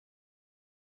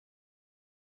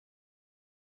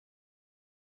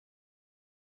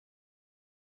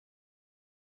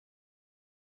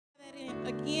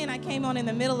Again, I came on in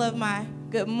the middle of my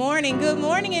good morning. Good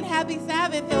morning and happy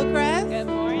Sabbath, Hillcrest. Good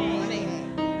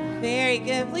morning. Very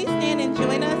good. Please stand and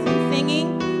join us in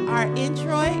singing our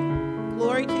introit,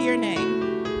 Glory to Your Name.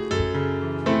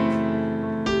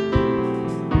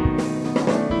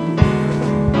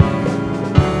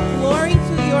 Glory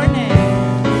to Your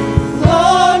name.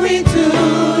 Glory to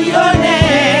Your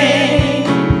name.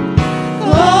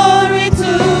 Glory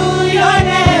to Your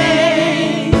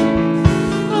name.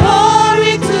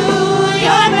 Glory to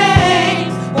Your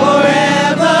name.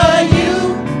 Forever You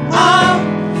are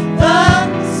the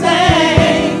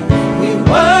same. We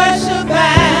worship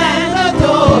and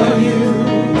adore You.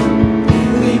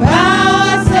 We bow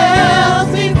ourselves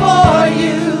before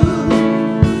You,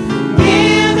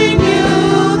 giving You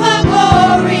the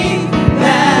glory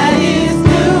that is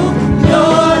due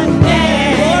Your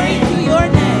name.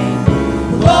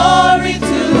 Glory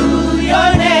to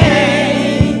Your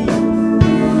name.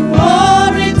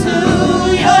 Glory to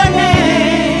Your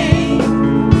name.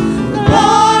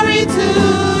 Glory to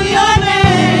Your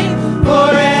name.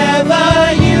 Forever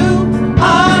You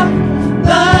are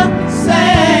the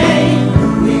same.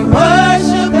 We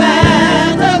worship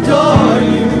and adore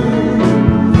You.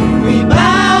 We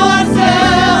bow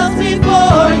ourselves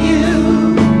before You,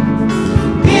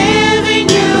 giving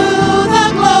You the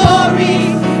glory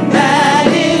that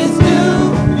is due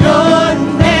Your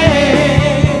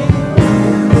name.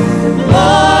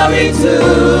 Glory to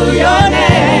Your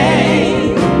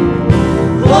name.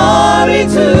 Glory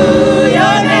to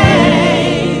Your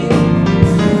name.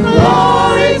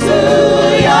 Glory to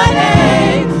Your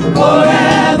name.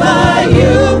 Forever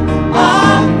You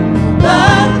are the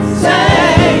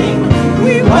same.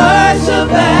 We worship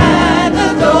and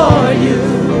adore You.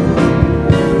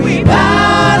 We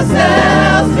bow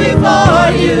ourselves before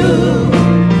You,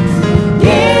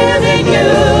 giving You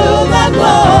the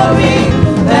glory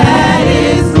that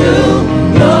is due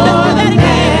Your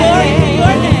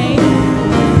name.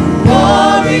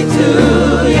 Glory to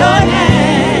Your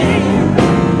name.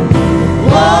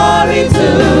 Glory to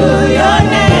Your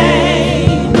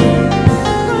name.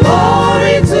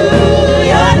 Glory to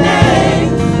Your name.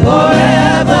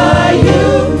 Forever You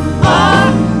are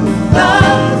the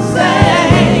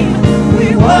same. We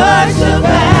worship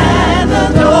and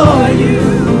adore You.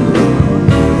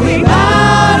 We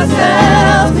bow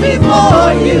ourselves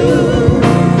before You,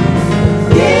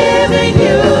 giving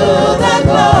You the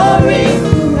glory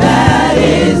that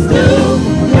is due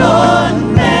Your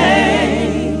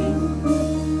name.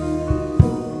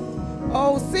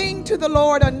 Oh, sing to the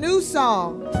Lord a new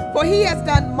song, for He has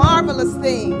done marvelous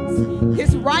things.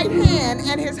 His right hand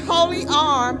and His holy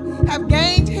arm have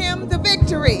gained Him the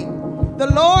victory. The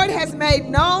Lord has made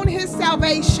known His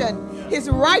salvation. His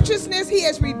righteousness He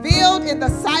has revealed in the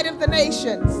sight of the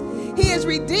nations. He has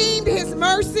redeemed His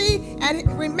mercy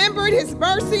and remembered His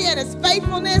mercy and His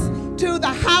faithfulness to the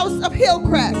house of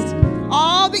Hillcrest.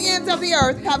 All the ends of the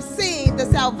earth have seen the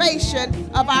salvation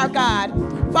of our God.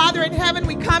 Father in heaven,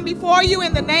 we come before You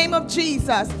in the name of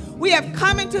Jesus. We have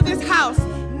come into this house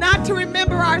not to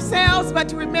remember ourselves, but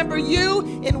to remember You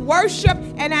in worship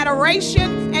and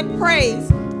adoration and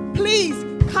praise. Please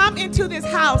come into this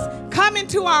house. Come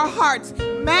into our hearts.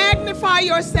 Magnify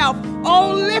Yourself.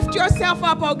 Oh, lift Yourself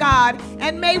up, oh God.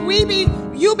 And may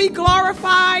You be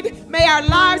glorified. May our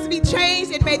lives be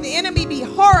changed. And may the enemy be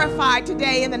horrified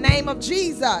today in the name of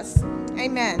Jesus.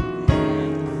 Amen.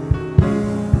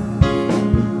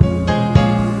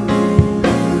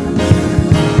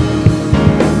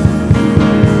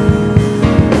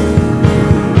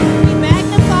 We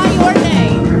magnify Your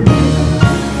name.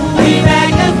 We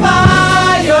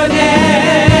magnify Your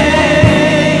name.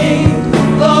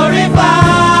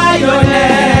 Glorify Your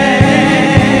name.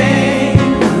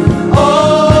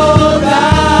 Oh God.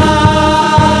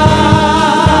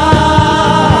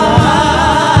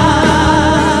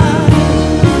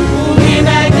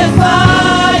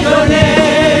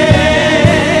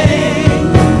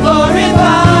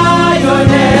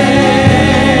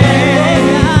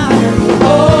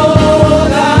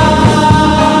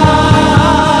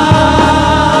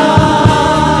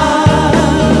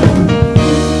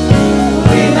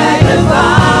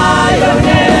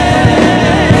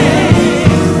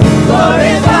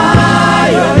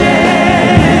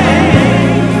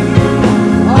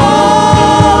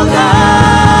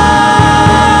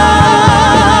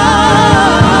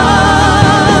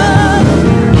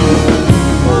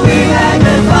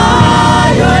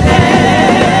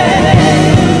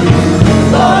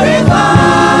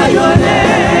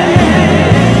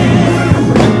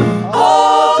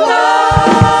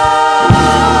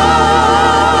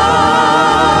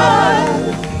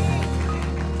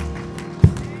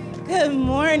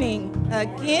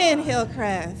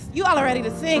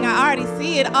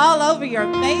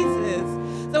 your faces.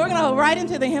 So we're going to go right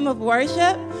into the hymn of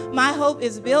worship. My hope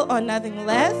is built on nothing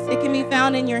less. It can be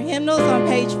found in your hymnals on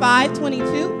page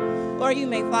 522, or you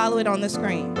may follow it on the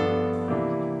screen.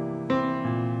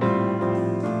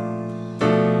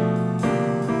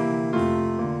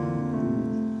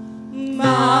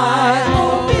 My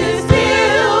hope is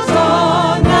built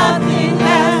on nothing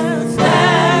less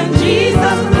than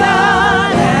Jesus'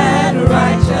 blood and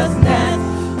righteousness.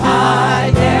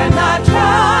 I dare not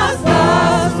trust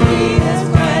the sweetest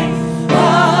frame,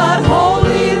 but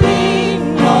wholly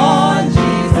lean on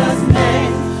Jesus'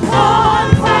 name. On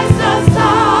Christ the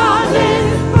solid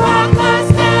rock I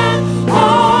stand.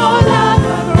 All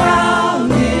other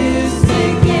ground is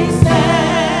sinking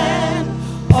sand.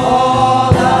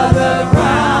 All other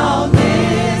ground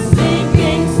is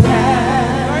sinking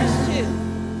sand. Verse 2.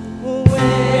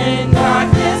 When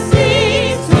darkness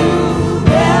seems to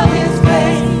veil his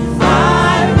face,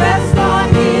 I rest on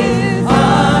his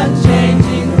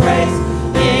unchanging grace.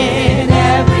 In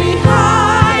every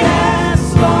high and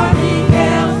stormy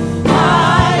gale,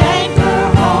 my anchor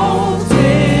holds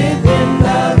within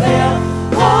the veil.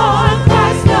 On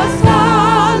Christ the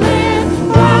solid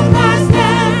rock I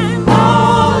stand.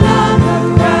 All other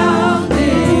ground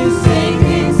is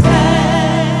sinking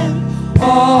sand.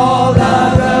 All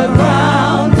other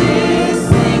ground is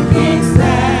sinking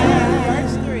sand.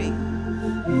 Verse 3.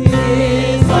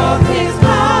 His oath is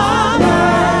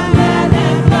covenant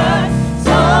and blood,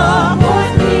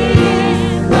 support me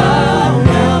in the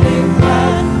whelming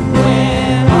flood.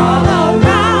 When all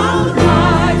around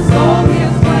my soul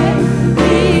gives way,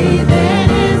 He then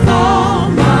is all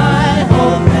my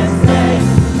hope and stay.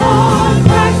 On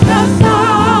Christ the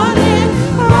solid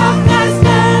rock I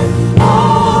stand.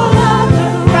 All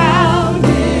other ground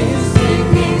is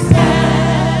sinking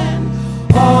sand.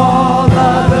 All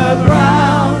other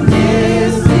ground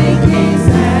is sinking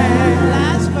sand.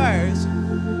 Last verse.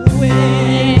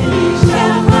 When He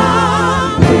shall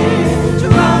come with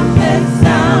trumpet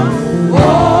sound,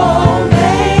 oh,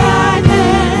 may I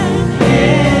then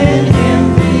in Him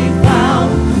be found,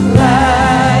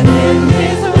 glad in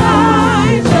His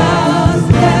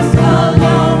righteousness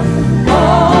alone.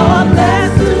 Oh,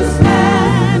 blessed to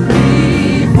stand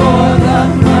before the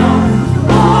throne.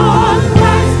 On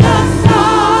Christ the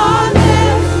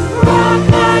solid rock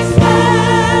I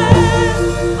stand.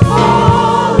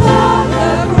 All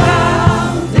other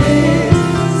ground is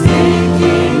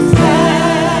sinking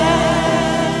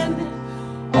sand.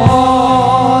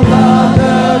 All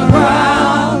other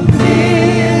ground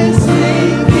is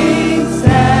sinking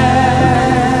sand.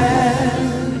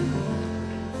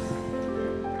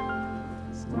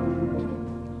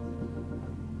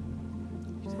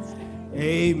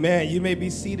 Amen. You may be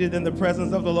seated in the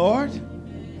presence of the Lord.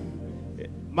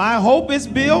 My hope is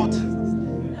built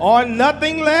on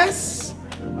nothing less.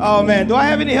 Oh man, do I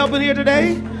have any help in here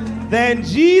today? Than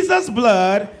Jesus'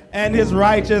 blood and his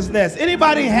righteousness.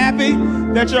 Anybody happy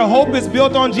that your hope is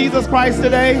built on Jesus Christ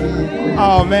today?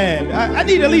 Oh man, I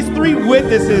need at least 3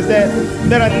 witnesses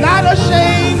that are not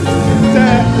ashamed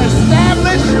to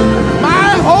establish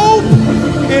my hope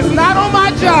is not on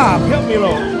my job. Help me,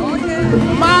 Lord.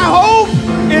 My hope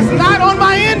is not on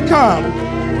my income.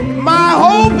 My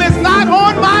hope is not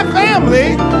on my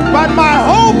family, but my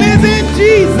hope is in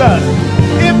Jesus.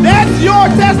 If that's your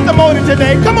testimony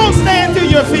today, come on, stand to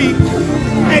your feet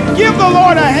and give the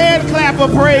Lord a hand clap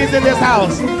of praise in this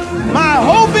house. My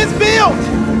hope is built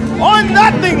on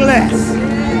nothing less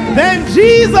than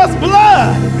Jesus'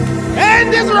 blood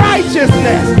and his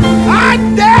righteousness. I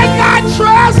dare not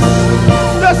trust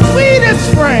the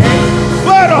sweetest friend,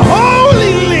 but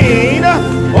wholly lean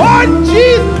on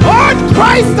Jesus, on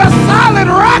Christ, the solid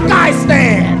rock I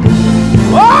stand.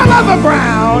 All of the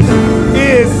ground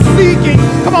is seeking.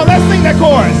 Come on, let's sing that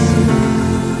chorus.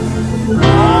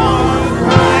 On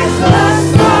Christ, the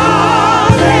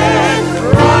solid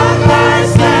rock I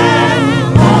stand.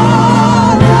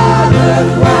 All of the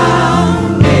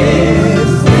ground is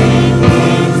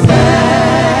sinking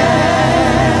sand.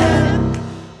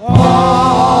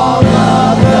 All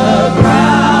of the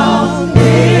ground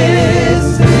is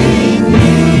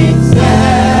sinking sand.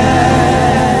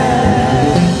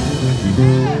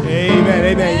 Amen,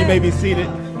 amen. You may be seated.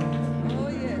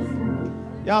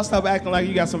 Y'all stop acting like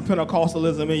you got some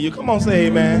Pentecostalism in you. Come on, say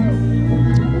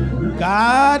amen.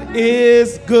 God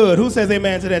is good. Who says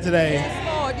amen to that today? Yes,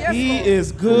 Lord. Yes, He Lord.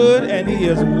 is good and he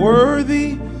is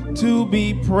worthy to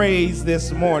be praised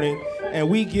this morning. And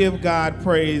we give God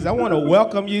praise. I want to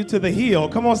welcome you to the Hill.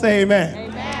 Come on, say amen.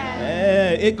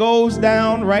 Amen. It goes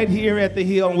down right here at the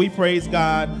Hill, and we praise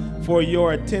God for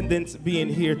your attendance being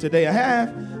here today. I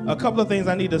have a couple of things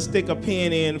I need to stick a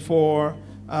pin in for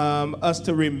us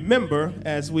to remember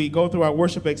as we go through our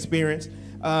worship experience.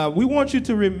 We want you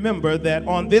to remember that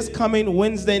on this coming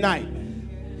Wednesday night,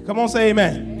 come on, say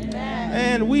amen. Amen.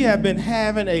 And we have been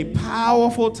having a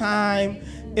powerful time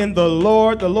in the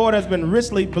Lord. The Lord has been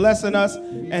richly blessing us,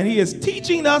 and he is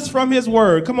teaching us from his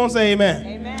word. Come on, say amen.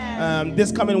 Amen.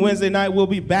 This coming Wednesday night, we'll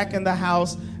be back in the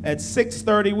house at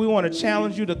 6:30. We want to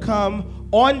challenge you to come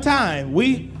on time.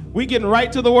 We getting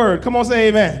right to the word. Come on, say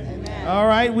amen. Amen. All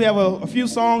right, we have a few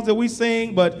songs that we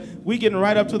sing, but we getting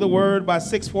right up to the word by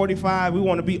 6:45. We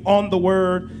want to be on the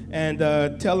word and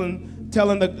telling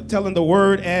the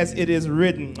word as it is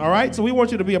written. All right, so we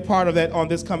want you to be a part of that on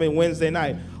this coming Wednesday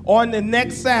night. On the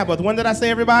next Sabbath, when did I say,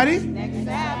 everybody? Next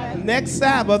Sabbath. Next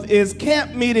Sabbath is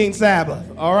camp meeting Sabbath.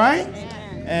 All right.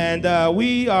 Amen. And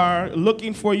we are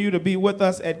looking for you to be with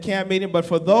us at camp meeting. But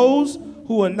for those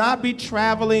who will not be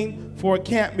traveling for a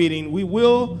camp meeting, we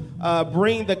will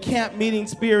bring the camp meeting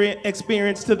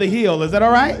experience to the Hill. Is that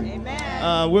all right?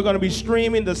 Amen. We're going to be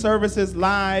streaming the services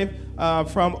live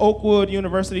from Oakwood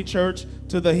University Church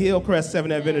to the Hillcrest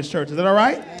Seventh Adventist Church. Is that all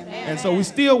right? Amen. And so we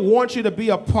still want you to be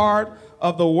a part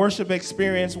of the worship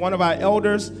experience. One of our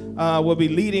elders will be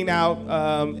leading out,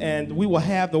 and we will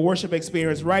have the worship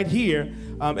experience right here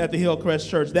at the Hillcrest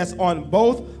Church. That's on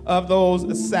both of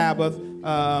those Sabbath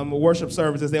worship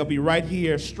services. They'll be right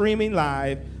here streaming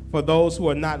live for those who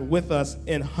are not with us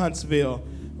in Huntsville.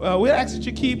 We ask that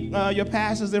you keep your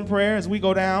pastors in prayer as we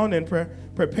go down and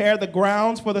prepare the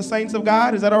grounds for the saints of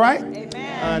God. Is that all right?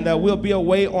 Amen. And we'll be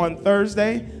away on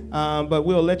Thursday, but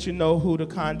we'll let you know who to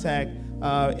contact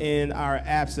in our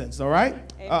absence. All right?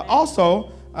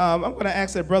 Also, I'm going to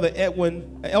ask that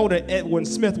Elder Edwin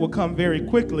Smith will come very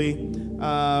quickly.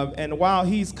 And while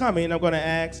he's coming, I'm going to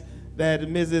ask that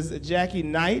Mrs. Jackie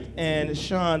Knight and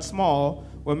Sean Small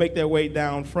will make their way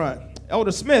down front.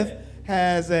 Elder Smith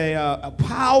has a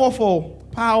powerful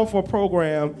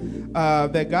program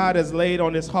that God has laid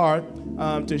on his heart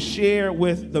to share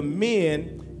with the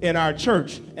men in our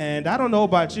church. And I don't know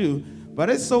about you, but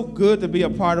it's so good to be a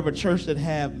part of a church that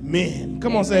have men.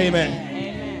 Come on, say amen.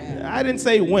 Amen. I didn't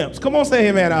say wimps. Come on, say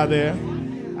amen out there.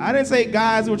 I didn't say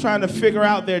guys who are trying to figure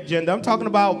out their gender. I'm talking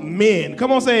about men.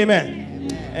 Come on, say amen.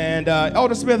 And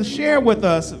Elder Smith, share with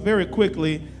us very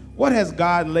quickly, what has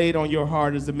God laid on your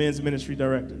heart as the men's ministry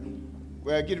director?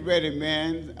 Well, get ready,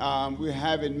 man. We're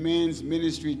having Men's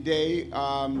Ministry Day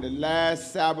the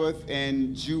last Sabbath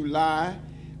in July.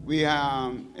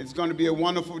 It's going to be a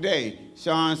wonderful day.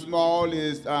 Sean Small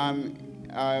is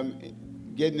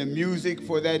getting the music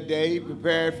for that day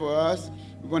prepared for us.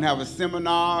 We're going to have a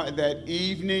seminar that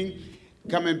evening.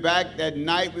 Coming back that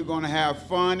night, we're going to have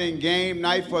fun and game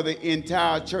night for the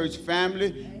entire church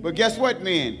family. But guess what,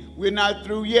 men? We're not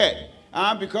through yet.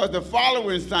 Because the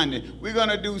following Sunday, we're going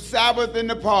to do Sabbath in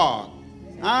the park.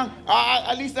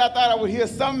 At least I thought I would hear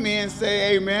some men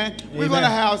say amen. We're going to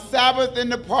have Sabbath in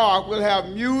the park. We'll have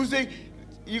music.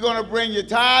 You're going to bring your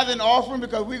tithe and offering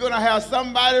because we're going to have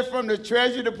somebody from the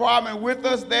Treasury Department with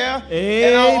us there.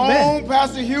 Amen. And our own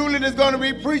Pastor Hewlett is going to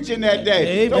be preaching that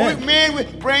day. Amen. So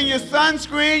we bring your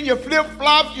sunscreen, your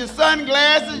flip-flops, your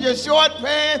sunglasses, your short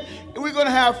pants. We're going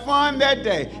to have fun that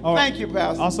day. Thank you,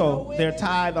 Pastor. Also, their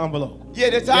tithe envelope. Yeah,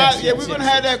 the tithe. We're going to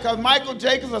have that because Michael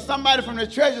Jacobs or somebody from the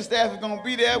treasure staff is going to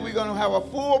be there. We're going to have a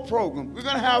full program. We're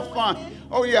going to have fun.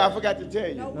 Oh, yeah, I forgot to tell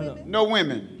you. No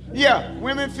women. Yeah,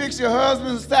 women, fix your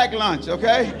husband's stack lunch,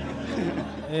 okay?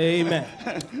 Amen.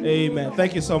 Amen.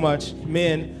 Thank you so much.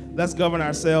 Men, let's govern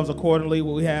ourselves accordingly.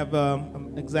 We have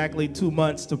exactly 2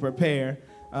 months to prepare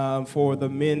for the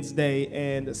Men's Day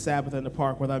and Sabbath in the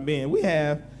Park with our men. We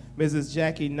have Mrs.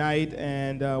 Jackie Knight,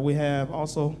 and we have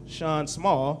also Sean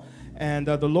Small. And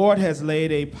the Lord has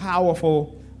laid a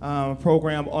powerful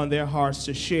program on their hearts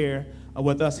to share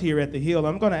with us here at the Hill.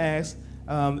 I'm going to ask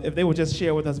if they would just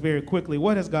share with us very quickly,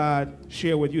 what has God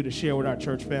shared with you to share with our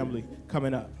church family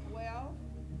coming up? Well,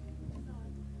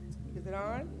 is it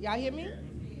on? Y'all hear me?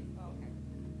 Okay.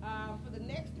 For the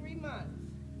next 3 months,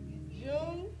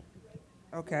 June.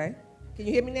 Okay. Can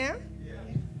you hear me now?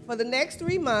 For the next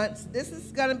 3 months, this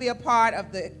is going to be a part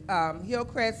of the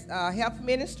Hillcrest Health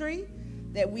Ministry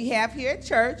that we have here at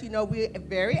church. You know, we're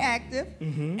very active.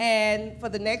 Mm-hmm. And for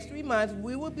the next 3 months,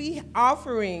 we will be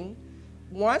offering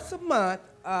once a month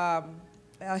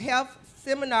health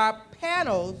seminar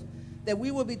panels that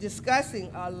we will be discussing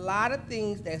a lot of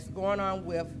things that's going on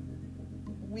with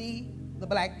the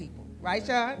black people. Right,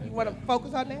 Sean? You want to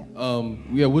focus on that?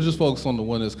 Yeah, we'll just focus on the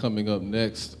one that's coming up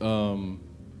next.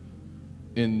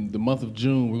 In the month of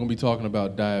June, we're going to be talking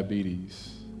about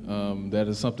diabetes. That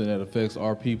is something that affects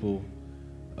our people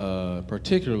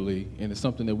particularly, and it's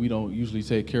something that we don't usually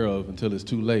take care of until it's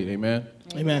too late. Amen?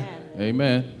 Amen.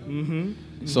 Amen.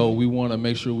 Mm-hmm. So we want to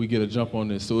make sure we get a jump on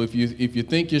this. So if you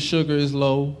think your sugar is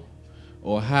low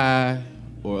or high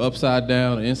or upside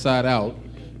down or inside out,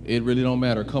 it really don't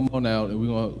matter. Come on out, and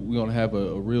we're gonna have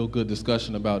a real good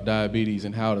discussion about diabetes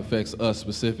and how it affects us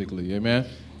specifically. Amen?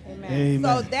 Amen.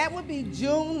 So that would be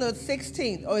June the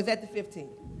 16th, or is that the 15th?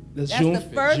 That's the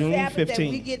first June Sabbath 15th. that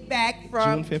we get back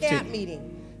from June 15th. camp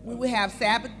meeting. We will have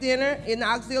Sabbath dinner in the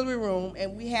auxiliary room,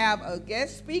 and we have a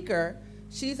guest speaker.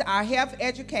 She's our health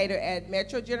educator at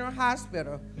Metro General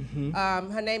Hospital.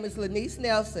 Mm-hmm. Her name is Lanice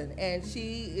Nelson, and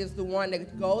she is the one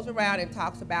that goes around and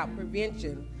talks about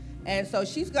prevention. And so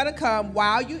she's gonna come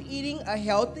while you're eating a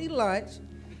healthy lunch,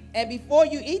 and before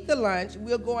you eat the lunch,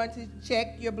 we're going to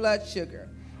check your blood sugar.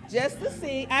 Just to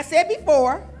see, I said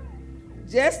before,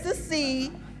 just to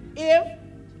see if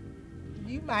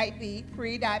you might be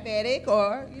pre-diabetic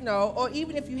or, or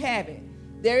even if you haven't.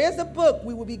 There is a book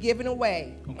we will be giving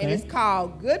away, and it's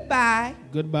called Goodbye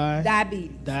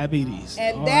Diabetes.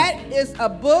 And All that right. is a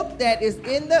book that is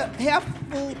in the health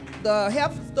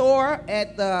store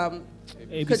at the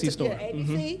ABC store. Yeah,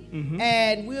 ABC. Mm-hmm.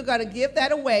 And we're going to give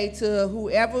that away to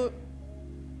whoever.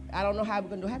 I don't know how we're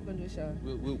going to do it. How we going to do it,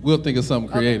 Sean? We'll think of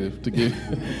something creative to give.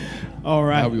 All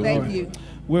right. Thank you.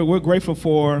 We're grateful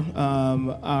for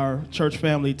our church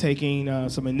family taking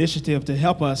some initiative to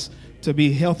help us to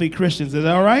be healthy Christians. Is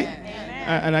that all right?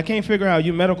 And I can't figure out,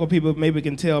 you medical people maybe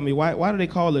can tell me, why do they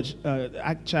call it,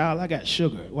 I got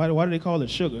sugar. Why do they call it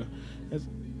sugar?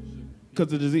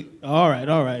 Because of the disease. All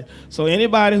right. So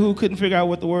anybody who couldn't figure out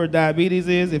what the word diabetes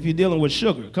is, if you're dealing with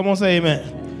sugar, come on, say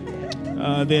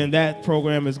amen. Then that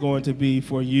program is going to be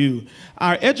for you.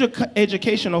 Our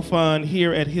educational fund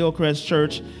here at Hillcrest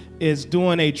Church is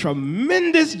doing a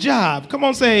tremendous job. Come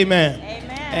on, say amen. Amen.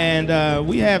 And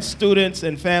we have students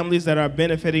and families that are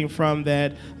benefiting from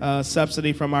that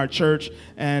subsidy from our church.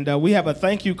 And we have a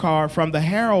thank you card from the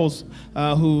Harolds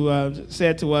who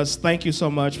said to us, thank you so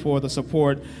much for the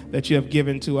support that you have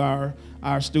given to our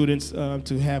students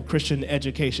to have Christian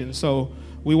education. So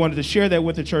we wanted to share that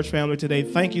with the church family today.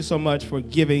 Thank you so much for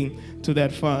giving to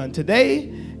that fund.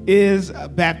 Today is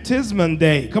Baptism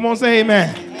Day. Come on, say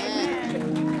amen.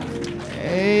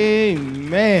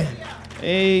 Amen.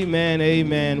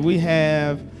 Amen. We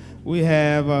have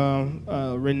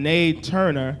Renee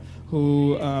Turner,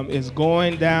 who is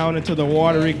going down into the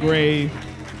watery grave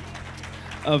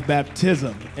of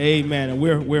baptism. Amen. And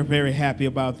we're very happy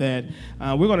about that.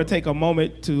 We're going to take a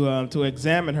moment to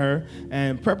examine her,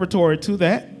 and preparatory to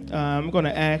that, I'm going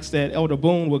to ask that Elder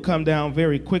Boone would come down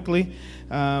very quickly.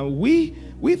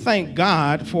 We thank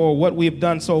God for what we've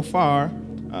done so far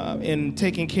in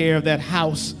taking care of that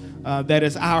house that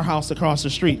is our house across the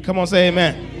street. Come on, say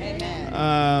amen.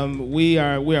 Amen. We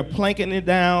are planking it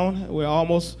down. We're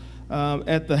almost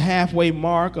at the halfway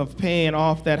mark of paying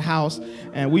off that house,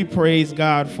 and we praise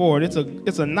God for it.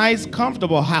 It's a nice,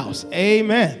 comfortable house.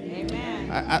 Amen.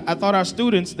 Amen. I thought our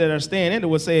students that are staying in it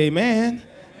would say amen.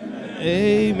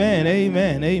 Amen.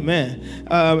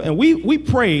 And we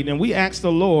prayed and we asked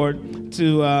the Lord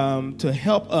to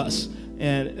help us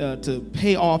and to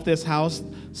pay off this house.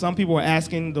 Some people were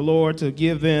asking the Lord to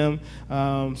give them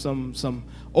some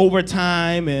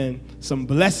overtime and some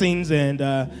blessings. And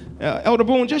Elder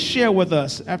Boone, just share with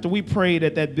us, after we prayed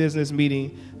at that business meeting,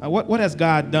 what has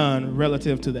God done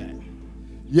relative to that?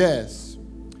 Yes.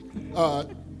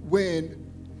 When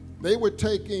they were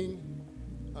taking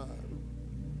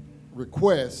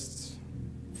requests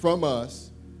from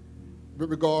us with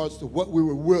regards to what we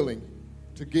were willing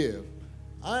to give,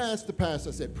 I asked the pastor,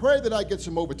 I said, pray that I get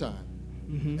some overtime.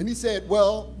 Mm-hmm. And he said,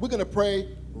 well, we're going to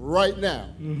pray right now.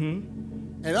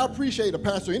 Mm-hmm. And I appreciate a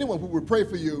pastor, anyone who would pray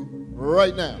for you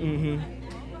right now. Mm-hmm.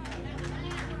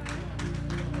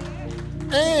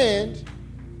 And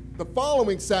the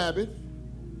following Sabbath,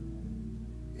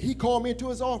 he called me into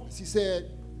his office. He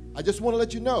said, I just want to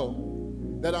let you know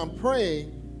that I'm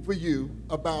praying for you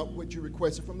about what you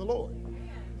requested from the Lord.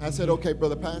 I said, okay,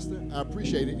 brother pastor, I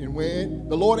appreciate it. And when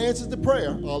the Lord answers the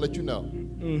prayer, I'll let you know.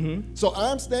 Mm-hmm. So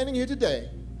I'm standing here today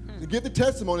to give the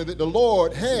testimony that the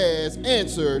Lord has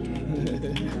answered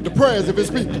the prayers of his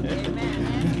people.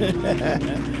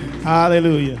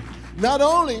 Hallelujah. Not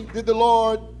only did the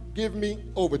Lord give me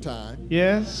overtime.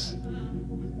 Yes.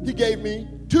 He gave me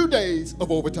 2 days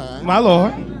of overtime. My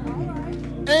Lord.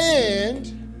 And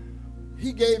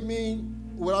he gave me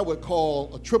what I would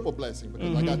call a triple blessing,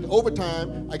 because I got the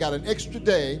overtime, I got an extra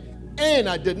day, and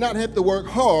I did not have to work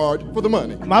hard for the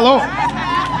money. My Lord.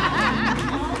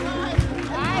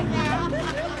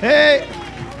 Hey.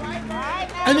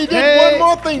 And he did one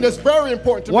more thing that's very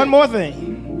important to me. One more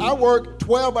thing. I work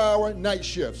 12-hour night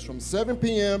shifts from 7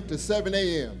 p.m. to 7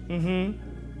 a.m.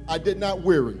 I did not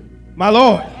weary. My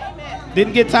Lord.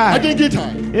 Didn't get tired. I didn't get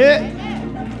tired.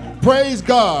 Yeah. Praise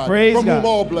God. Praise from God. whom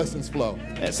all blessings flow.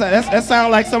 That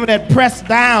sounds like some of that pressed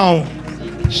down,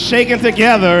 shaken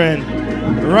together,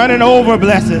 and running over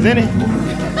blessings.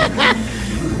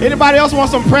 Anybody else want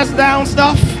some pressed down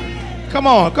stuff? Come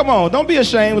on, come on. Don't be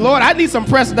ashamed. Lord, I need some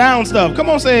pressed down stuff.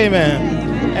 Come on, say amen.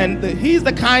 And he's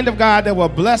the kind of God that will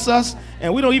bless us,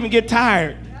 and we don't even get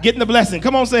tired getting the blessing.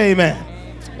 Come on, say amen.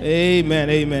 Amen,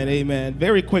 amen, amen.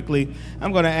 Very quickly,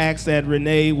 I'm going to ask that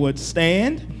Renee would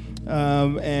stand,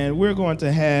 and we're going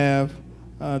to have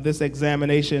this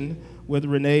examination with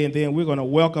Renee, and then we're going to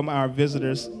welcome our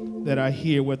visitors that are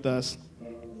here with us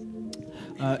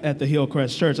at the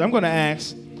Hillcrest Church. I'm going to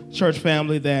ask church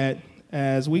family that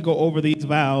as we go over these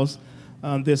vows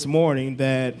this morning,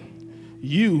 that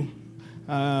you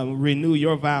renew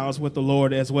your vows with the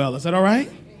Lord as well. Is that all right?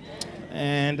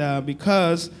 And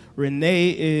because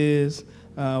Renee is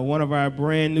one of our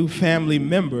brand new family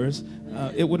members,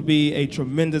 it would be a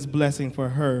tremendous blessing for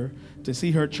her to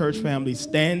see her church family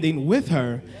standing with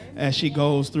her as she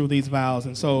goes through these vows.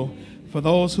 And so for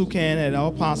those who can at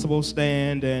all possible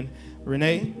stand, and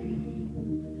Renee,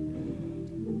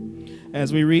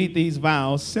 as we read these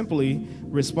vows, simply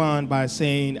respond by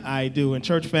saying, I do. And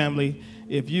church family,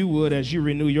 if you would, as you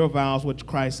renew your vows with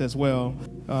Christ as well,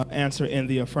 answer in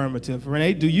the affirmative.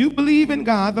 Renee, do you believe in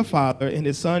God the Father, in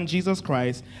his Son Jesus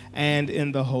Christ, and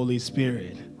in the Holy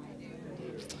Spirit?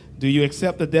 Do you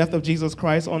accept the death of Jesus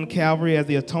Christ on Calvary as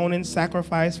the atoning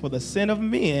sacrifice for the sin of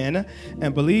men,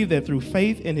 and believe that through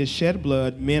faith in his shed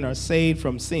blood, men are saved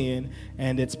from sin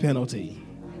and its penalty?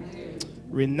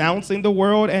 Renouncing the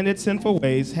world and its sinful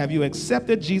ways, have you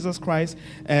accepted Jesus Christ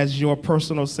as your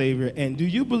personal Savior? And do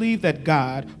you believe that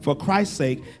God, for Christ's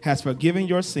sake, has forgiven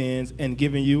your sins and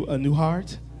given you a new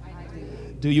heart?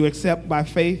 Do you accept by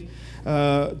faith?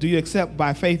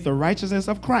 The righteousness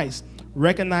of Christ,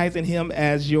 recognizing him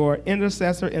as your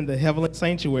intercessor in the heavenly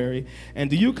sanctuary? And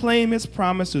do you claim his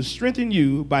promise to strengthen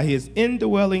you by his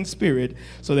indwelling spirit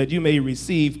so that you may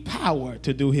receive power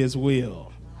to do his will?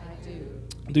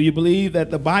 Do you believe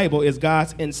that the Bible is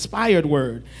God's inspired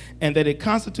word and that it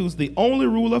constitutes the only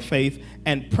rule of faith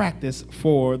and practice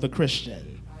for the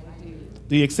Christian?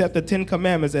 Do you accept the 10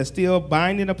 Commandments as still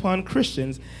binding upon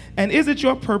Christians? And is it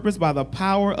your purpose by the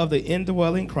power of the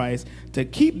indwelling Christ to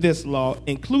keep this law,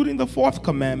 including the 4th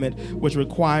commandment, which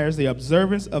requires the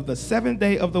observance of the 7th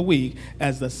day of the week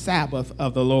as the Sabbath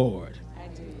of the Lord?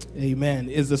 Amen.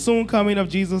 Is the soon coming of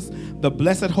Jesus the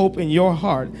blessed hope in your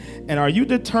heart? And are you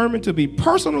determined to be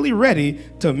personally ready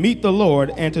to meet the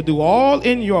Lord and to do all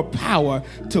in your power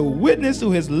to witness to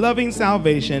his loving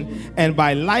salvation, and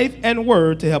by life and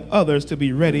word to help others to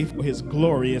be ready for his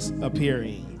glorious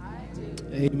appearing?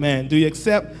 Amen. Do you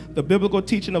accept the biblical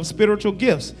teaching of spiritual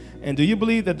gifts? And do you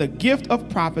believe that the gift of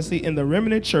prophecy in the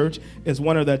remnant church is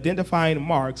one of the identifying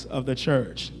marks of the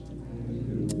church?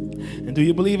 And do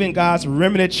you believe in God's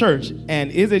remnant church?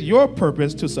 And is it your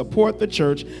purpose to support the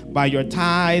church by your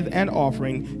tithe and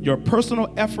offering, your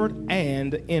personal effort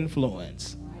and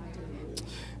influence?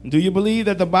 Do you believe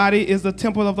that the body is the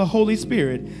temple of the Holy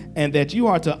Spirit, and that you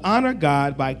are to honor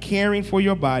God by caring for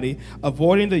your body,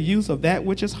 avoiding the use of that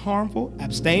which is harmful,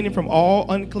 abstaining from all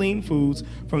unclean foods,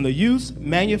 from the use,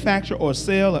 manufacture, or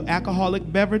sale of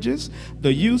alcoholic beverages,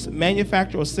 the use,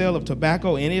 manufacture, or sale of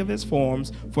tobacco, any of its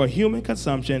forms, for human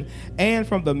consumption, and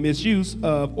from the misuse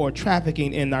of or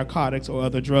trafficking in narcotics or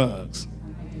other drugs?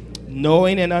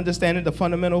 Knowing and understanding the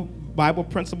fundamental Bible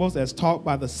principles as taught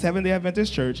by the Seventh-day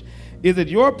Adventist Church, is it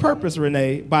your purpose,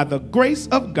 Renee, by the grace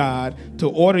of God, to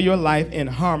order your life in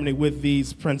harmony with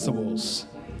these principles?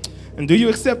 And do you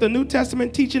accept the New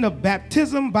Testament teaching of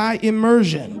baptism by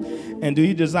immersion? And do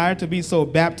you desire to be so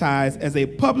baptized as a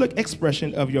public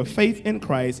expression of your faith in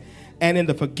Christ and in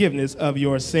the forgiveness of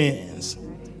your sins?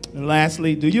 And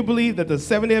lastly, do you believe that the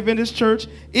Seventh-day Adventist Church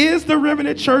is the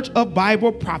remnant church of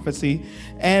Bible prophecy,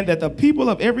 and that the people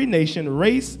of every nation,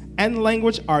 race, and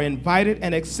language are invited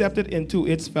and accepted into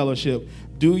its fellowship?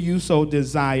 Do you so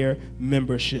desire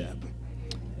membership?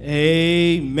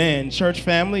 Amen. Church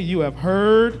family, you have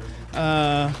heard,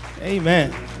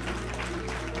 amen.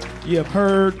 You have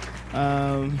heard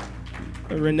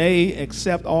Renee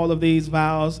accept all of these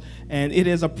vows, and it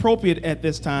is appropriate at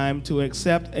this time to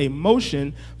accept a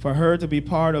motion for her to be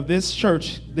part of this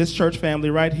church family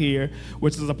right here,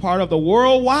 which is a part of the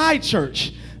worldwide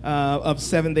church of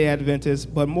Seventh-day Adventists,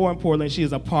 but more importantly, she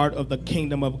is a part of the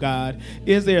kingdom of God.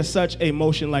 Is there such a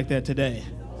motion like that today?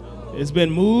 It's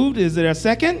been moved. Is there a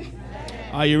second?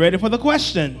 Are you ready for the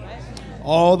question?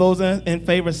 All those in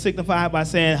favor signify by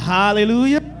saying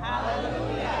hallelujah.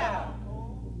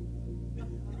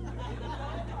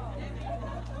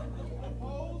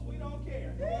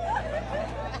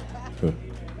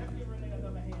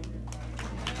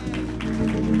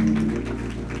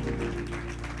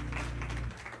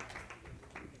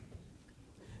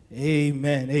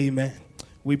 Amen. Amen.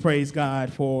 We praise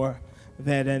God for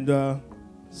that. And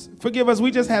forgive us,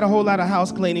 we just had a whole lot of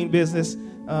house cleaning business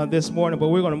this morning, but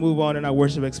we're going to move on in our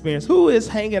worship experience. Who is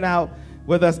hanging out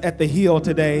with us at the Hill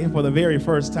today for the very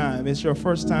first time? It's your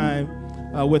first time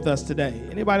with us today.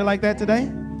 Anybody like that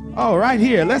today? Oh, right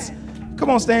here. Let's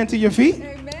come on, stand to your feet.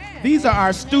 Amen. These are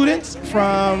our students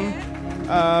from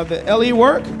the LE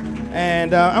work.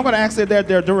 And I'm going to ask that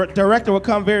their director will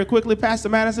come very quickly. Pastor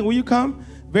Madison, will you come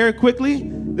very quickly?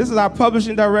 This is our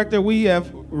publishing director. We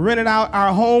have rented out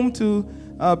our home to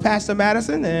Pastor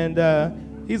Madison,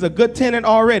 and he's a good tenant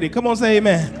already. Come on, say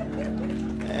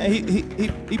amen.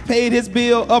 He paid his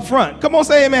bill up front. Come on,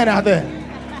 say amen out there.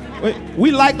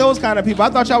 We like those kind of people. I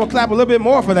thought y'all would clap a little bit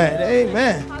more for that.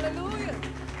 Amen. Hallelujah.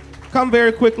 Come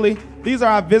very quickly. These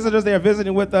are our visitors. They are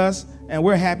visiting with us, and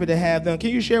we're happy to have them.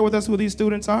 Can you share with us who these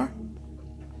students are?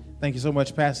 Thank you so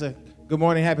much, Pastor. Good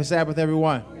morning. Happy Sabbath,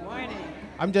 everyone. Good morning.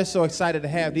 I'm just so excited to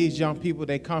have these young people.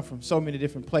 They come from so many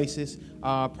different places,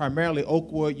 primarily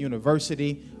Oakwood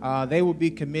University. They will be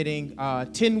committing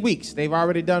 10 weeks. They've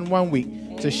already done 1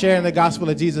 week to sharing the gospel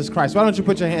of Jesus Christ. Why don't you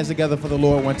put your hands together for the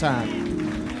Lord one time?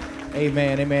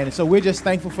 Amen, amen. And so we're just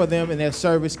thankful for them and their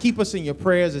service. Keep us in your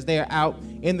prayers as they are out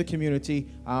in the community,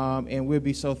 and we'll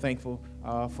be so thankful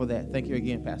for that. Thank you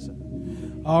again, Pastor.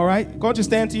 All right. Go to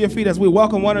stand to your feet as we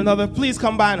welcome one another. Please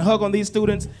come by and hug on these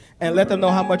students and let them know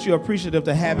how much you're appreciative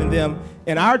to having them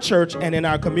in our church and in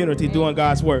our community doing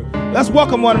God's work. Let's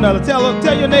welcome one another.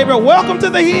 Tell your neighbor, welcome to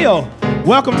the Hill.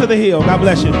 Welcome to the Hill. God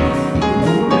bless you.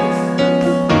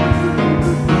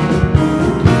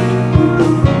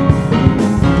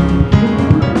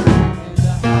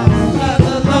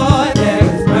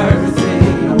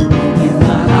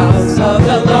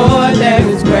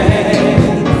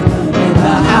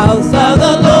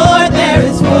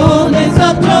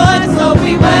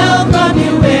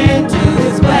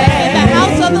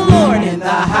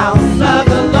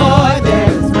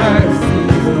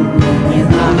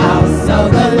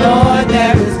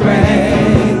 There is grace.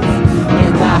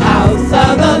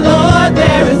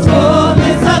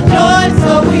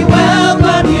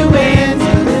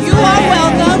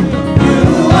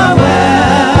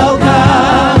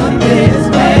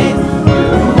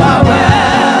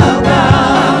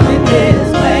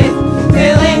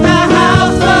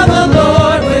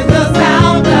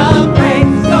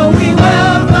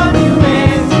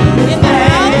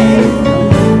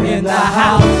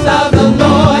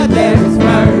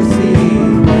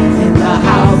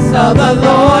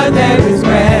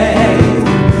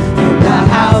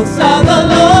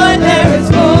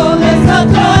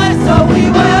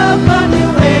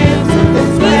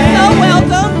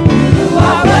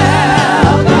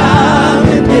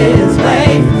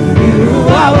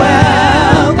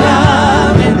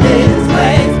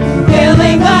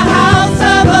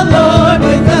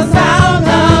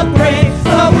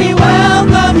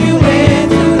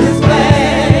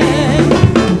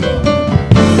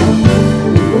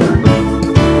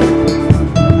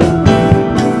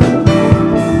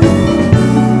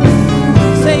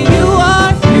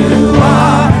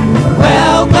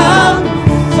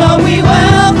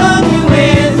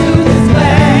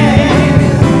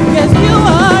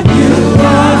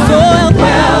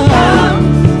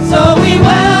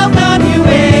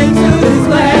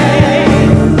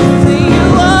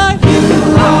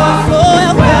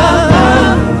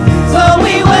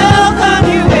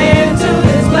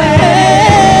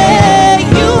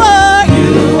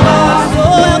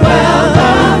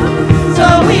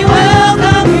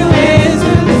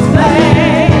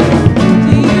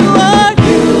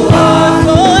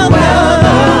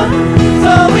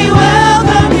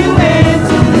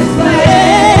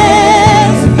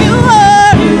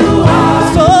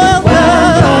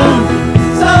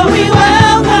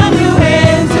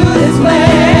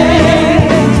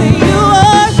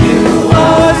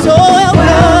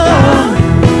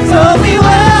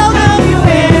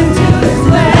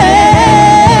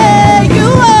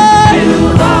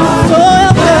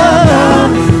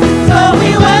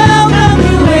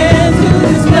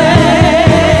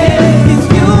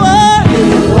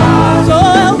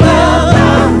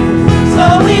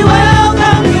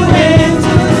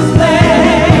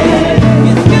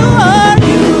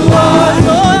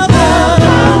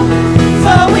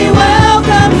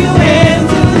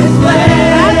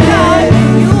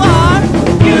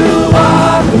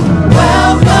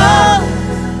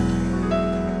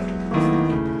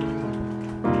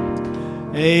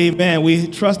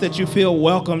 trust that you feel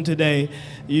welcome today.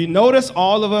 You notice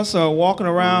all of us are walking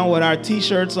around with our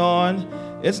t-shirts on.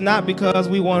 It's not because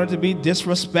we wanted to be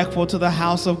disrespectful to the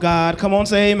house of God. Come on,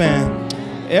 say amen.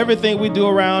 Everything we do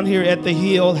around here at the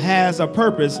Hill has a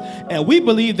purpose, and we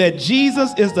believe that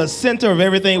Jesus is the center of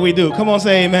everything we do. Come on,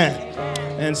 say amen.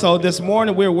 And so this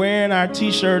morning we're wearing our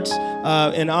t-shirts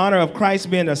in honor of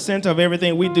Christ being the center of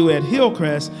everything we do at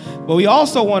Hillcrest. But we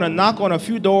also want to knock on a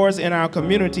few doors in our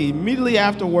community immediately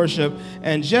after worship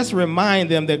and just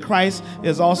remind them that Christ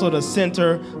is also the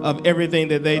center of everything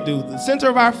that they do. The center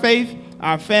of our faith,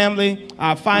 our family,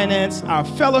 our finance, our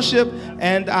fellowship,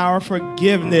 and our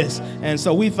forgiveness. And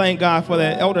so we thank God for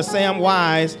that. Elder Sam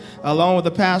Wise, along with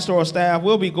the pastoral staff,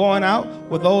 will be going out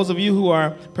with those of you who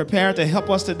are prepared to help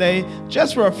us today.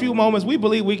 Just for a few moments, we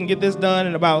believe we can get this done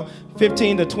in about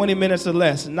 15 to 20 minutes or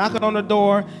less. Knocking on the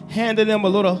door, handing them a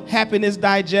little happiness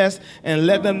digest, and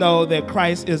let them know that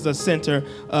Christ is the center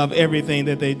of everything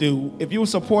that they do. If you will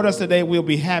support us today, we'll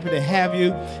be happy to have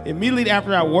you. Immediately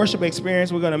after our worship experience,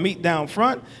 we're going to meet down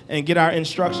front and get our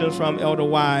instructions from Elder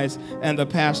Wise and the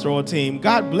pastoral team.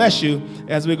 God bless you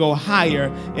as we go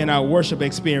higher in our worship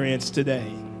experience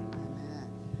today.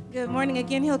 Good morning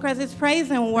again, Hillcrest. It's praise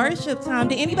and worship time.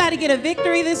 Did anybody get a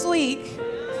victory this week?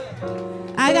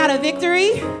 I got a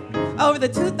victory over the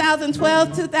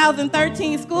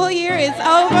 2012-2013 school year. It's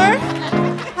over.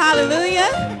 Hallelujah.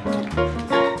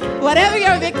 Whatever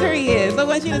your victory is, I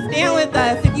want you to stand with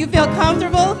us. If you feel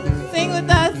comfortable, sing with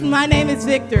us. My name is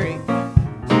Victory.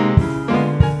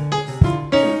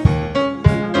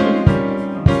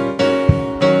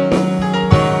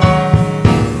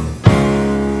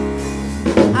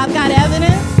 I've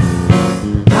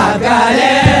got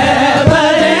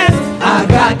evidence. I've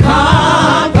got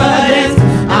confidence.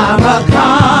 I'm a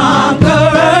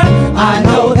conqueror. I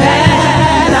know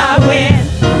that I win.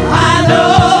 I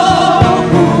know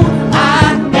who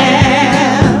I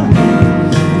am.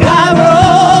 God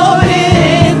wrote it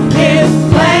in His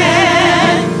plan.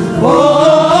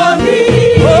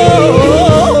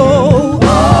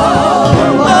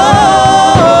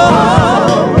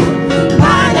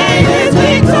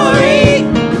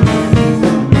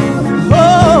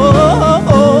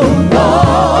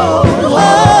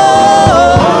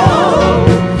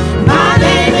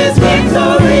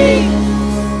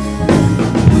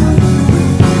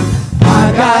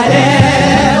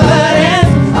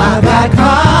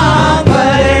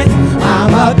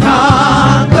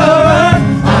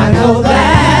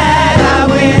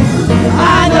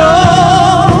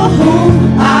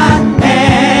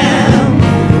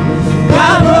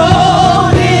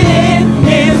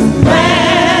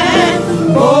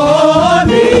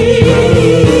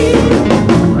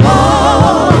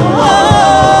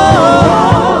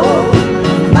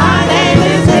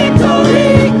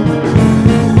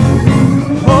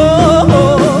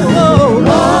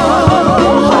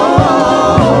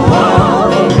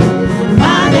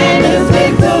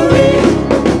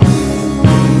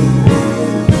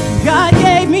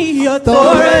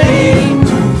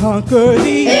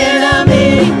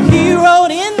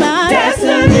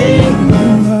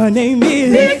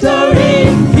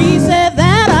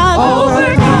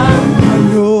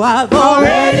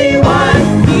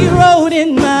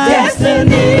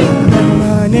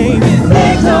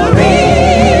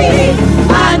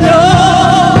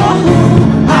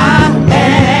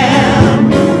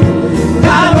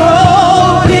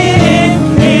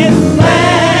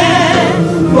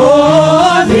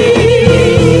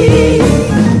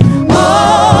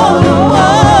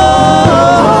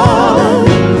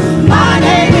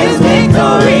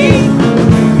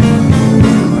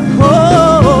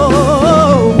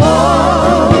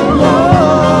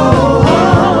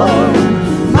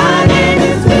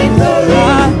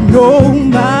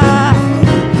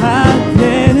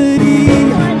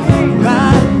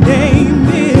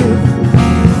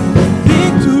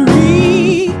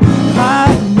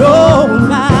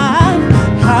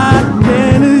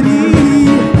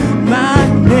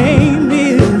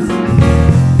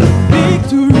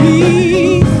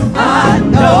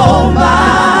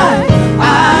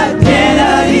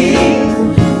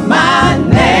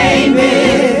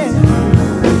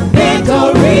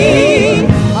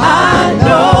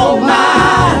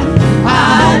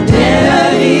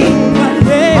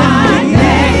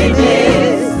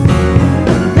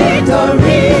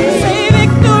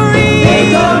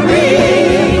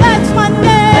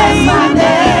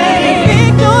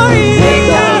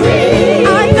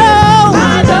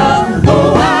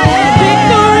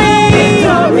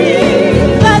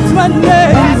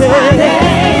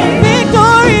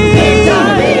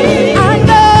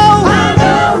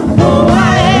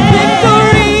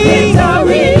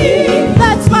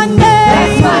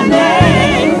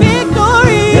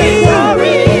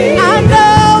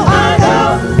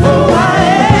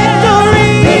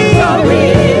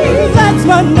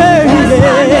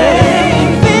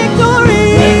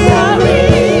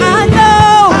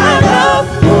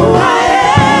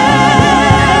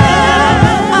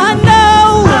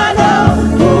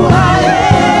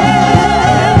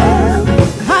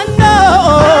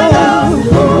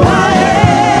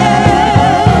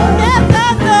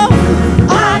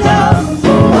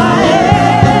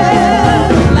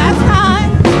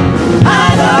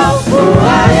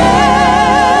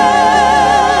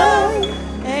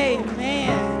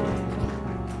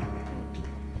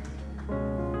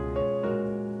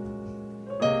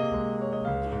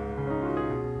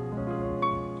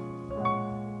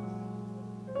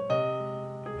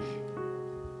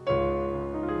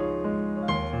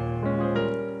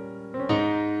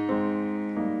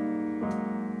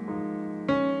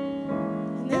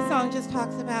 song just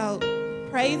talks about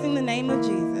praising the name of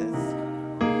Jesus.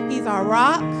 He's our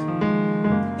rock.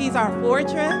 He's our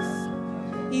fortress.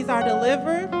 He's our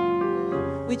deliverer.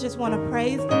 We just want to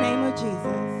praise the name of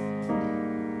Jesus.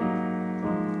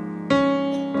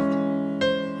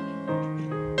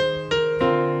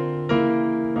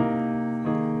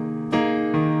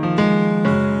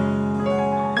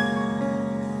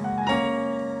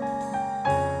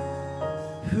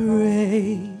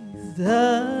 Praise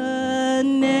the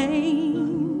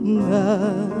name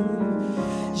of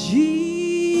Jesus.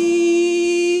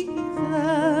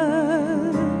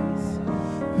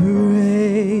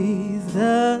 Praise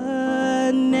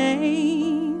the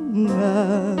name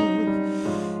of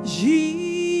Jesus.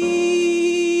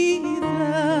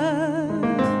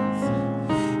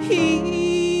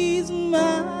 He's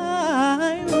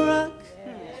my rock.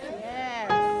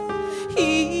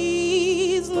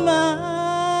 He's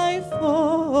my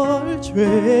fortress.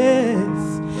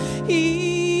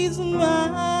 He's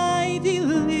my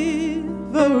deliverer.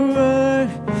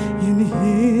 In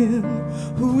him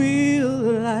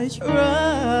will I trust.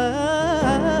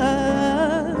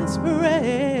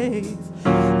 Praise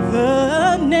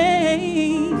the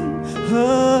name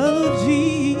of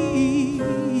Jesus.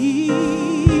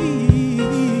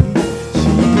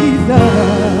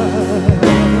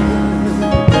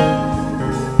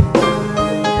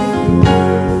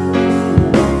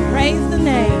 Praise the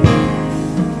name.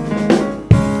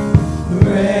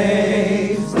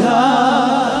 Praise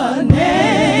the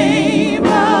name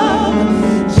of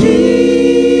Jesus.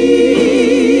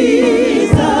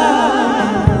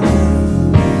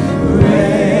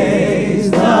 Praise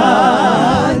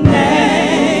the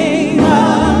name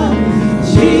of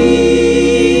Jesus.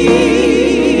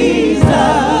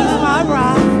 He's my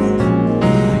rock.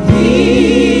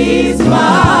 He's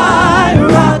my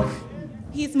rock.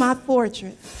 He's my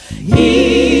fortress.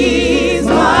 He's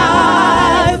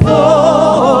my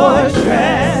fortress.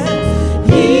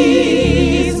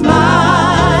 He's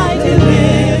my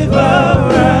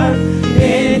deliverer.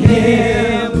 In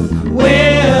him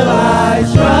will I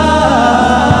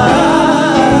trust.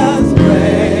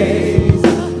 Praise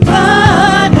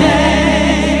the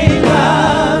name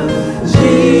of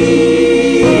Jesus.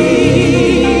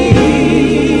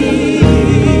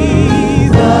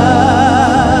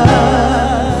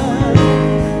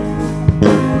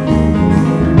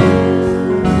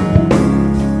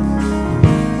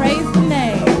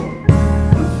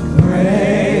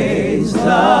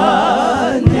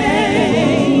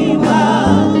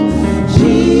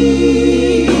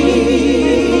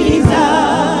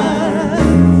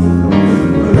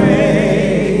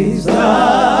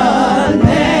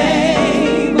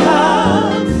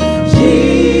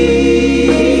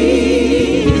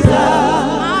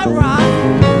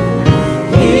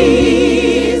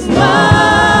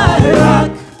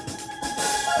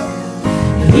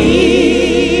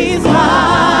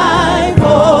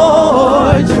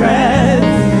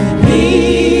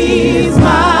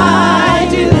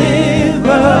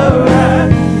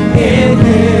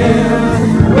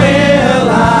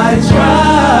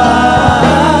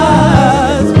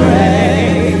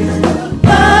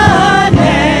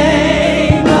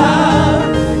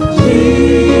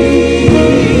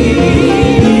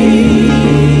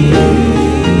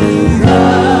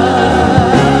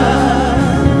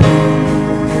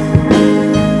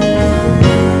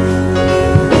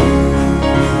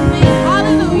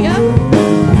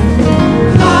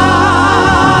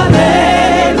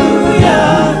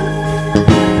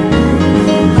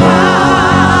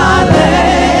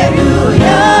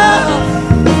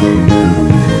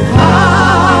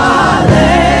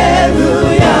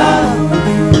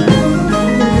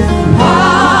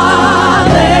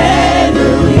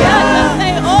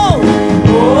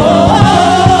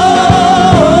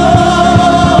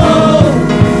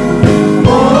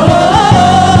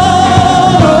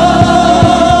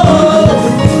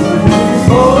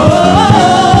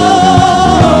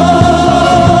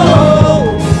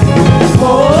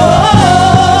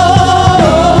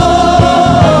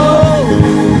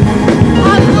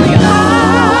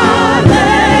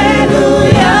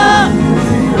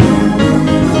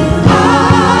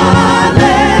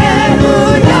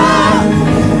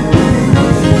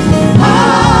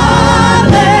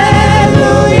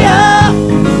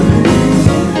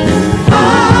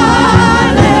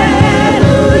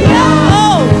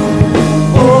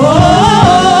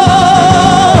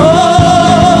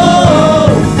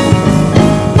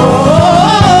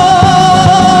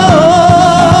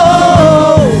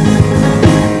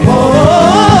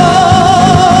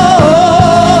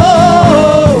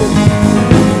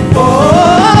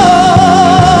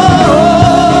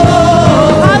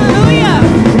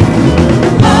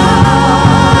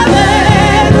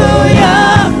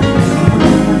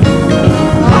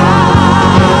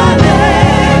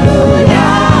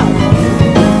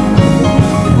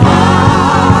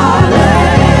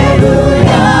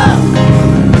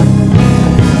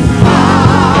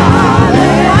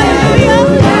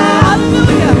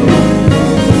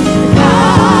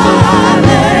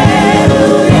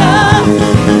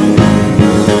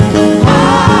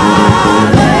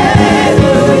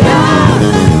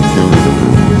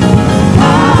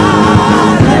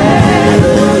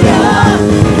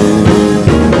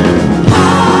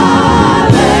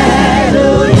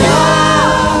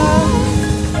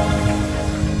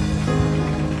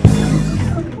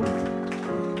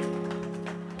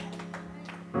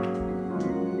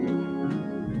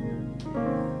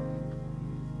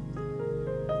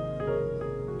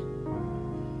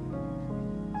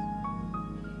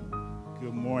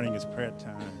 morning is prayer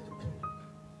time.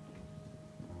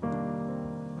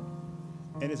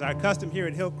 And it's our custom here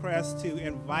at Hillcrest to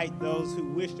invite those who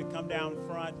wish to come down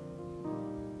front.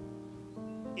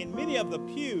 In many of the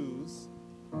pews,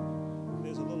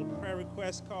 there's a little prayer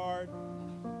request card.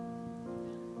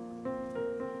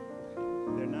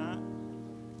 They're not?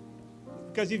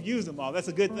 Because you've used them all. That's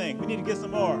a good thing. We need to get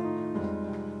some more.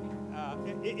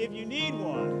 If you need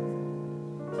one,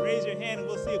 raise your hand and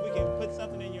we'll see if we can put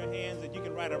something in your hands that you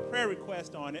can write a prayer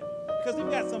request on it. Because we've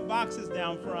got some boxes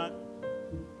down front.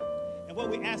 And what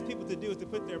we ask people to do is to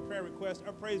put their prayer requests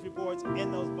or praise reports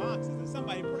in those boxes. And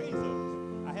somebody prays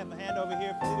those. I have a hand over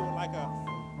here for you with like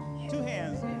two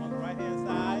hands on the right-hand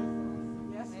side.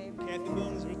 Yes. Kathy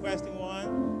Boone is requesting one.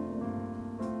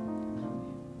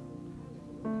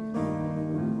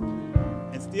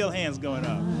 And still hands going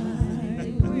up.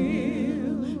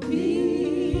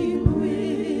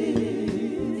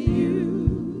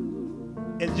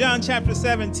 In John chapter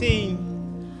 17,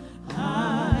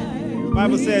 the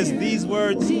Bible says, these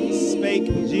words spake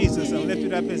Jesus and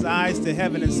lifted up his eyes to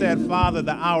heaven and said, Father,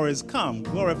 the hour is come.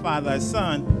 Glorify thy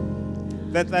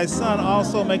Son, that thy Son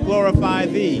also may glorify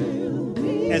thee,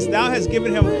 as thou hast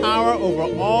given him power over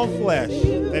all flesh,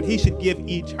 that he should give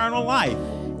eternal life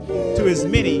to as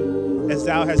many as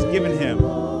thou hast given him.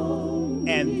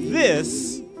 And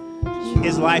this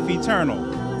is life eternal,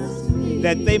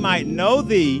 that they might know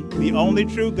thee, the only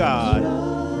true God,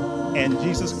 and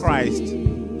Jesus Christ,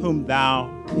 whom thou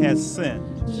hast sent.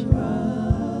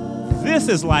 This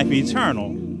is life eternal,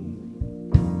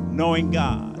 knowing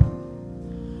God.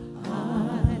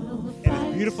 And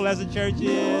as beautiful as the church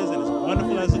is, and as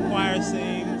wonderful as the choir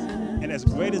sings, and as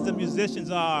great as the musicians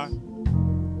are,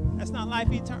 that's not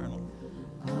life eternal.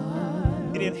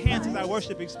 It enhances our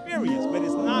worship experience, but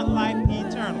it's not life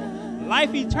eternal.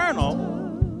 Life eternal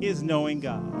is knowing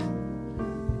God.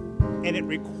 And it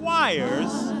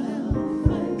requires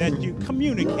that you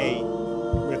communicate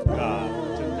with God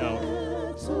to know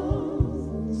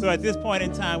Him. So at this point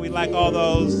in time, we'd like all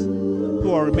those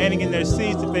who are remaining in their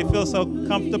seats, if they feel so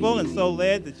comfortable and so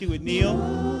led, that you would kneel.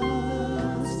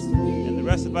 And the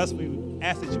rest of us, we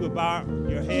ask that you would bow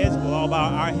your heads. We'll all bow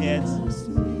our heads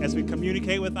as we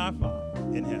communicate with our Father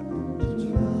in heaven.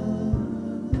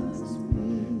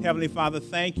 Heavenly Father,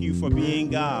 thank you for being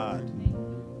God.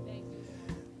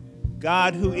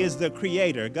 God who is the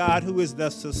creator, God who is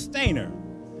the sustainer,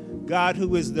 God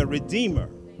who is the redeemer,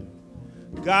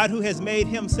 God who has made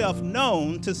himself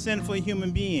known to sinful human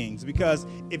beings, because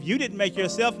if you didn't make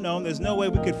yourself known, there's no way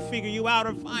we could figure you out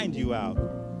or find you out.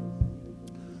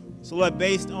 So Lord,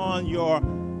 based on your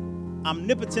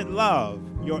omnipotent love,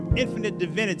 your infinite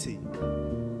divinity,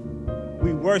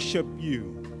 we worship you.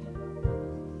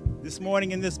 This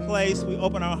morning in this place, we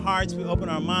open our hearts, we open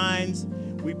our minds.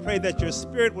 We pray that your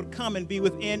Spirit would come and be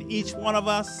within each one of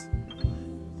us.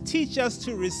 Teach us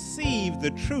to receive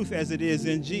the truth as it is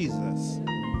in Jesus.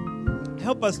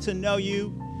 Help us to know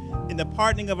you in the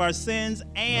pardoning of our sins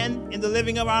and in the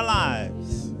living of our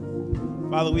lives.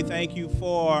 Father, we thank you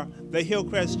for the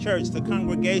Hillcrest Church, the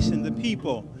congregation, the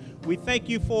people. We thank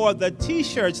you for the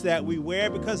T-shirts that we wear,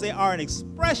 because they are an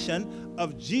expression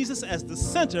of Jesus as the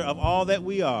center of all that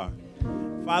we are.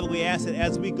 Father, we ask that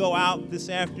as we go out this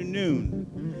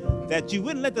afternoon, that you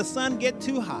wouldn't let the sun get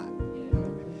too hot.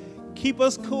 Keep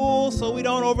us cool so we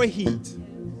don't overheat.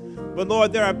 But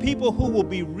Lord, there are people who will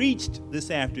be reached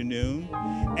this afternoon,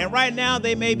 and right now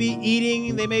they may be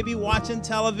eating, they may be watching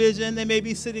television, they may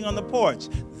be sitting on the porch.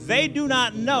 They do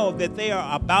not know that they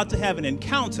are about to have an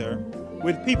encounter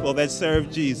with people that serve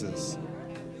Jesus.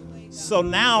 So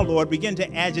now, Lord, begin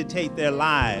to agitate their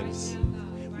lives.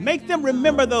 Make them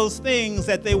remember those things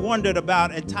that they wondered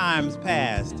about at times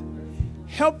past.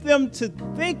 Help them to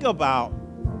think about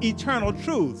eternal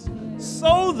truths,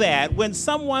 so that when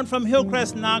someone from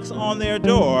Hillcrest knocks on their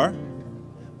door,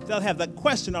 they'll have that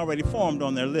question already formed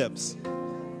on their lips.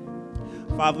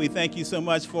 Father, we thank you so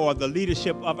much for the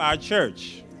leadership of our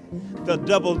church, the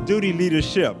double duty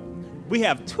leadership. We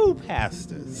have two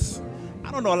pastors.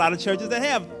 I don't know a lot of churches that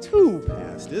have two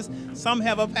pastors. Some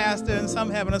have a pastor and some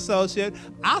have an associate.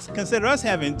 I consider us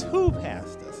having two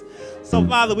pastors. So,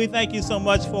 Father, we thank you so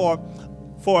much for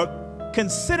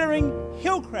considering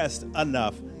Hillcrest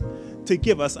enough to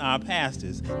give us our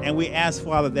pastors. And we ask,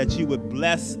 Father, that you would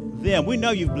bless them. We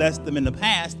know you've blessed them in the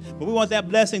past, but we want that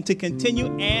blessing to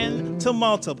continue and to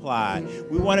multiply.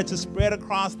 We want it to spread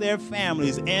across their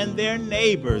families and their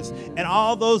neighbors and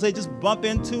all those they just bump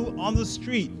into on the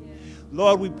street.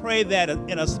 Lord, we pray that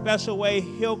in a special way,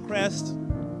 Hillcrest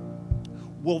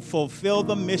will fulfill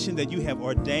the mission that you have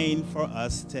ordained for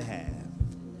us to have.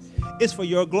 It's for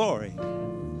your glory.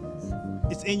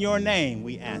 It's in your name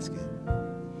we ask it.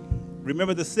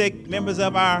 Remember the sick members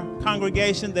of our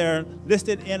congregation. They're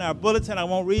listed in our bulletin. I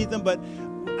won't read them, but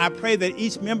I pray that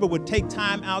each member would take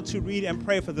time out to read and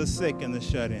pray for the sick and the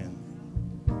shut-in.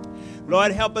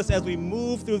 Lord, help us as we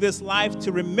move through this life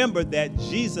to remember that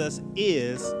Jesus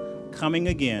is coming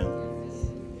again,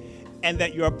 and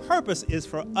that your purpose is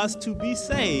for us to be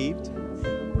saved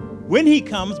when he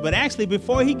comes, but actually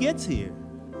before he gets here.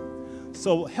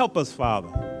 So help us, Father,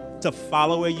 to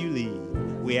follow where you lead.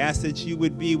 We ask that you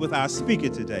would be with our speaker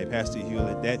today, Pastor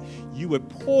Hewlett, that you would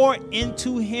pour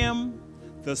into him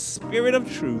the spirit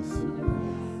of truth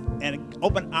and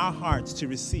open our hearts to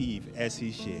receive as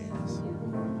he shares.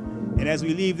 And as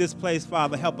we leave this place,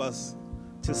 Father, help us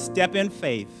to step in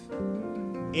faith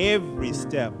every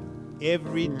step,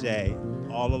 every day,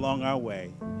 all along our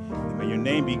way. And may your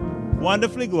name be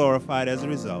wonderfully glorified as a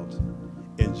result.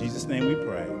 In Jesus' name we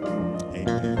pray.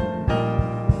 Amen.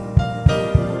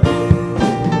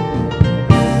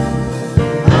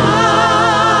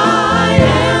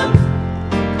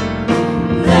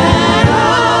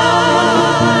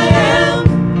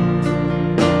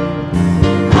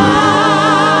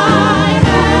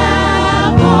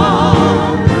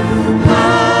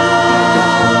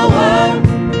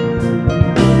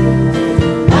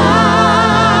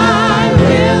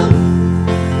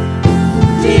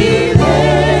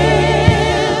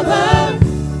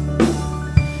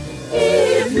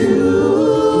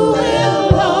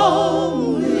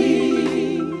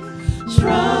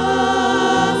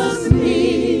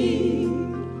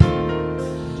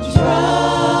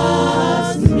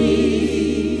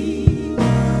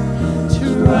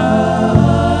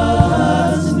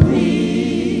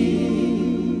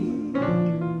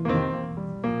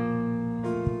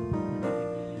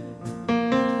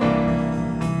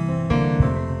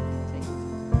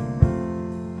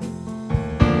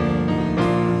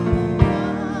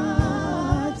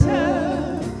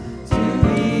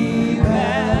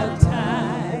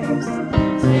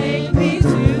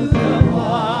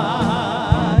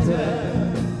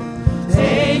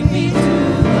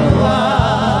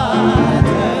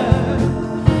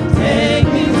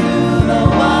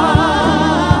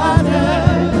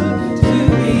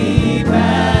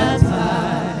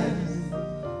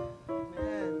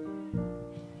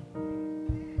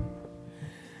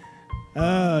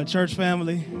 Church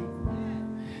family.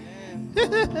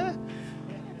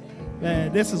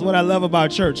 Man, this is what I love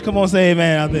about church. Come on, say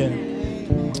amen out there.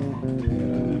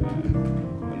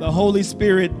 The Holy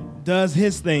Spirit does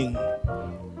his thing.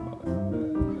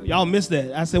 Y'all missed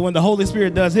that. I said when the Holy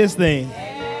Spirit does his thing.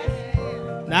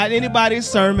 Not anybody's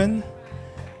sermon,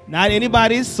 not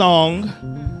anybody's song,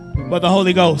 but the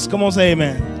Holy Ghost. Come on, say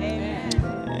amen.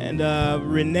 And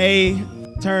Renee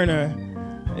Turner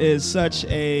is such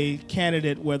a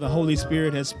candidate where the Holy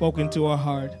Spirit has spoken to her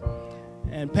heart.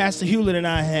 And Pastor Hewlett and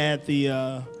I had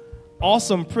the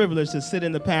awesome privilege to sit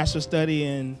in the pastor's study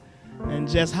and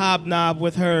just hobnob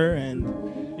with her. And,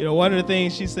 you know, one of the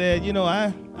things she said, you know,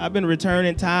 I've been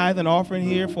returning tithe and offering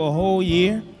here for a whole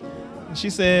year. And she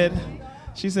said,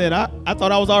 I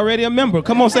thought I was already a member.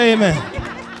 Come on, say amen.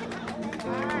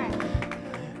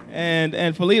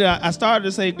 And Felita, I started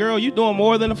to say, girl, you're doing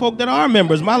more than the folk that are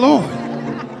members, my Lord.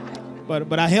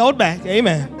 But I held back,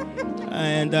 amen.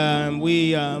 And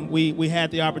we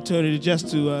had the opportunity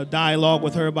just to dialogue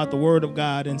with her about the Word of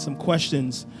God and some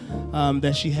questions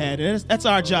that she had. And that's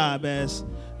our job as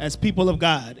people of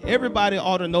God. Everybody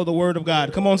ought to know the Word of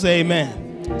God. Come on, say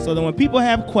amen. So that when people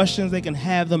have questions, they can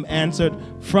have them answered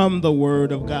from the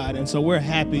Word of God. And so we're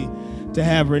happy to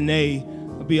have Renee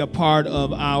be a part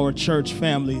of our church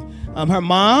family. Her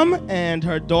mom and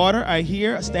her daughter are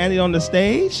here standing on the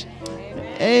stage.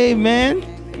 Amen.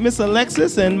 Miss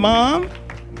Alexis and Mom.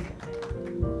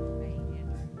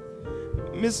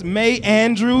 Miss May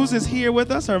Andrews is here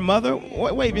with us, her mother.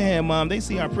 Wave your hand, Mom. They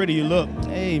see how pretty you look.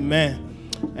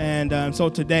 Amen. And so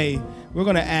today, we're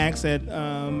going to ask that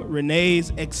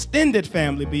Renee's extended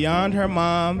family, beyond her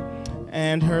mom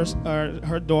and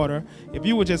her daughter, if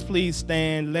you would just please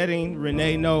stand, letting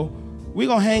Renee know, we're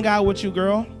going to hang out with you,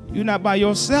 girl. You're not by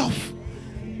yourself.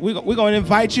 We're going to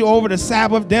invite you over to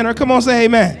Sabbath dinner. Come on, say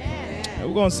amen.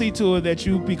 We're going to see to it that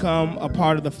you become a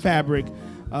part of the fabric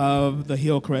of the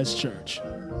Hillcrest Church.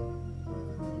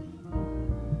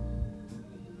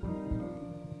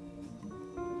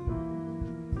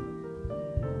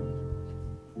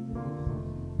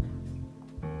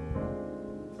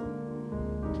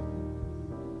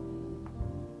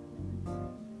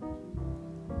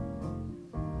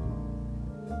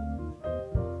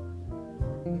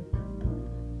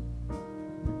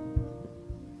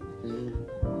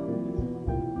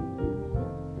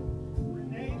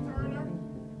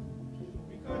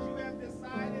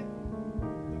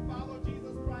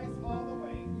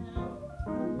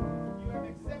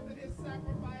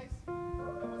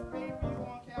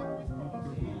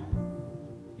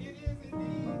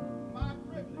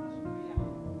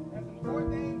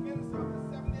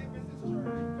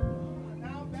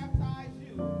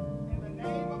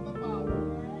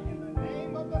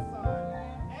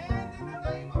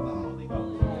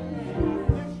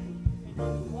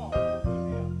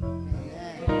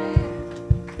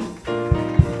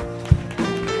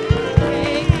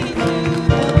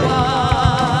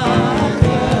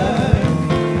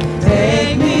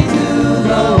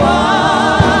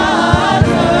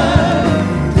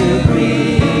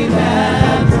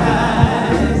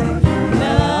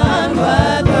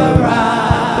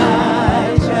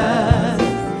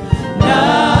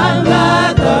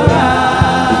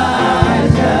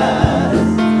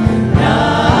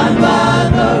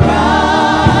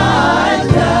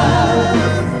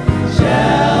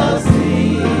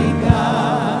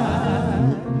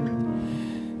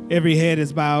 head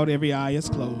is bowed, every eye is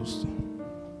closed.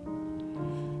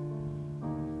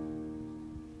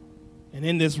 And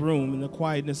in this room, in the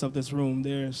quietness of this room,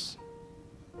 there's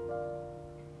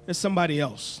somebody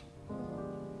else.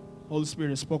 Holy Spirit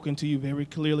has spoken to you very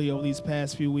clearly over these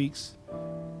past few weeks,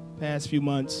 past few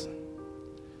months.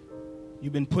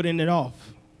 You've been putting it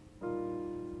off,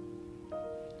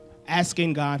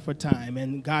 asking God for time,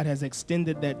 and God has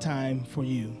extended that time for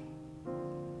you.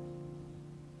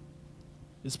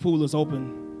 This pool is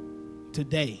open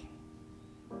today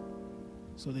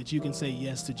so that you can say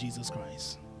yes to Jesus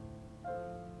Christ.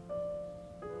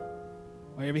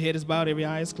 While every head is bowed, every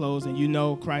eye is closed, and you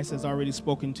know Christ has already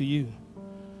spoken to you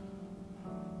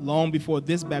long before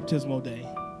this baptismal day.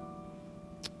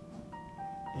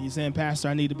 And you're saying, Pastor,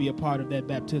 I need to be a part of that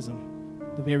baptism,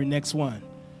 the very next one.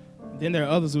 And then there are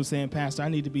others who are saying, Pastor, I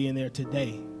need to be in there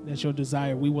today. That's your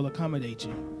desire. We will accommodate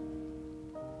you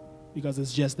because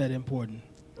it's just that important.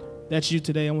 That's you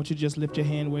today. I want you to just lift your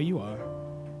hand where you are,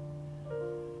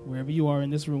 wherever you are in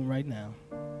this room right now.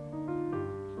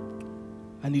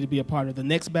 I need to be a part of the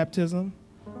next baptism.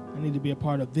 I need to be a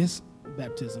part of this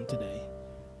baptism today.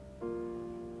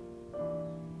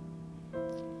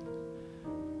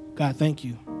 God, thank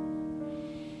you.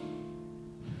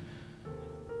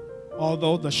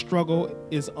 Although the struggle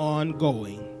is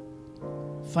ongoing,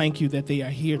 thank you that they are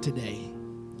here today.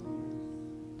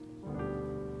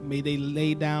 May they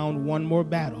lay down one more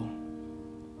battle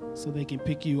so they can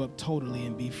pick you up totally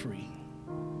and be free.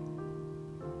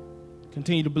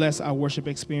 Continue to bless our worship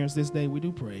experience this day, we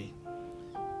do pray.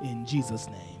 In Jesus'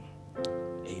 name,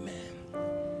 amen.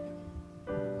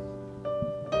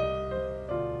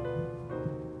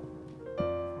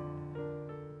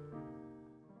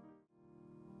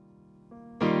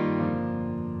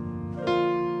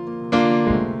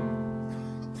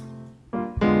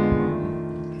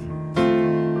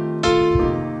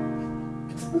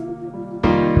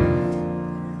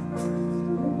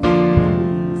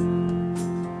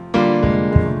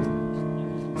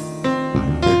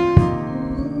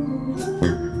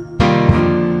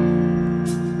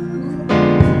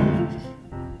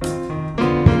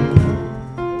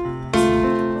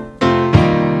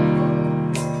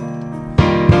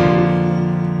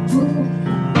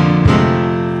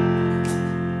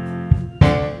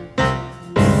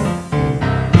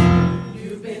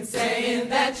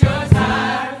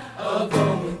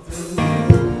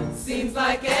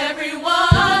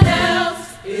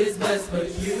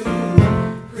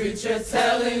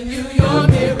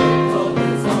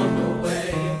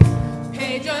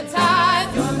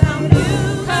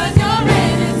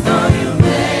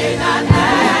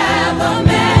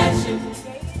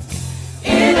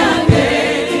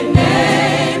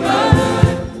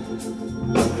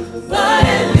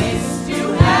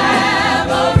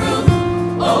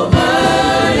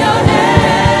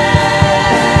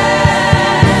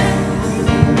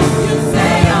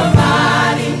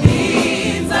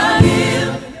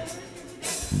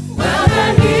 Well,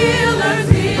 they're here.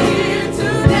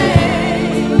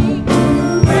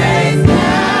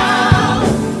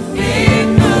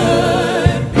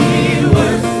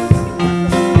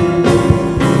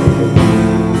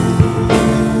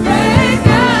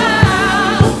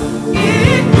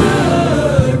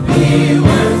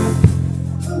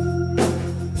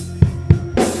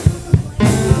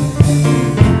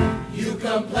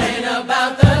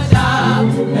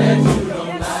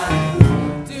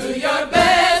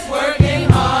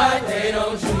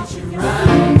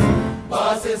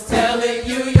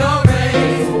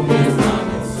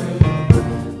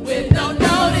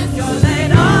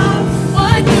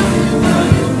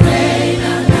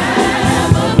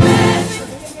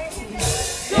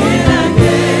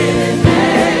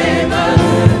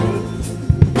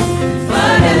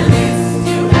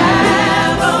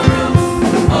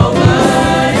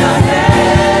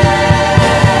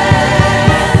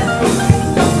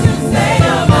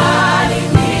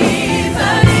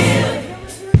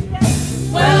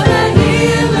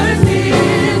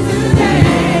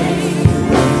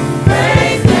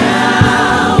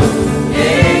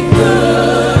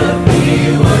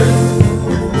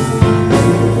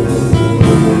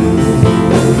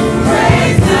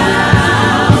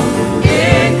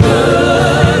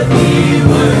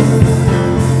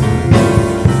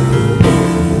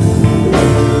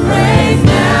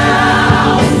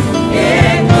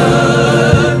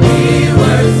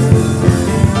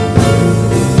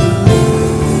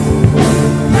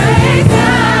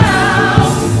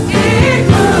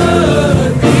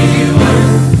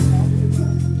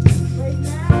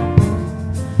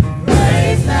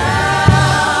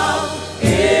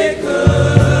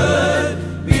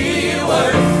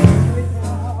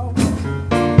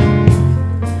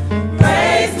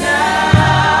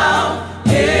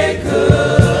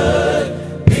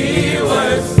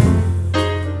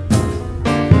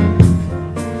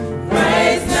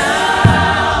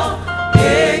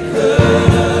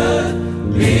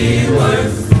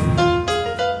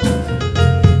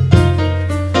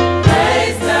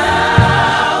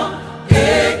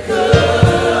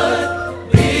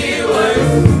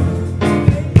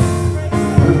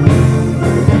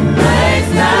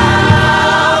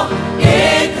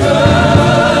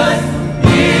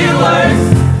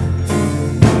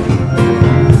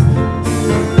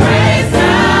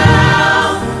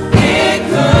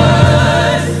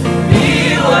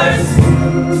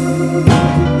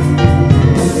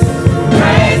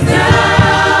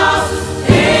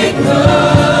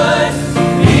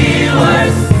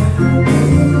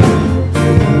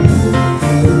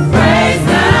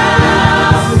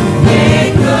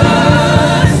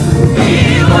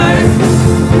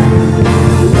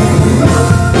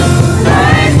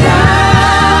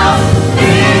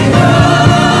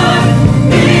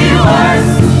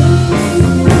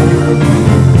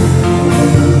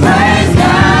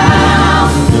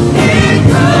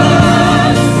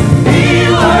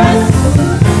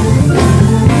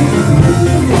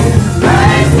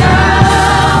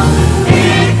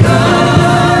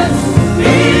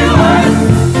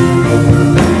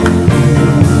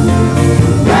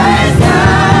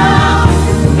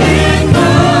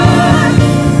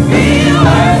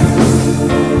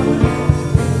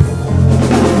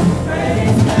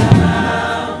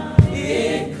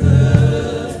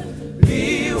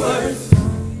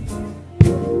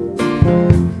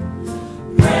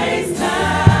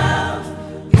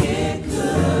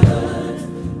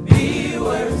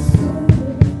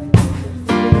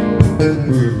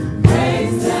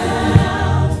 Praise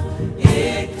now,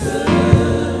 it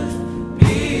could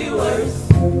be worse.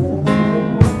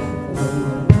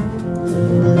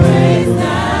 Praise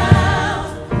now,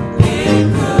 it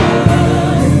could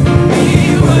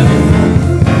be worse.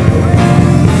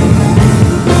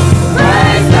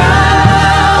 Praise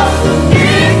now,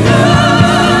 it could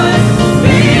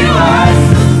be worse.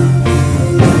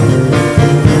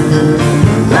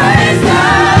 Praise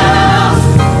now,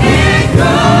 it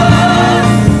could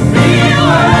be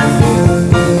worse.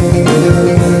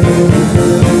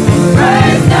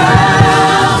 Praise now,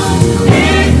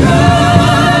 it could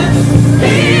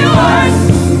be worse.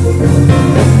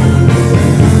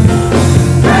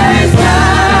 Praise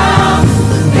now,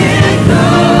 it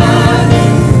could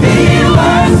be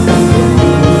worse.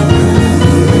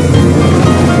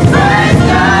 Praise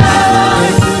now,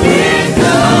 it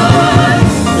could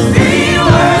be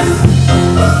worse.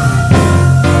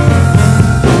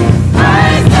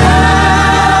 Praise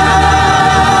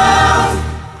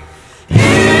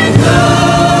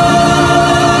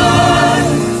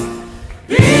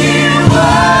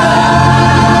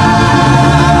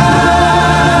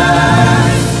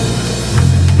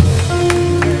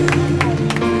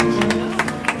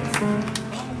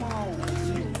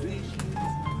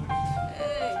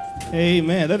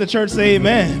Amen. Let the church say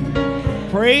amen.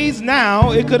 Praise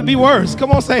now, it could be worse.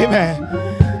 Come on, say amen.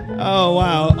 Oh,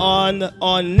 wow.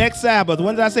 On next Sabbath,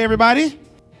 when did I say, everybody?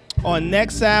 On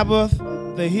next Sabbath,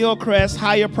 the Hillcrest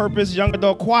Higher Purpose Young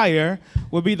Adult Choir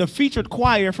will be the featured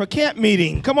choir for camp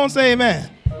meeting. Come on, say amen.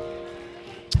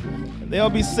 They'll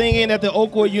be singing at the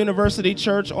Oakwood University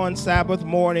Church on Sabbath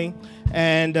morning.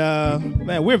 And,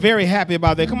 man, we're very happy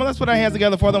about that. Come on, let's put our hands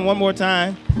together for them one more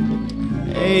time.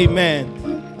 Amen.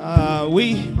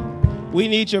 We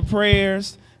need your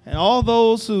prayers. And all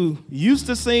those who used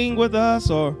to sing with us,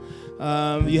 or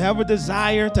you have a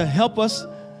desire to help us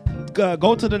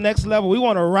go to the next level, we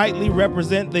want to rightly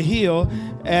represent the Hill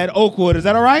at Oakwood. Is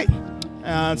that all right?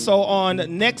 So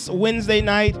on next Wednesday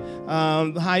night,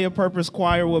 the Higher Purpose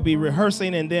Choir will be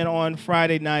rehearsing, and then on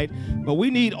Friday night. But we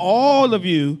need all of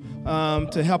you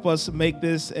to help us make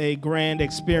this a grand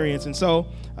experience. And so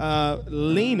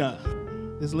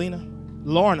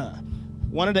Lorna,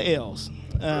 one of the L's.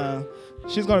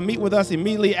 She's going to meet with us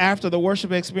immediately after the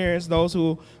worship experience, those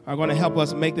who are going to help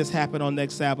us make this happen on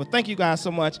next Sabbath. Thank you guys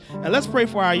so much. And let's pray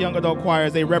for our young adult choir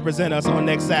as they represent us on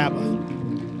next Sabbath.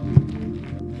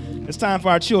 It's time for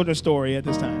our children's story at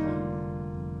this time.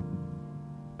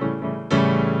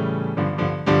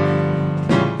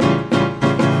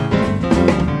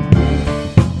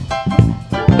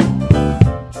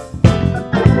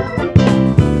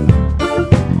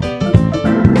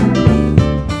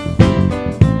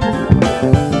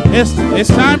 It's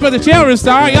time for the children's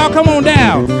star. Y'all come on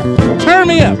down. Turn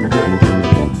me up.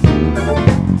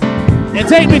 And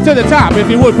take me to the top, if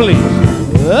you would, please.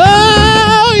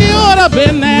 Oh, you ought to have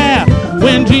been there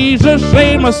when Jesus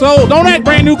saved my soul. Don't act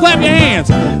brand new. Clap your hands.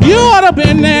 You ought to have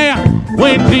been there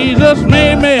when Jesus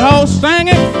made me whole. Sing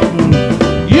it.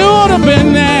 You ought to have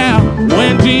been there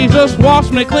when Jesus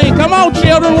washed me clean. Come on,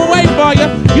 children, we'll wait for you.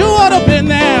 You ought to have been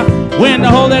there when the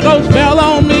Holy Ghost fell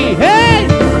on me. Hey!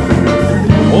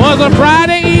 Was a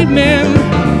Friday evening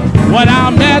when I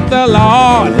met the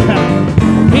Lord.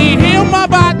 He healed my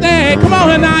body, come on,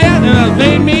 Anaya, and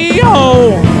made me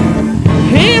whole.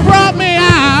 He brought me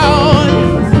out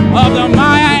of the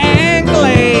mire and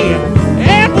clay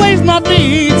and placed my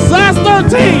feet, size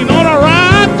 13, on a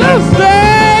rock to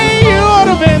stay. You would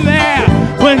have been there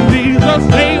when Jesus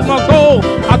saved my soul.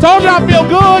 I told you I feel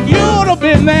good. You would have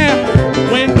been there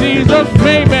when Jesus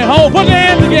made me whole. Put your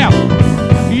hands together.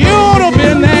 You would have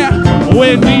been there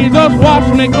when Jesus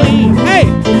washed me clean. Hey,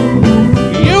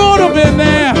 you would have been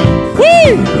there.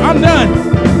 Whee! I'm done.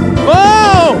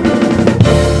 Oh!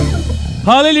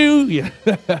 Hallelujah.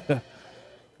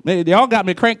 Man, y'all got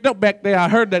me cranked up back there. I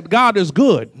heard that God is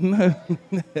good.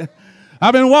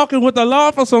 I've been walking with the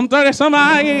Lord for some 30-some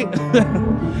years,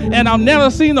 and I've never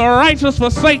seen the righteous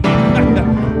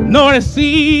forsaken, nor the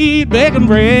seed begging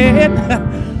bread.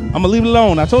 I'm going to leave it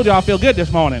alone. I told you I feel good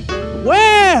this morning.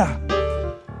 Well,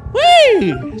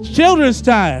 whee! It's children's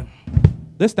time.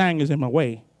 This thing is in my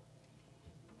way.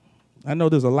 I know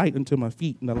there's a light into my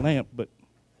feet and a lamp, but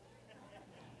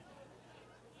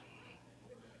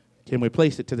can we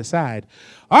place it to the side?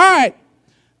 All right.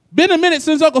 Been a minute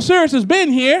since Uncle Cyrus has been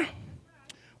here.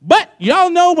 But y'all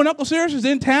know when Uncle Cyrus is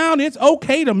in town, it's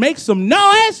okay to make some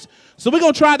noise. So we're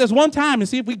going to try this one time and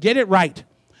see if we get it right.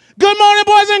 Good morning,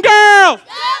 boys and girls. Good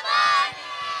morning.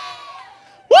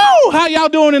 Woo! How y'all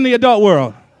doing in the adult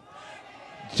world?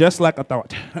 Just like I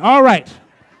thought. All right.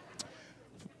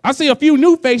 I see a few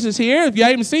new faces here. If you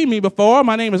haven't seen me before,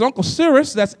 my name is Uncle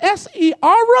Cyrus. That's S-E-R-I-O-U-S.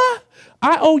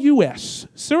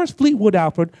 Cyrus Fleetwood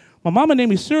Alford. My mama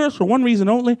named me Cyrus for one reason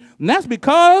only, and that's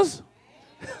because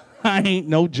I ain't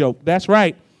no joke. That's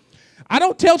right. I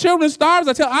don't tell children's stories.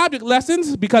 I tell object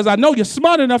lessons because I know you're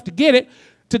smart enough to get it.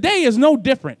 Today is no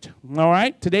different, all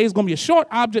right? Today is going to be a short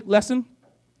object lesson,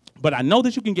 but I know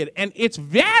that you can get it. And it's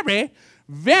very,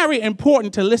 very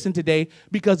important to listen today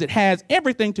because it has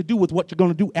everything to do with what you're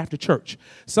going to do after church.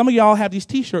 Some of y'all have these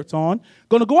T-shirts on,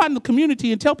 going to go out in the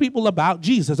community and tell people about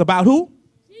Jesus. About who?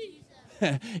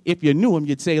 Jesus. If you knew him,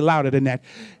 you'd say louder than that.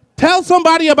 Tell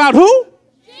somebody about who?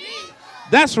 Jesus.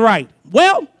 That's right.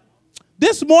 Well,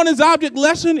 this morning's object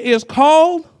lesson is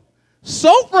called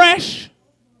So Fresh,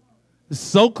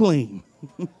 So Clean.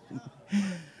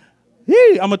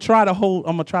 I'm gonna try to hold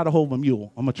my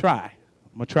mule. I'm gonna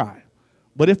try.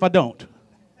 But if I don't,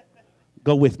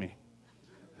 go with me.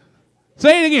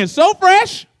 Say it again. So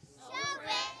fresh,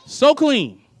 so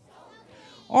clean.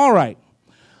 All right.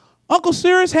 Uncle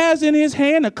Cyrus has in his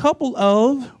hand a couple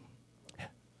of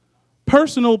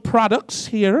personal products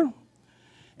here.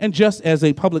 And just as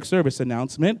a public service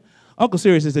announcement, Uncle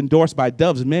Cyrus is endorsed by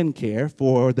Dove's Men Care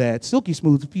for that silky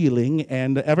smooth feeling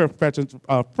and ever-present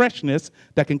freshness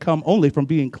that can come only from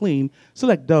being clean.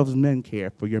 Select Dove's Men Care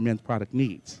for your men's product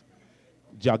needs.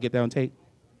 Did y'all get that on tape?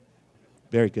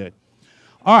 Very good.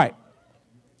 All right.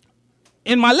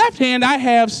 In my left hand, I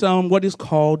have some what is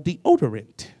called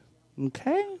deodorant.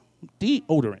 Okay?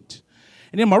 Deodorant.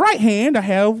 And in my right hand, I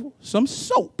have some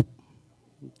soap.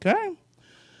 Okay?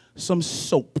 Some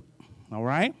soap. All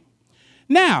right?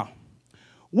 Now,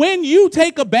 when you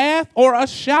take a bath or a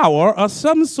shower or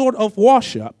some sort of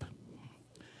wash-up,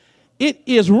 it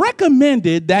is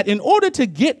recommended that in order to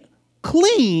get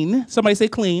clean, somebody say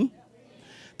clean,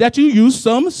 that you use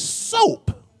some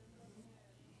soap.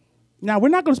 Now, we're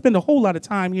not going to spend a whole lot of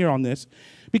time here on this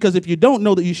because if you don't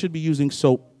know that you should be using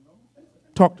soap,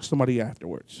 talk to somebody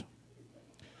afterwards.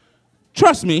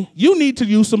 Trust me, you need to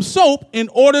use some soap in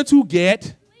order to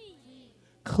get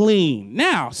clean.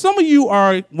 Now, some of you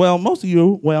are, well, most of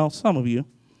you, well, some of you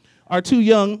are too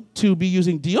young to be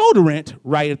using deodorant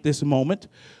right at this moment,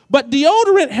 but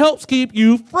deodorant helps keep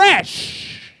you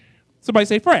fresh. Somebody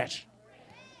say fresh.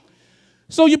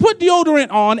 So you put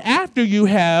deodorant on after you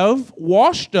have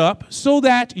washed up so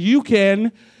that you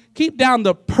can keep down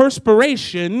the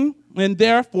perspiration and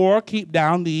therefore keep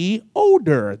down the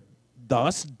odor,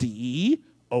 thus deodorant.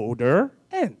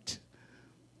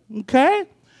 Okay?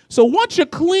 So once you're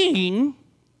clean,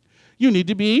 you need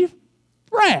to be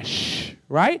fresh,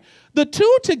 right? The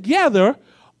two together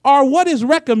are what is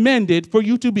recommended for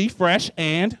you to be fresh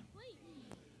and,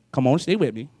 come on, stay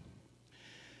with me.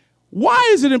 Why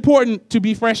is it important to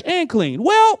be fresh and clean?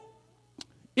 Well,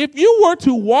 if you were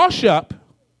to wash up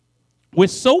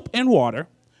with soap and water,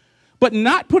 but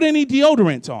not put any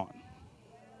deodorant on,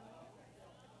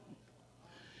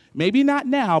 maybe not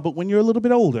now, but when you're a little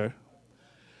bit older,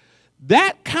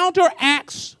 that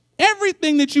counteracts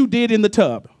everything that you did in the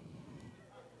tub.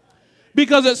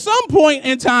 Because at some point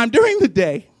in time during the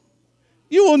day,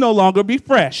 you will no longer be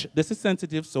fresh. This is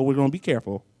sensitive, so we're going to be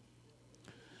careful.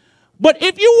 But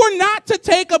if you were not to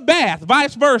take a bath,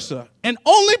 vice versa, and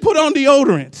only put on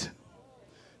deodorant,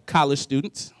 college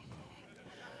students,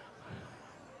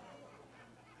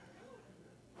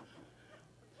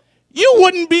 you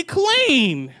wouldn't be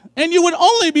clean, and you would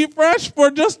only be fresh for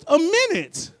just a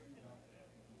minute,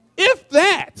 if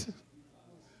that.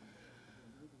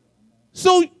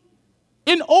 So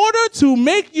in order to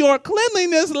make your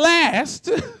cleanliness last,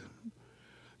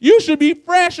 you should be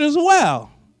fresh as well.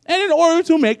 And in order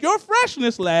to make your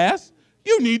freshness last,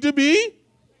 you need to be,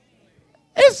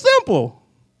 it's simple.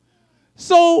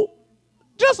 So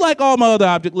just like all my other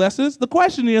object lessons, the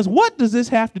question is, what does this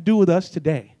have to do with us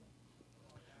today?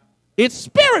 It's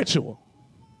spiritual.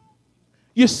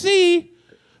 You see,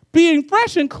 being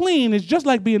fresh and clean is just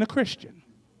like being a Christian.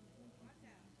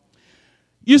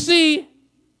 You see,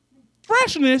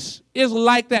 freshness is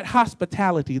like that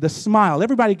hospitality, the smile.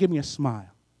 Everybody give me a smile.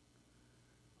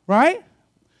 Right?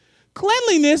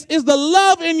 Cleanliness is the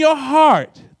love in your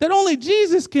heart that only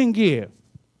Jesus can give.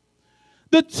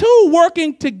 The two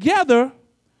working together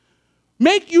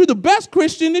make you the best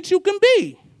Christian that you can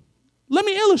be. Let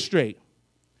me illustrate.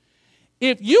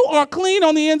 If you are clean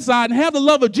on the inside and have the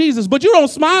love of Jesus, but you don't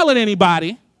smile at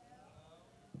anybody,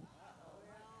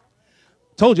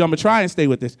 told you I'm going to try and stay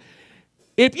with this.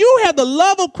 If you have the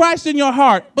love of Christ in your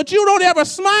heart, but you don't ever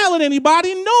smile at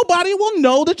anybody, nobody will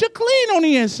know that you're clean on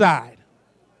the inside.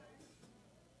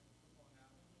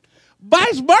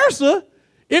 Vice versa,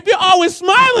 if you're always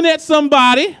smiling at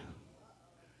somebody,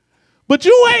 but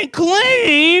you ain't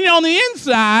clean on the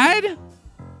inside,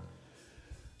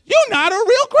 you're not a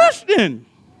real Christian.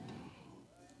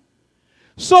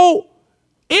 So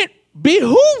it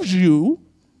behooves you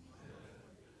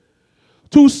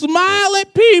to smile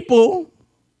at people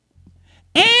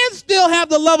and still have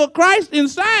the love of Christ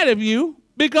inside of you,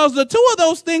 because the two of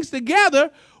those things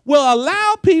together will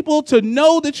allow people to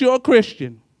know that you're a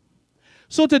Christian.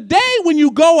 So today when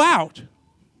you go out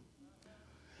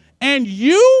and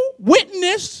you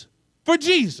witness for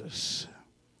Jesus,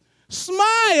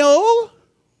 smile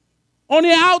on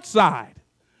the outside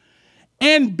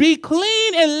and be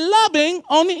clean and loving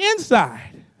on the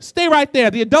inside. Stay right there.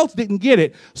 The adults didn't get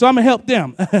it, so I'm going to help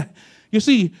them. You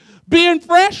see, being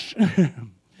fresh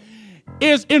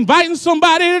is inviting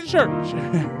somebody to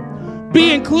church.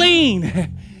 Being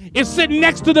clean is sitting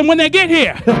next to them when they get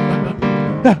here.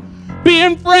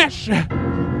 Being fresh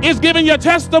is giving your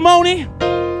testimony.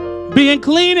 Being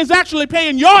clean is actually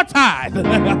paying your tithe.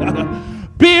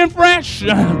 Being fresh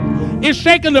is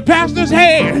shaking the pastor's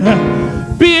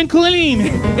hand. Being clean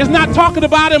is not talking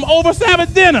about him over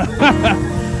Sabbath dinner.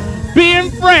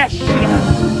 Being fresh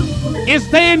is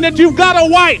saying that you've got a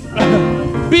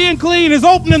wife. Being clean is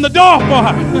opening the door for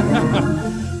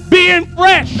her. Being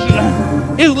fresh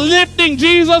is lifting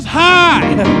Jesus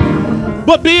high.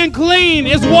 But being clean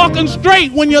is walking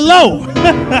straight when you're low.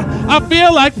 I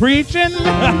feel like preaching.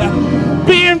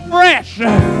 Being fresh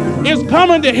is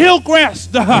coming to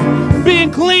Hillcrest.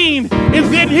 Being clean is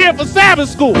getting here for Sabbath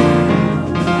school.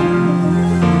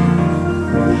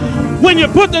 When you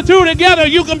put the two together,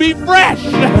 you can be fresh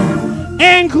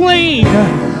and clean.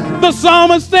 The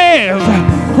psalmist says,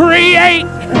 create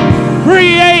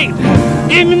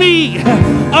in me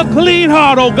a clean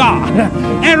heart, O God,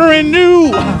 and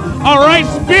renew a right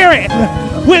spirit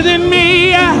within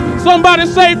me. Somebody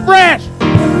say fresh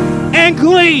and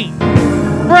clean.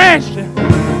 Fresh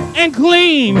and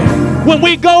clean. When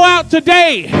we go out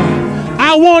today,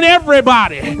 I want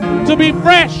everybody to be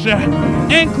fresh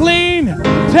and clean.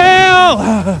 Tell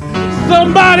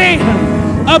somebody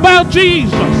about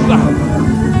Jesus.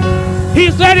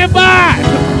 He said, if I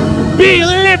be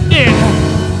lifted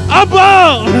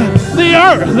above the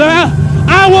earth,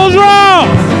 I will draw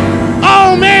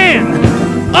all men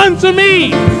unto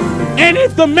me. And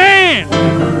if the man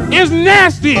is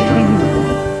nasty,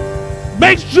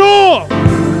 make sure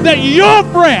that you're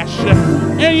fresh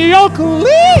and you're clean.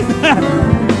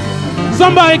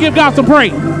 Somebody give God some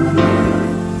praise.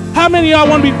 How many of y'all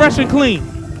want to be fresh and clean?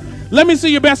 Let me see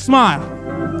your best smile.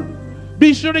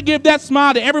 Be sure to give that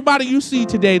smile to everybody you see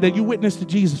today that you witnessed to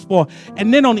Jesus for.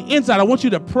 And then on the inside, I want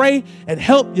you to pray and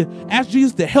help you, ask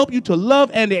Jesus to help you to love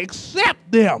and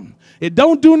accept them. It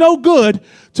don't do no good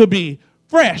to be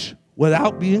fresh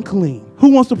without being clean. Who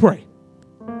wants to pray?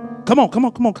 Come on,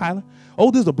 Kylan.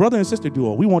 Oh, there's a brother and sister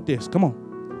duo. We want this. Come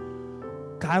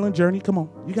on. Kylan, Journey, come on.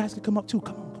 You guys can come up too.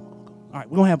 Come on. All right,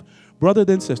 we're going to have brother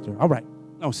then sister. All right.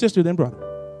 No, sister then brother.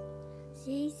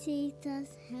 Jesus,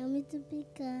 help me to be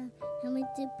good. Help me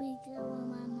to be good with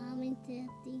my mom and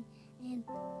daddy.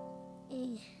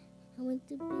 And help me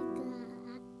to be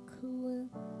good, cool.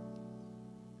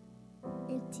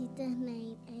 In Jesus'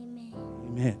 name, amen.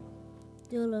 Amen.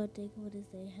 Dear Lord, thank you for this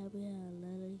day. Help me have a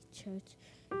little church.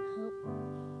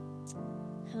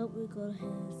 Help me go to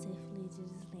heaven safely. In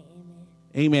Jesus' name, amen.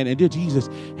 Amen. And dear Jesus,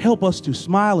 help us to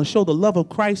smile and show the love of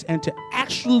Christ and to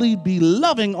actually be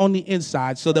loving on the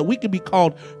inside so that we can be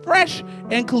called fresh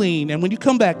and clean. And when you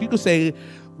come back, you can say,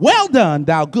 well done,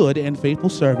 thou good and faithful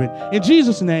servant. In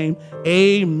Jesus' name,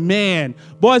 amen.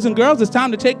 Boys and girls, it's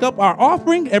time to take up our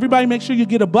offering. Everybody make sure you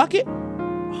get a bucket.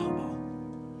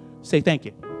 Say thank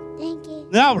you. Thank you.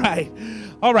 All right.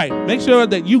 All right. Make sure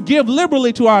that you give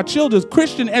liberally to our children's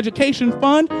Christian Education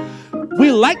Fund.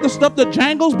 We like the stuff that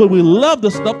jangles, but we love the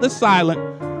stuff that's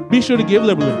silent. Be sure to give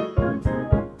liberally.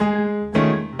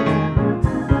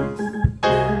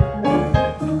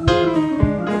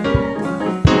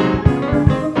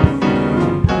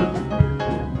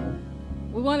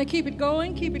 We want to keep it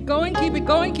going, keep it going, keep it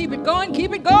going, keep it going,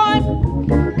 keep it going.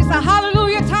 It's a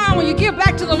hallelujah time when you give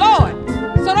back to the Lord.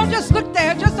 So don't just look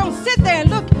there, just don't sit there and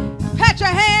look, pat your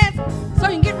hands so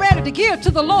you can get ready to give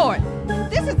to the Lord.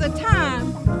 This is the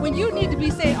time when you need to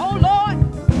be saying, oh Lord,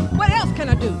 what else can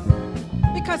I do?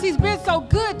 Because he's been so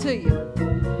good to you.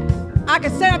 I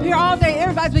could stand up here all day,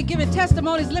 everybody's been giving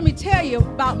testimonies. Let me tell you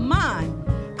about mine.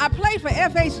 I played for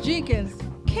F.H. Jenkins'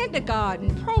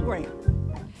 kindergarten program.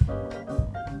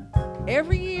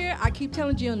 Every year, I keep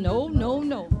telling Jill, no, no,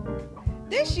 no.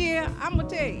 This year, I'm going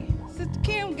to tell you, Sister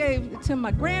Kim gave it to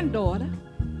my granddaughter.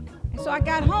 And so I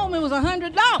got home, it was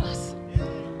 $100.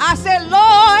 I said,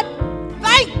 Lord,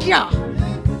 thank you.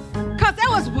 Because that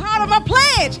was part of my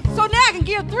pledge. So now I can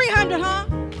give 300, huh?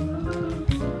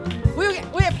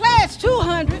 We had pledged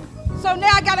 200. So now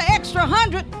I got an extra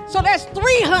 100. So that's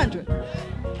 300.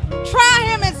 Try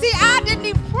him and see. I didn't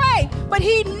even pray, but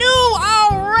he knew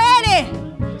already.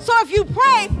 So if you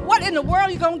pray, what in the world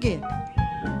are you going to get?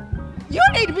 You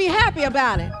need to be happy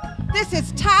about it. This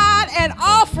is tithe and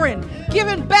offering,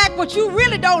 giving back what you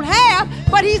really don't have,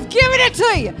 but he's giving it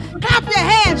to you. Clap your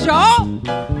hands, y'all.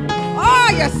 Oh,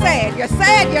 you're sad, you're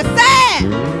sad, you're sad.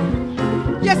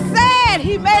 You're sad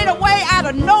he made a way out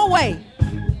of no way.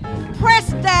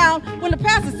 Pressed down, when the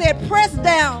pastor said pressed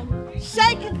down,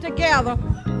 shaking together,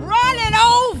 running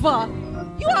over.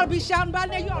 You ought to be shouting by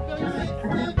now. You ought to be on your feet.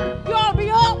 You ought to be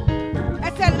up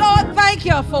and say, Lord, thank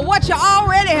you for what you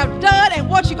already have done and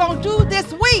what you're going to do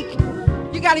this week.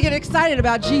 You got to get excited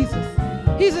about Jesus.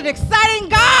 He's an exciting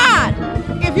God.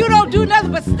 If you don't do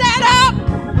nothing but stand up,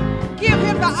 give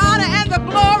him the honor and the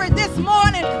glory this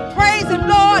morning. Praise him,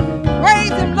 Lord.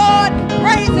 Praise him, Lord.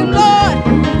 Praise him, Lord.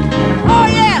 Oh,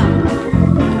 yeah.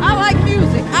 I like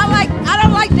music. I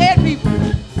don't like dead people.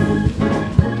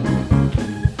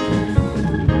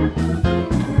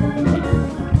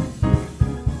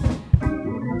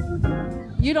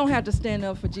 You don't have to stand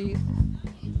up for Jesus.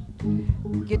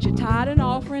 Get your tithe and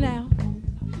offering out.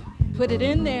 Put it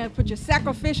in there. Put your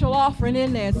sacrificial offering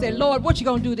in there and say, Lord, what you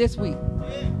going to do this week?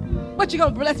 What you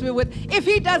going to bless me with? If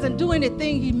he doesn't do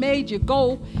anything he made you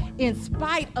go in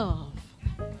spite of.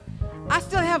 I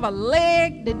still have a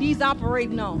leg that he's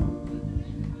operating on.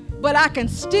 But I can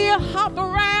still hop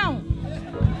around.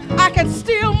 I can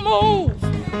still move.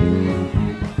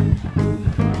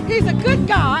 He's a good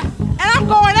God. And I'm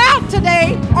going out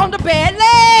today on the bad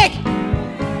leg.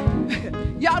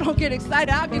 Y'all don't get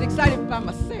excited. I'll get excited by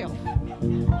myself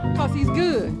because he's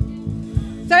good.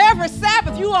 So every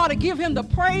Sabbath, you ought to give him the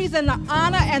praise and the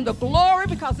honor and the glory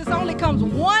because this only comes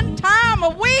one time a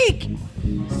week.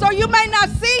 So you may not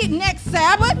see it next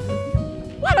Sabbath.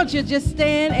 Why don't you just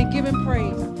stand and give him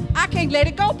praise? I can't let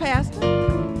it go, Pastor.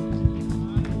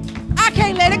 I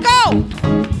can't let it go.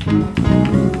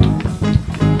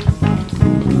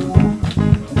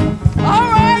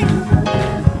 All right.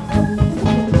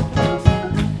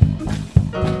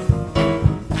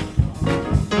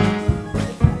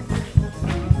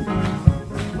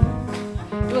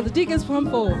 Well, the deacons come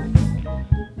forward.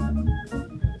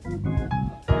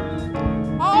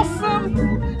 Awesome,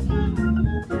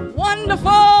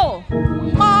 wonderful,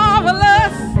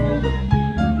 marvelous.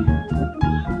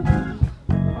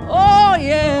 Oh,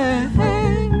 yeah.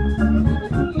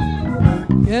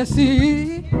 Yes,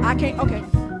 he. I can't, okay.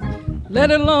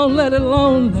 Let it alone, let it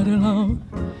alone, let it alone.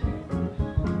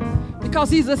 Because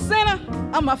he's a center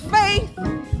of my faith,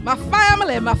 my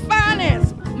family, my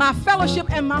finance, my fellowship,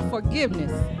 and my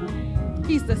forgiveness.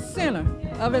 He's the center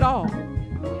of it all.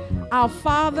 Our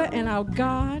Father and our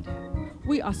God,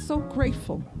 we are so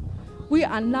grateful. We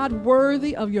are not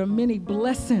worthy of your many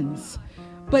blessings,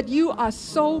 but you are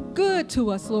so good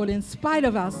to us, Lord, in spite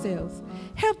of ourselves.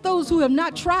 Help those who have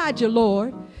not tried you,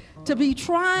 Lord, to be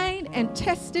tried and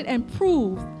tested and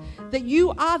proved that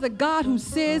you are the God who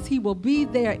says he will be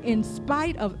there in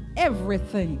spite of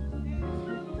everything.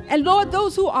 And Lord,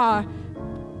 those who are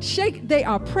they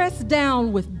are pressed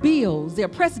down with bills, they're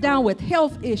pressed down with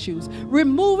health issues.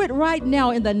 Remove it right now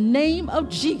in the name of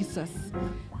Jesus.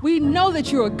 We know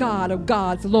that you're a God of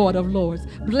gods, Lord of lords.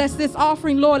 Bless this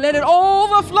offering, Lord. Let it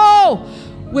overflow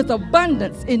with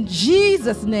abundance in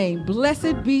Jesus' name.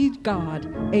 Blessed be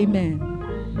God. Amen.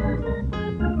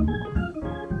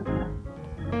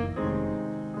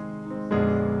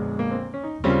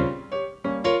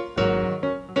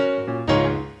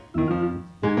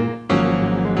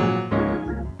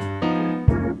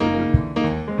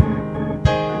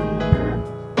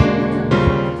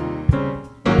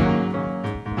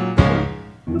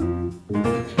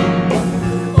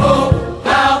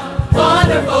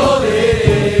 Wonderful it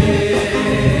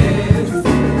is.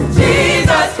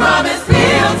 Jesus promised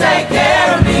he'll take care.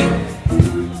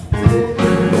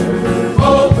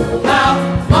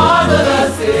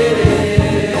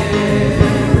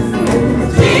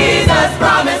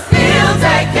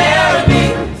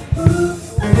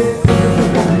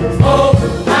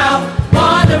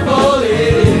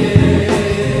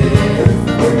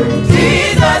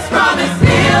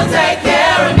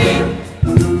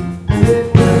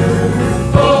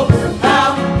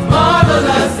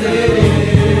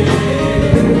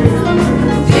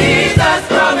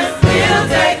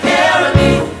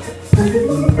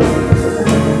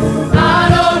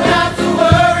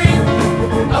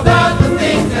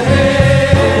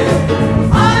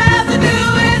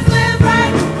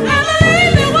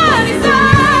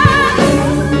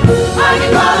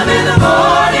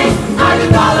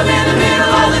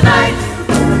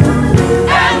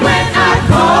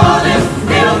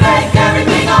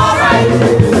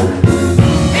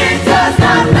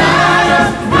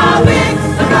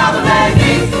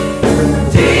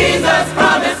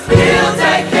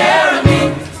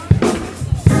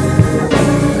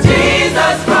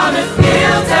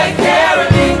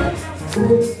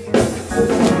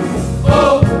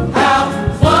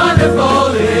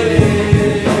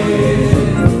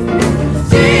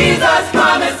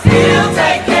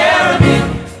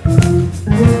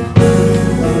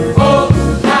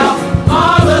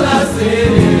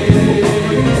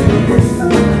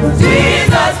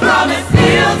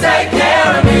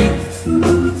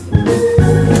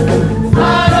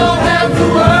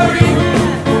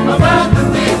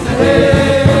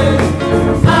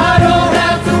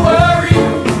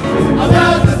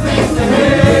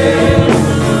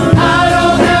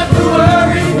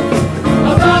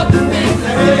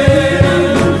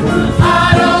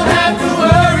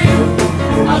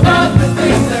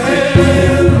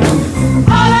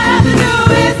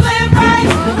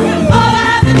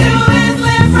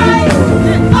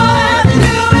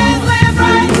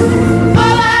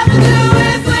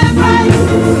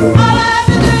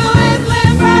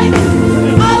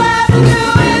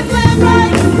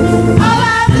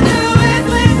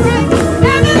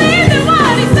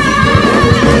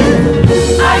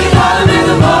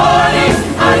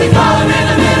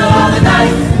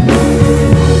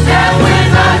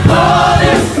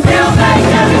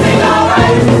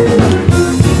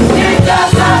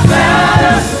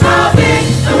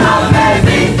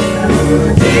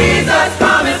 Jesus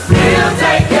promised he'll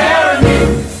take care of me.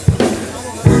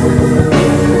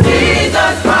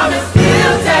 Jesus promised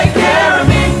he'll take care of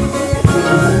me.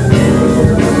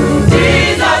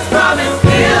 Jesus promised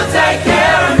he'll take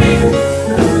care of me.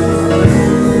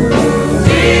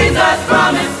 Jesus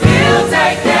promised he'll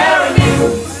take care of me.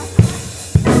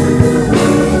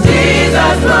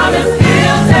 Jesus promised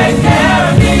he'll take care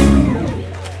of me.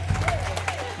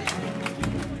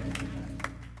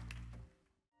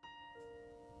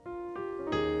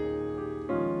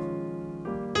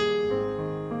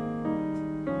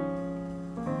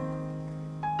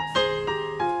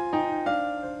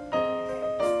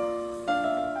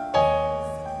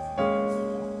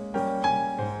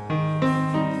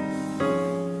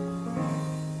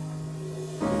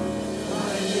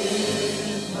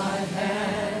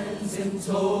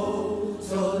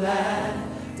 Total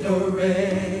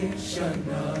adoration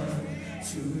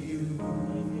unto you.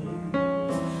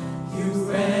 You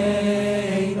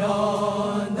reign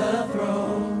on the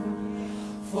throne,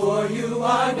 for you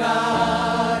are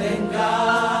God and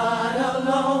God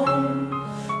alone.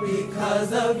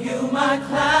 Because of you my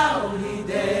cloudy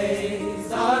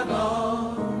days are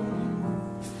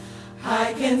gone.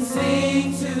 I can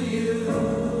sing to you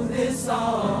this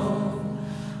song.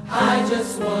 I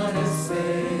just want to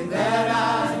say that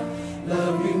I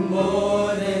love you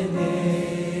more than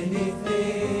anything.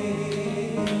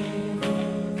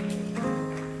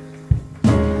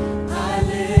 I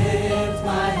lift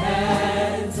my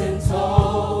hands in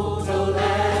total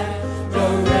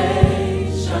adoration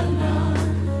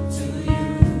unto you.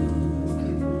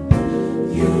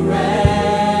 You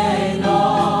reign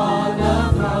on the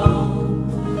throne,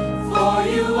 for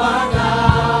you are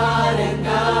God and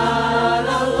God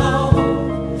alone.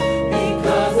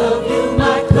 Because of you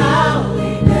my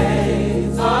cloudy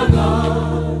days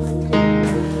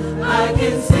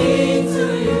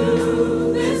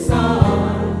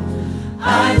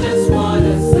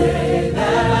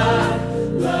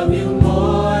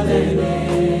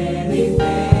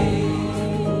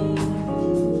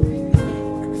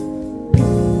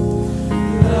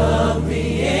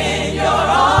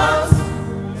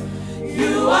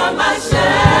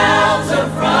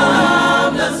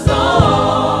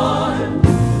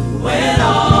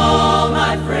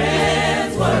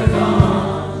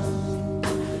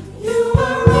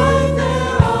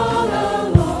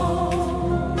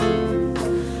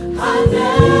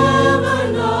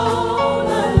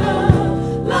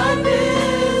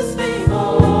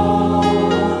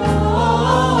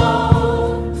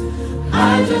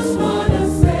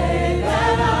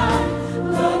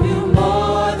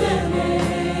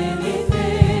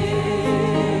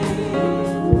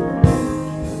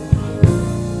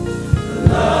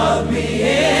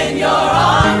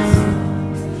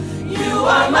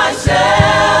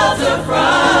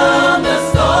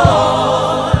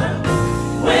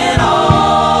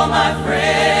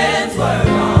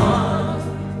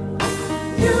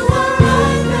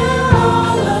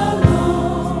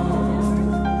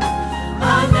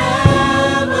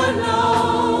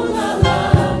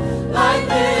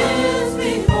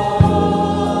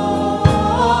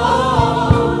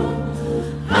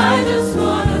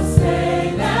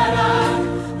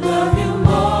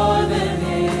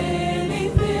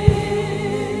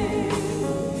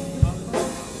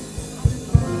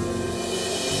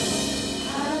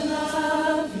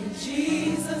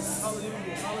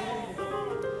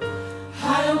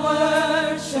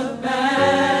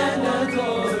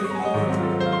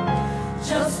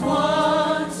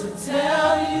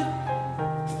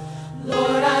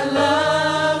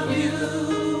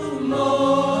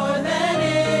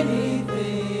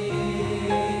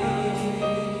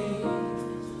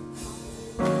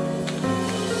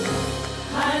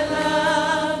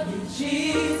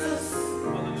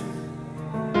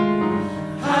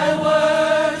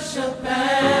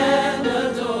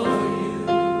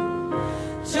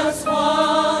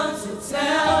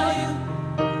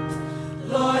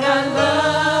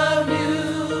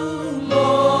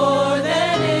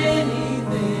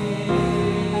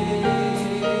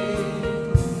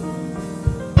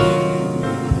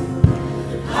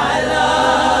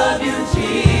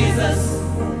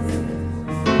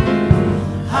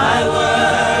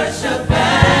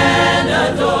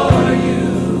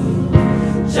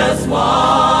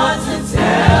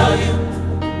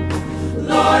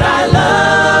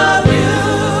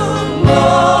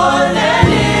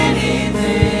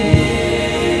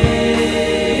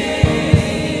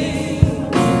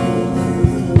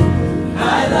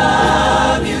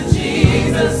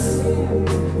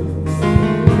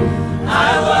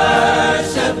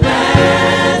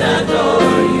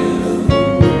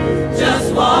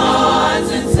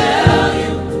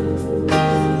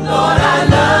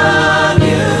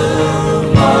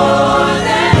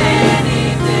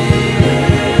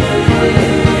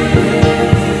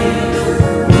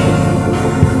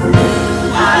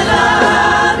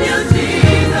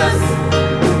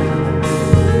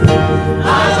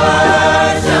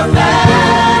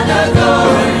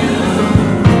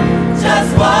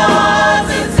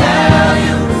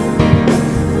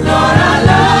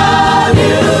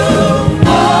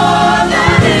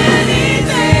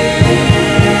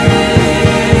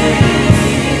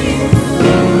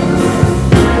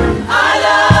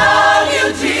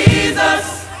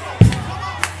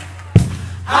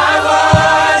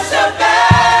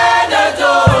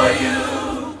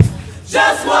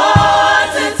Just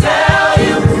want to tell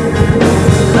you,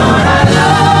 Lord, I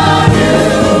love you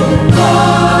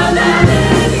more than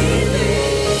anything.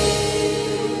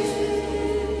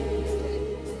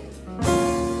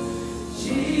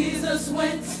 Jesus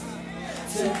went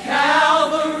to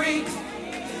Calvary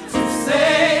to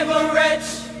save a wretch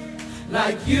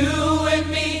like you and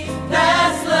me.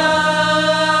 That's love.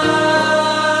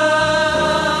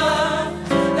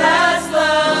 That's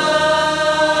love.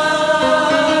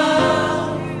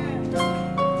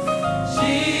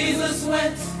 Jesus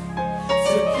went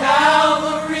to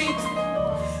Calvary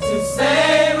to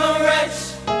save a wretch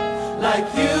like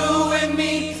you and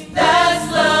me.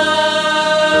 That's love.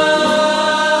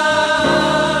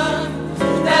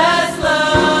 That's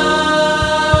love.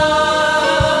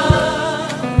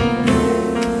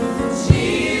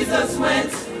 Jesus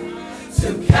went to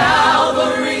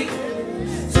Calvary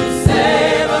to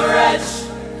save a wretch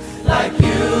like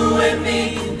you and me.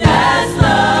 That's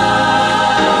love.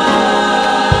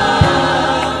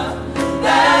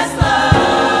 That's love.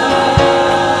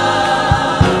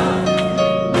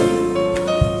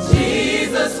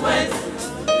 Jesus went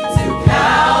to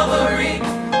Calvary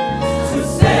to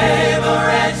save a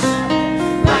wretch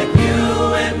like you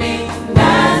and me.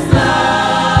 That's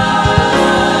love.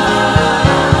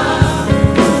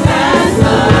 That's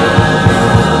love.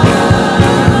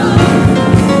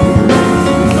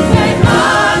 They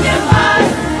hung him high,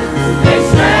 they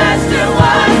stretched him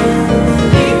wide.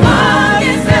 He hung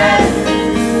his head,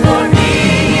 for me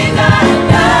he died.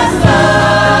 That's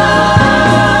love.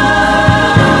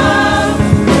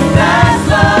 That's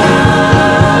love.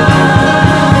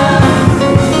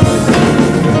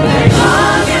 They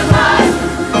hung him high,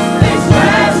 they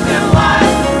stretched him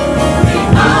wide. He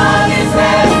hung his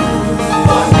head,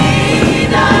 for me he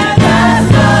died. That's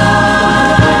love.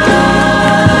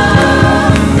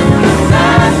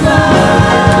 That's love.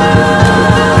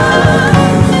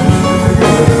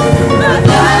 But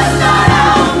that's not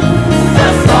how the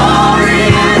story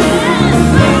ends.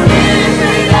 In his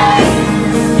 3 days,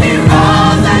 he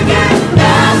rose again.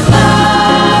 That's love.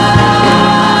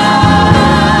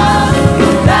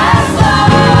 That's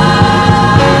love.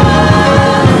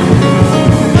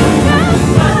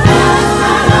 But that's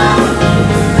not how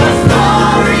the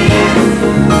story ends.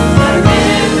 In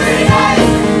his 3 days,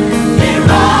 he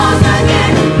rose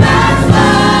again. That's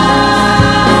love.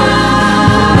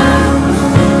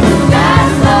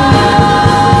 That's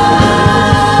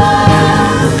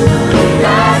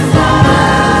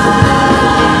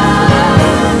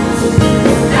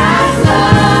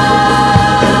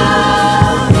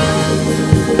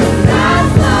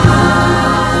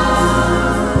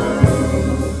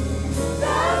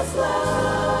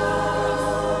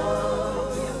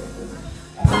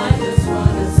I just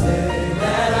want to say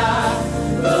that I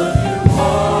love you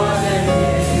more than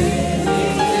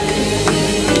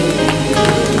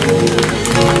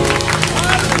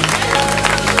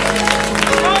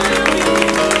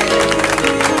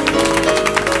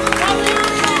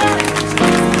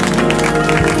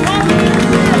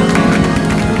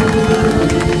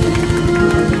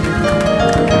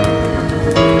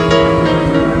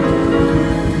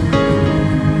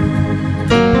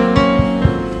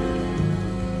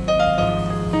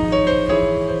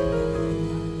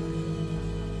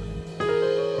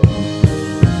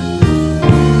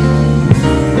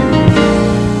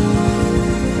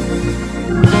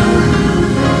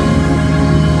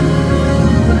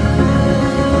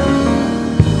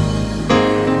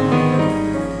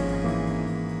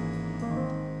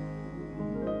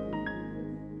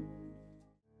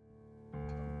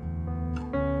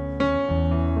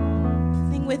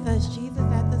Sing with us, Jesus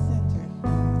at the center.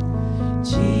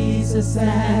 Jesus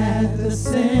at the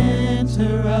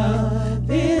center of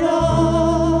it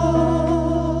all.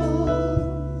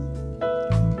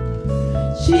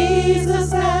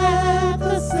 Jesus at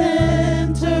the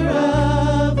center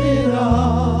of it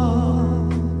all.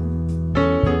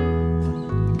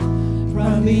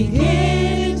 From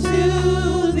beginning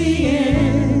to the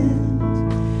end,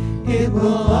 it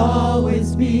will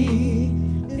always be,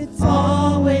 it's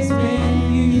always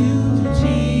been you,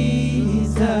 Jesus.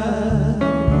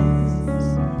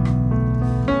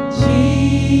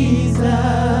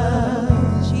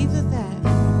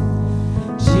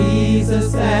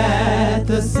 Jesus at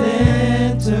the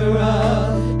center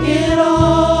of it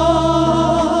all.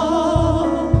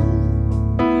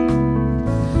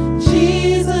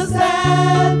 Jesus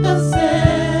at the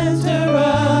center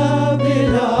of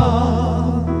it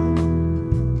all.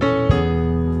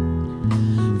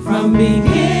 From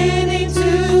beginning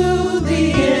to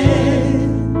the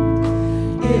end,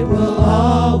 it will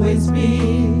always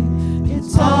be,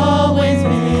 it's always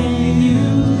been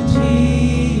you, Jesus.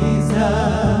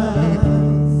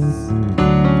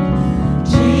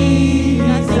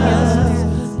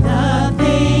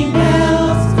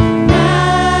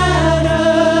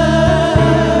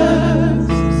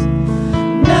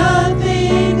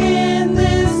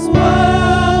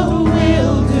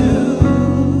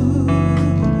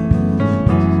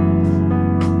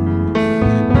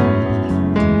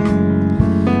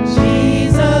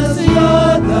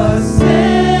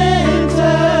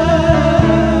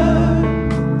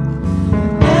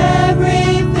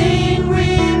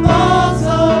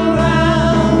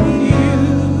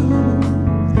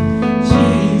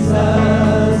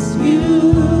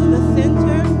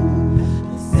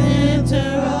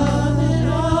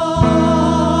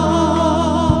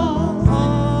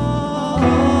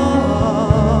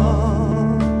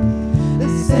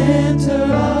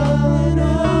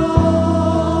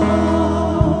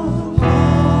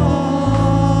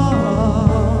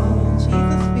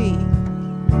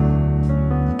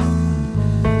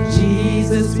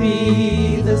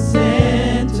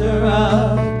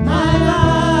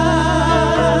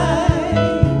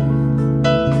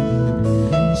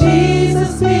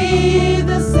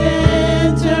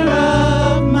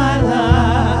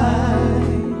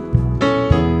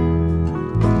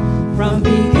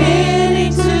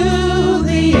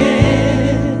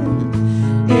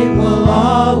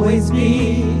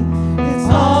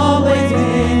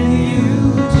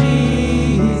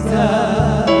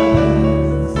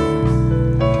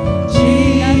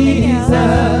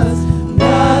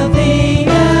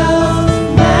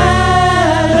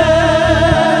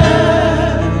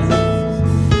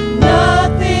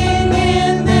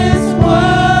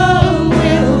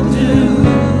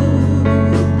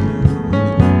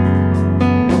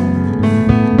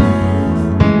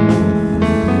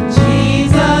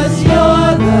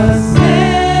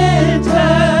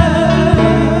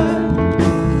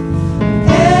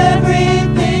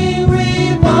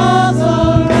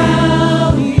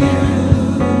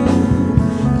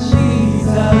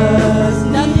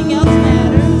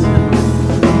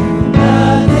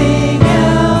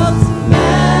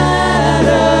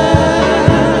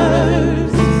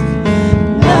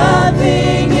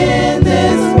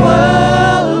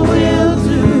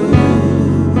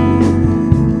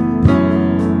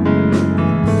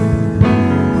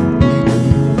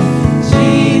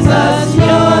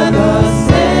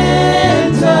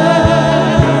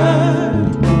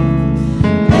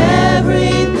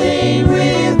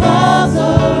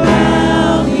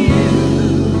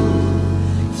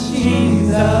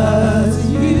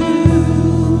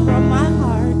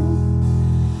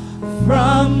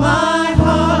 From my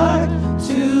heart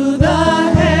to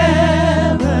the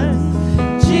heavens,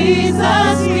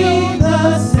 Jesus be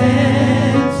the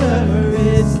center.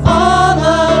 It's all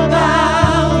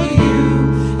about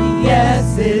you.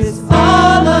 Yes, it's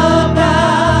all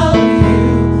about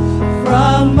you.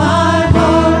 From my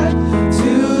heart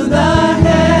to the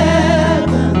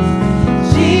heavens,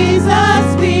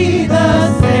 Jesus be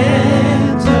the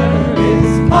center.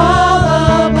 It's all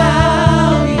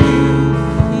about you.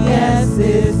 Yes,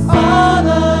 it's all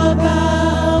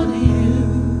about you.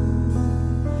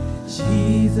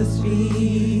 Jesus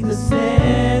be the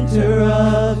center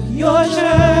of your church.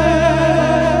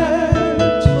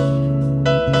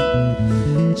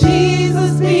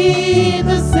 Jesus be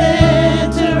the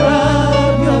center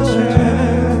of your church.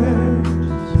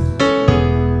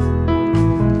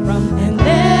 And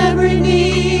every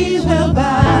knee will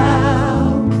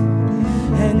bow,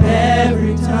 and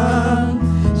every tongue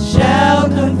shall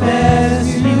confess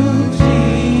you,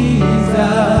 Jesus.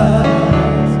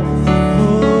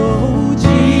 Oh,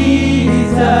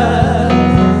 Jesus.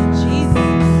 Jesus.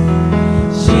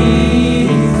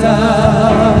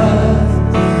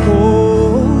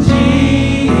 Oh, Jesus.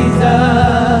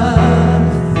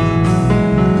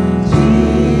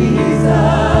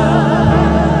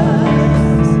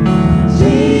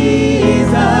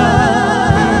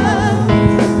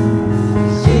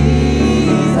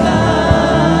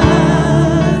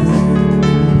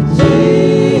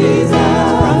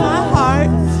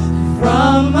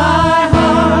 From my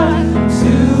heart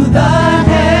to the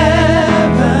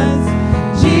heavens,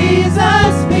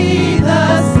 Jesus be the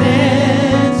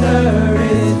center.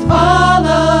 It's all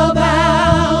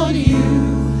about you.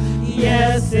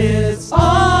 Yes, it's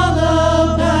all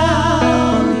about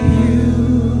you.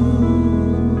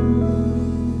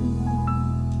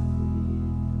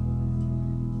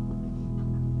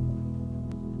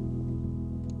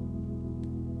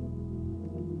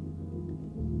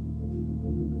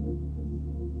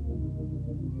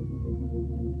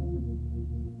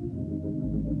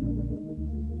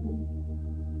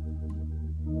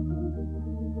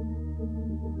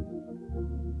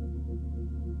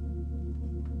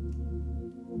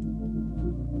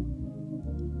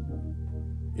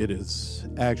 It is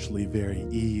actually very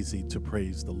easy to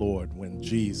praise the Lord when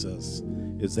Jesus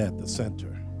is at the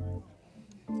center.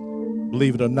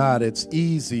 Believe it or not, it's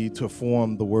easy to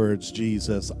form the words,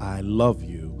 Jesus, I love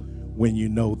you, when you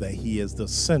know that he is the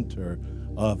center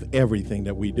of everything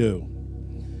that we do.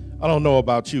 I don't know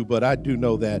about you, but I do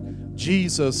know that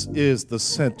Jesus is the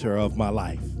center of my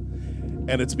life.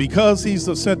 And it's because he's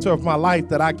the center of my life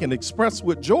that I can express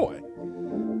with joy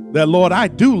that, Lord, I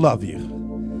do love you.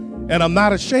 And I'm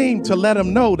not ashamed to let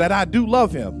him know that I do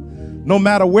love him, no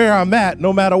matter where I'm at,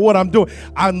 no matter what I'm doing.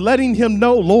 I'm letting him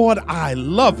know, Lord, I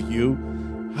love you.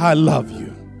 I love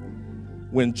you.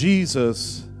 When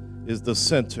Jesus is the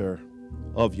center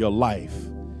of your life,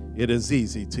 it is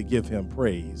easy to give him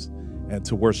praise and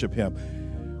to worship him.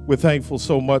 We're thankful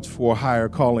so much for Higher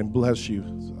Calling. Bless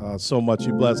you so much.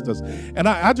 You blessed us. And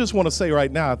I just want to say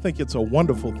right now, I think it's a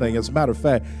wonderful thing. As a matter of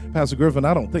fact, Pastor Griffin,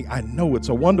 I know it's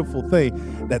a wonderful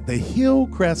thing that the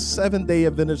Hillcrest Seventh-day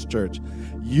Adventist Church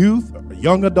Youth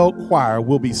Young Adult Choir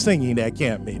will be singing at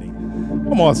camp meeting.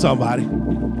 Come on, somebody.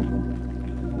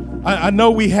 I know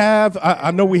we have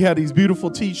these beautiful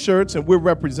T-shirts and we're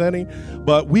representing,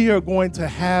 but we are going to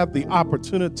have the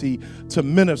opportunity to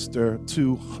minister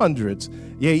to hundreds,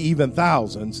 yea, even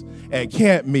thousands at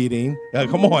camp meeting.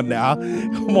 Come on now.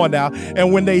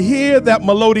 And when they hear that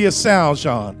melodious sound,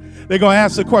 Sean, they're going to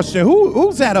ask the question,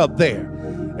 who's that up there?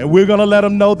 And we're going to let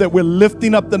them know that we're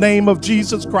lifting up the name of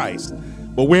Jesus Christ.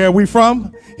 But where are we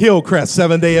from? Hillcrest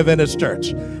Seventh-day Adventist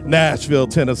Church, Nashville,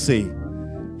 Tennessee.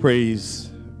 Praise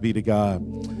be to God.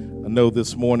 I know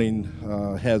this morning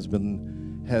has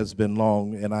been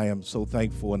long, and I am so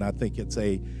thankful, and I think it's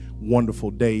a wonderful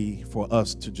day for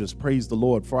us to just praise the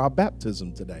Lord for our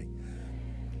baptism today.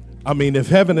 I mean, if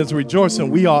heaven is rejoicing,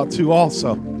 we ought to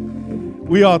also.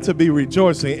 We ought to be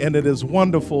rejoicing, and it is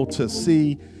wonderful to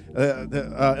see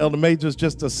Elder Majors,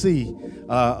 just to see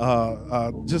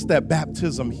just that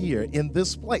baptism here in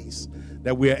this place,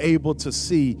 that we are able to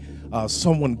see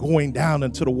someone going down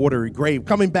into the watery grave,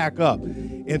 coming back up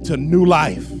into new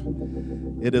life.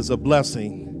 It is a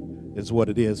blessing, is what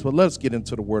it is. But let's get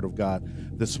into the Word of God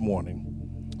this morning.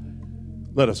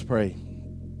 Let us pray.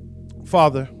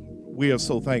 Father, we are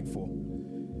so thankful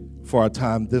for our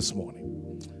time this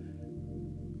morning.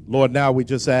 Lord, now we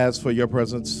just ask for your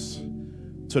presence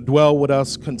to dwell with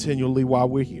us continually while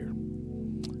we're here.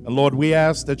 And Lord, we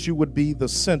ask that you would be the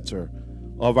center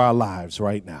of our lives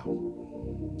right now.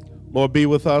 Lord, be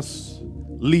with us.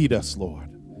 Lead us, Lord.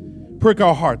 prick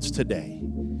our hearts today.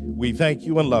 We thank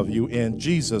you and love you. In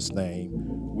Jesus' name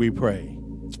we pray.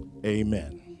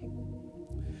 Amen.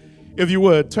 If you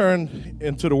would, turn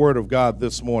into the Word of God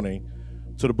this morning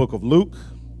to the book of Luke.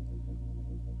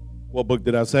 What book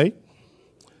did I say?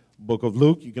 Book of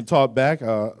Luke. You can talk back.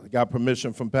 I got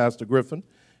permission from Pastor Griffin.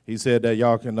 He said that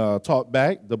y'all can talk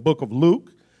back. The book of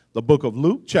Luke,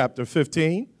 chapter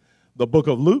 15. The book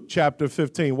of Luke, chapter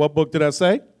 15. What book did I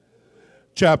say?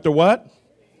 Chapter what?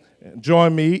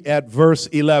 Join me at verse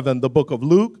 11. The book of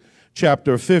Luke,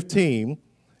 chapter 15.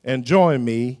 And join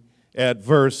me at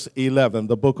verse 11.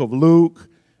 The book of Luke,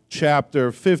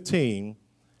 chapter 15.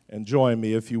 And join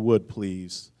me, if you would,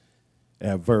 please,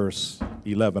 at verse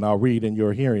 11. I'll read in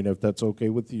your hearing, if that's okay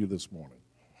with you this morning.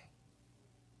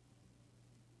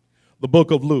 The book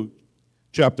of Luke,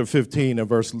 chapter 15 and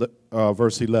verse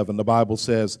 11, the Bible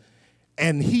says,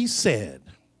 "And he said,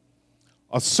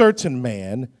 a certain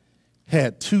man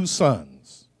had 2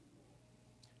 sons.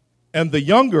 And the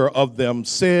younger of them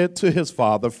said to his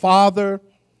father, Father,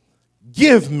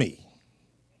 give me."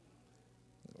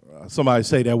 Somebody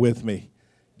say that with me.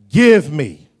 "Give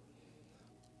me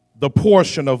the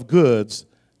portion of goods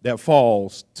that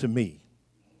falls to me."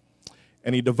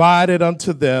 And he divided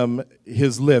unto them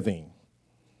his living.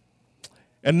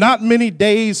 And not many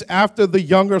days after, the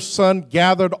younger son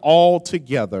gathered all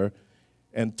together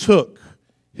and took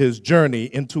his journey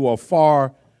into a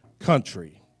far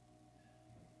country.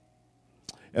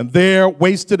 And there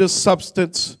wasted his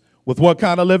substance with what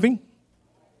kind of living?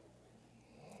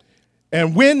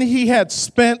 And when he had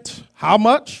spent how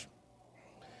much?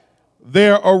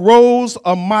 There arose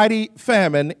a mighty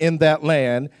famine in that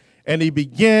land, and he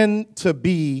began to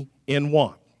be in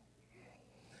want.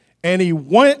 And he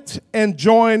went and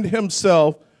joined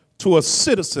himself to a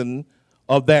citizen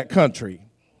of that country.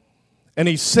 And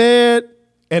he sent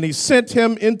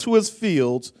him into his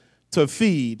fields to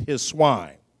feed his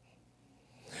swine.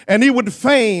 And he would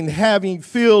fain, having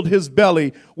filled his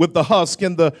belly with the husk,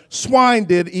 and the swine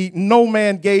did eat, no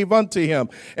man gave unto him.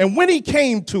 And when he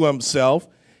came to himself,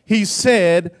 he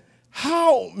said,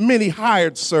 How many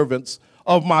hired servants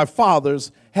of my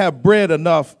father's have bread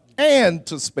enough and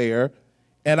to spare,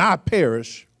 and I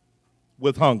perish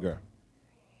with hunger?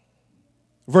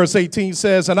 Verse 18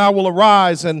 says, "And I will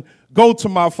arise and go to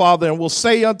my father, and will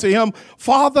say unto him,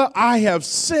 Father, I have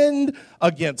sinned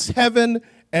against heaven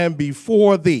and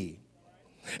before thee,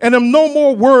 and am no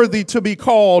more worthy to be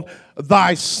called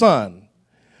thy son.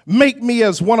 Make me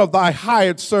as one of thy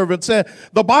hired servants." And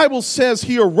the Bible says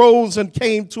he arose and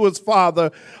came to his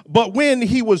father, but when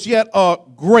he was yet a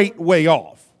great way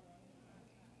off,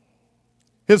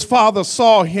 his father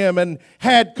saw him and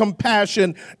had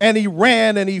compassion, and he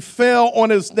ran and he fell on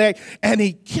his neck and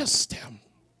he kissed him.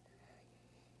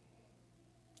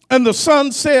 And the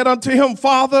son said unto him,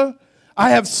 Father,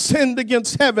 I have sinned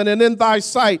against heaven and in thy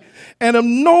sight, and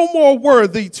am no more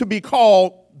worthy to be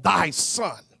called thy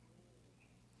son.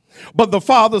 But the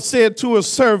father said to his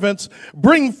servants,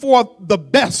 Bring forth the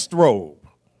best robe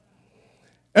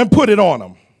and put it on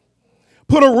him.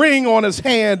 Put a ring on his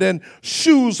hand and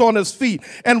shoes on his feet.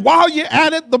 And while you're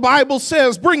at it, the Bible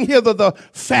says, Bring hither the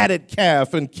fatted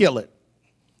calf and kill it,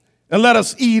 and let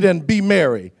us eat and be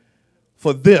merry.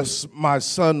 For this my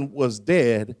son was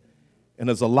dead and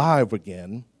is alive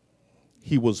again.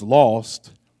 He was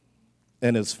lost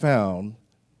and is found.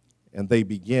 And they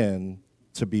began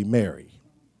to be merry.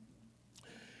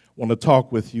 I want to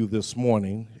talk with you this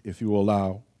morning, if you will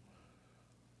allow,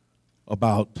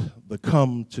 about the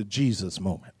come to Jesus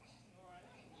moment.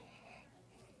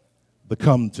 The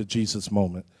come to Jesus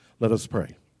moment. Let us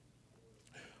pray.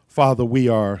 Father, we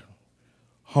are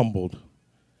humbled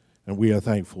and we are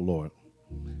thankful, Lord.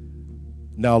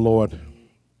 Now, Lord,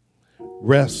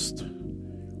 rest,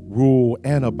 rule,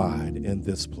 and abide in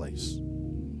this place.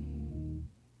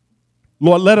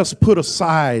 Lord, let us put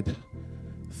aside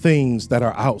things that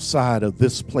are outside of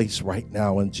this place right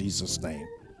now in Jesus' name.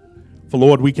 For,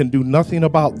 Lord, we can do nothing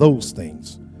about those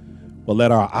things, but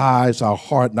let our eyes, our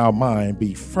heart, and our mind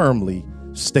be firmly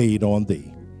stayed on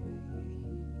thee.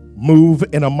 Move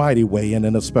in a mighty way and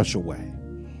in a special way.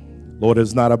 Lord,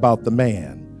 it's not about the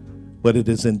man, but it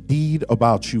is indeed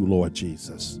about you, Lord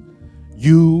Jesus.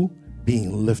 You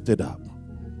being lifted up.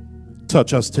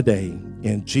 Touch us today.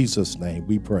 In Jesus' name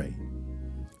we pray.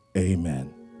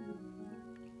 Amen.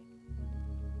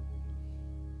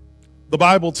 The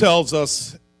Bible tells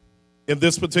us in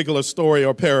this particular story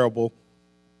or parable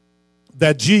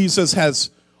that Jesus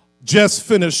has just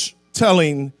finished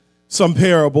telling some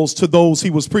parables to those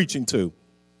he was preaching to.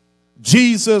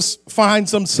 Jesus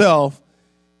finds himself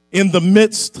in the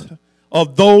midst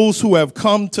of those who have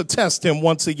come to test him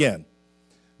once again.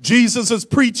 Jesus is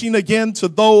preaching again to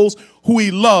those who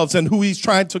he loves and who he's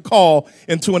trying to call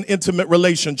into an intimate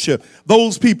relationship.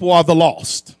 Those people are the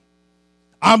lost.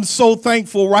 I'm so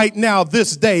thankful right now,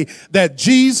 this day, that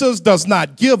Jesus does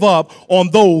not give up on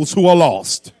those who are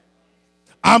lost.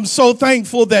 I'm so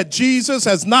thankful that Jesus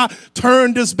has not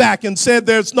turned his back and said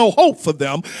there's no hope for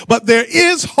them, but there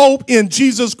is hope in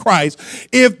Jesus Christ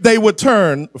if they would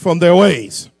turn from their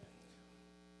ways.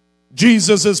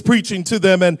 Jesus is preaching to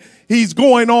them, and he's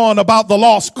going on about the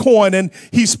lost coin, and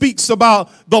he speaks about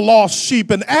the lost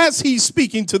sheep. And as he's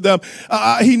speaking to them,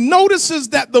 he notices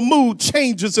that the mood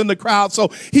changes in the crowd. So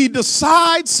he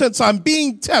decides, since I'm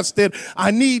being tested,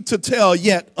 I need to tell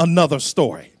yet another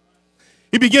story.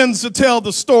 He begins to tell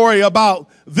the story about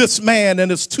this man and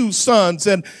his two sons.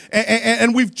 And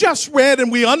we've just read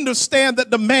and we understand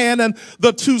that the man and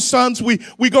the two sons, we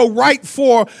go right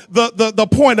for the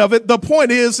point of it. The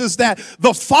point is that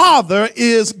the father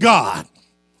is God.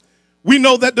 We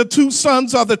know that the two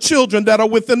sons are the children that are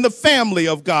within the family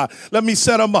of God. Let me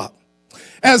set them up.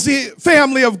 As the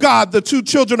family of God, the two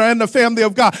children are in the family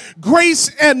of God. Grace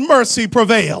and mercy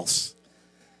prevails.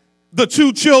 The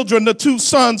two children, the two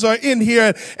sons are in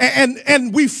here,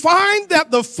 and we find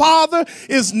that the father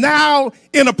is now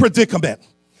in a predicament.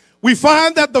 We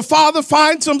find that the father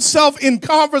finds himself in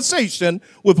conversation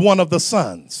with one of the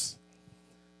sons.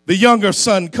 The younger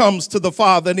son comes to the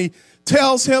father and he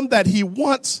tells him that he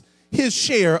wants his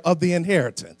share of the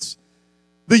inheritance.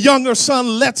 The younger son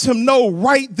lets him know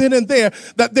right then and there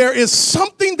that there is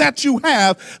something that you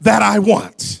have that I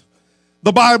want.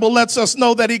 The Bible lets us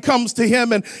know that he comes to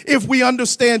him, and if we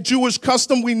understand Jewish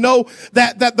custom, we know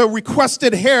that the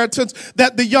requested inheritance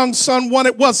that the young son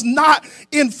wanted was not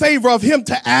in favor of him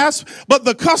to ask, but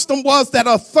the custom was that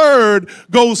a third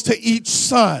goes to each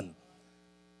son.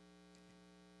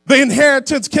 The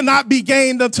inheritance cannot be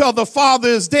gained until the father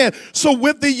is dead. So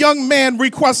with the young man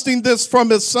requesting this from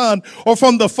his son or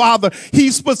from the father,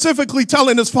 he's specifically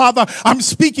telling his father, I'm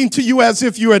speaking to you as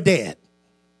if you are dead.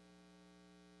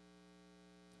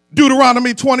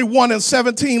 Deuteronomy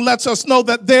 21:17 lets us know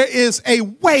that there is a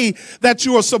way that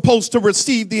you are supposed to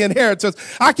receive the inheritance.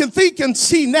 I can think and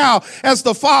see now as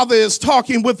the father is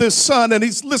talking with his son and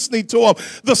he's listening to him.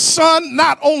 The son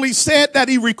not only said that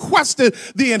he requested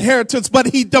the inheritance, but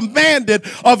he demanded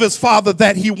of his father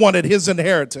that he wanted his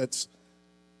inheritance.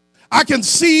 I can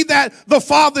see that the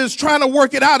father is trying to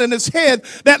work it out in his head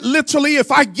that literally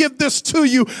if I give this to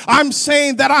you, I'm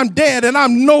saying that I'm dead and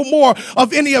I'm no more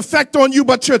of any effect on you,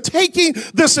 but you're taking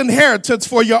this inheritance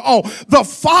for your own. The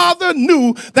father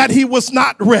knew that he was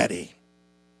not ready.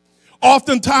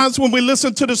 Oftentimes when we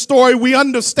listen to the story, we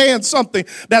understand something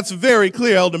that's very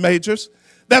clear, Elder Majors.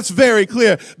 That's very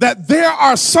clear that there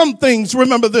are some things,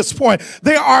 remember this point,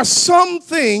 there are some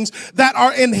things that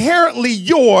are inherently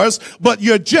yours, but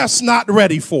you're just not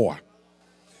ready for.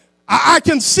 I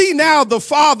can see now the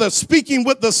father speaking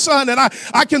with the son, and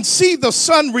I can see the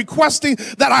son requesting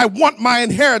that I want my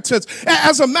inheritance.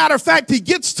 As a matter of fact, he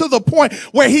gets to the point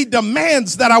where he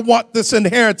demands that I want this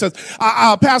inheritance.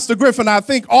 Pastor Griffin, I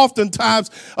think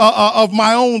oftentimes of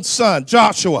my own son,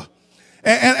 Joshua.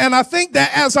 And I think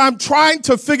that as I'm trying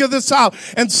to figure this out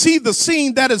and see the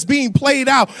scene that is being played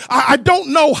out, I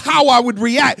don't know how I would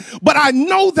react, but I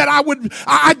know that I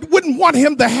wouldn't want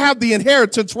him to have the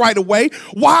inheritance right away.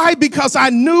 Why? Because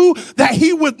I knew that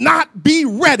he would not be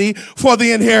ready for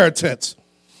the inheritance.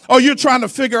 Or you're trying to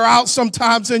figure out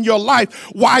sometimes in your life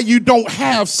why you don't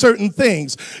have certain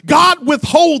things. God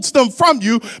withholds them from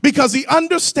you because he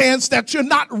understands that you're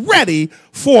not ready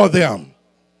for them.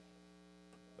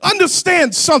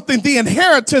 Understand something, the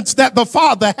inheritance that the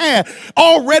father had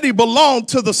already belonged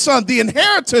to the son. The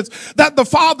inheritance that the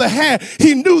father had,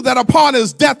 he knew that upon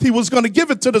his death he was going to give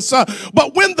it to the son.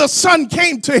 But when the son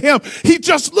came to him, he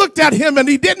just looked at him and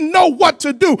he didn't know what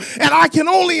to do. And I can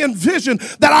only envision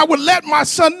that I would let my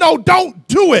son know, don't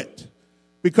do it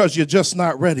because you're just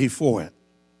not ready for it.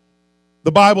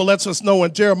 The Bible lets us know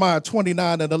in Jeremiah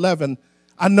 29:11,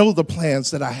 I know the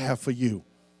plans that I have for you.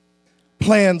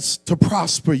 Plans to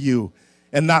prosper you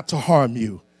and not to harm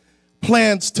you.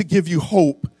 Plans to give you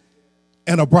hope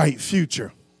and a bright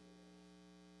future.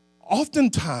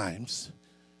 Oftentimes,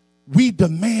 we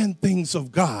demand things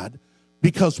of God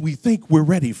because we think we're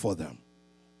ready for them.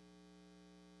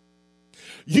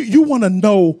 You want to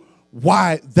know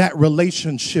why that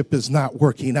relationship is not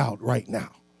working out right now.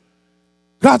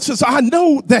 God says, I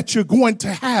know that you're going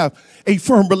to have a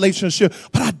firm relationship,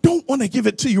 but I don't want to give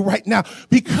it to you right now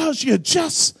because you're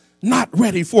just not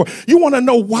ready for? You want to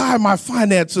know why my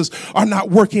finances are not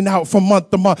working out from month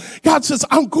to month? God says,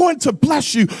 I'm going to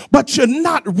bless you, but you're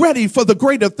not ready for the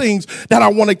greater things that I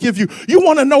want to give you. You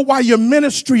want to know why your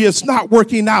ministry is not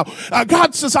working out?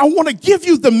 God says, I want to give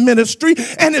you the ministry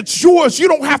and it's yours. You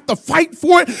don't have to fight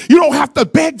for it. You don't have to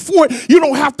beg for it. You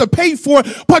don't have to pay for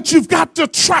it, but you've got to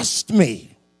trust me.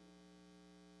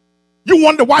 You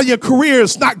wonder why your career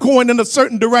is not going in a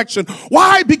certain direction.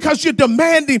 Why? Because you're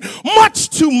demanding much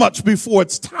too much before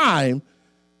it's time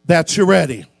that you're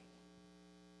ready.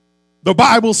 The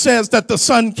Bible says that the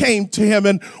son came to him,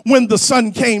 and when the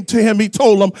son came to him, he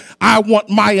told him, I want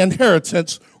my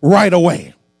inheritance right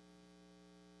away.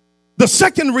 The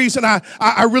second reason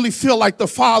I really feel like the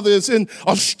father is in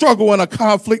a struggle and a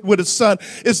conflict with his son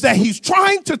is that he's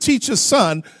trying to teach his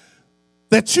son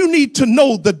that you need to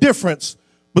know the difference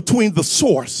between the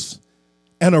source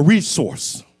and a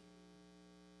resource.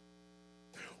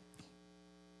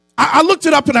 I looked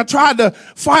it up and I tried to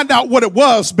find out what it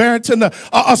was, Barrington.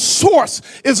 A source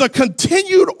is a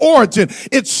continued origin.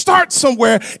 It starts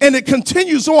somewhere and it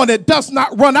continues on. It does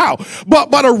not run out.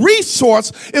 But a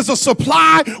resource is a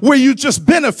supply where you just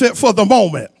benefit for the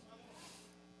moment.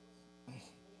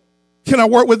 Can I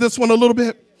work with this one a little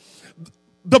bit?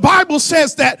 The Bible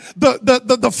says that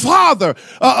the father,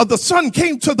 the son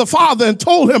came to the father and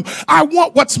told him, I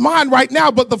want what's mine right now.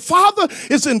 But the father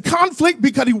is in conflict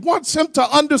because he wants him to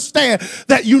understand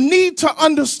that you need to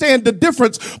understand the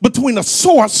difference between a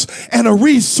source and a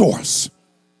resource.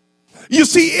 You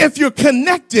see, if you're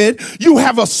connected, you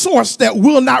have a source that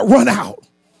will not run out.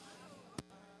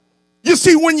 You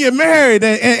see, when you're married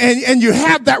and you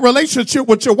have that relationship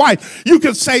with your wife, you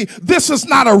can say, this is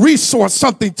not a resource,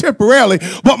 something temporarily,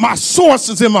 but my source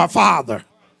is in my Father.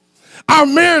 Our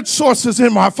marriage source is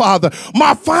in my Father.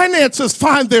 My finances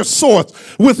find their source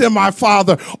within my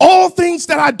Father. All things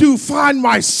that I do find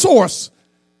my source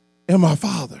in my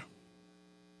Father.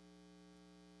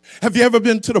 Have you ever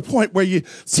been to the point where you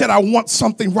said, I want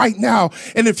something right now,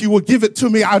 and if you will give it to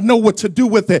me, I know what to do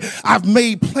with it. I've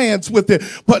made plans with it.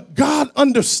 But God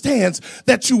understands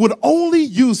that you would only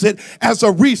use it as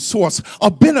a resource, a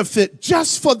benefit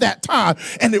just for that time,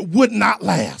 and it would not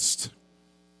last.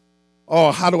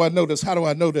 Oh, how do I know this? How do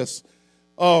I know this?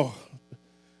 Oh,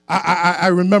 I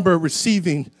remember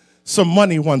receiving some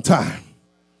money one time.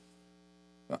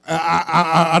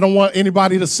 I don't want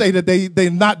anybody to say that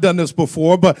they've not done this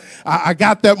before, but I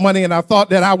got that money and I thought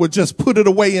that I would just put it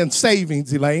away in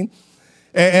savings, Elaine.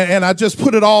 And I just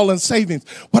put it all in savings.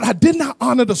 But I did not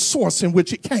honor the source in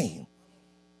which it came.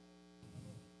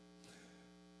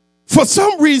 For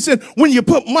some reason, when you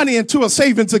put money into a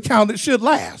savings account, it should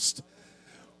last.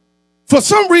 For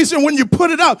some reason, when you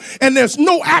put it up and there's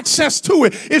no access to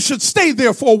it, it should stay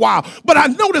there for a while. But I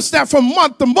noticed that from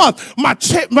month to month, my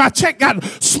check got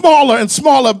smaller and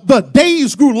smaller. The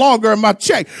days grew longer and my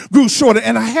check grew shorter.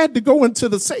 And I had to go into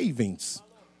the savings.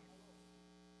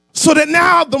 So that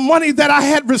now the money that I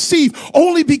had received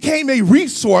only became a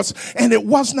resource and it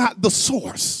was not the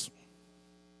source.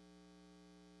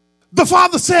 The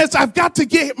father says, I've got to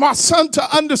get my son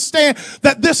to understand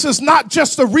that this is not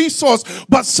just a resource,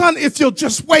 but son, if you'll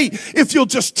just wait, if you'll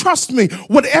just trust me,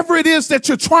 whatever it is that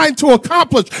you're trying to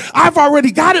accomplish, I've already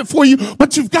got it for you,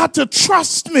 but you've got to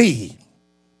trust me.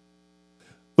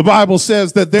 The Bible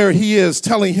says that there he is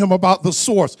telling him about the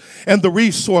source and the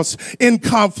resource in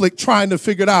conflict, trying to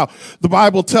figure it out. The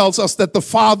Bible tells us that the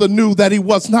father knew that he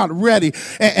was not ready.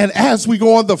 And as we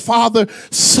go on, the father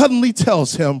suddenly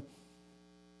tells him,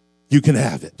 you can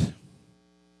have it.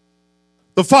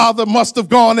 The father must have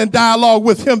gone in dialogue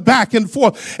with him back and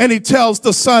forth. And he tells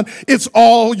the son, it's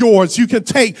all yours. You can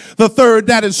take the third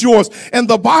that is yours. And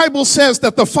the Bible says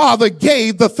that the father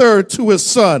gave the third to his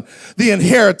son, the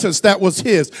inheritance that was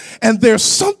his. And there's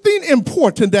something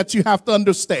important that you have to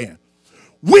understand.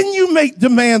 When you make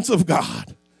demands of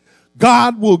God,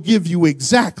 God will give you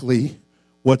exactly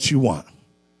what you want.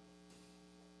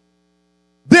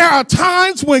 There are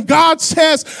times when God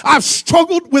says, I've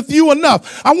struggled with you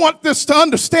enough. I want this to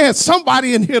understand,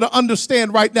 somebody in here to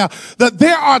understand right now, that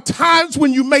there are times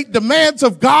when you make demands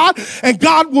of God and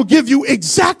God will give you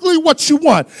exactly what you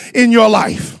want in your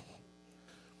life.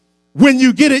 When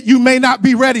you get it, you may not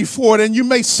be ready for it and you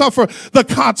may suffer the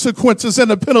consequences and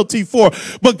the penalty for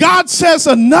it. But God says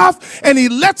enough and he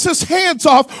lets his hands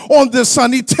off on this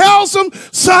son. He tells him,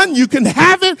 son, you can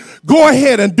have it. Go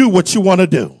ahead and do what you want to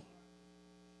do.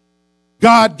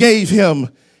 God gave him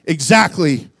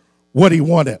exactly what he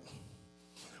wanted.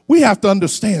 We have to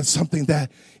understand something,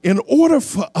 that in order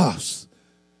for us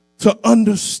to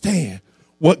understand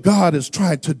what God is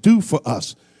trying to do for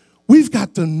us, we've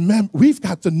got to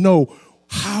know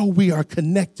how we are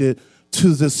connected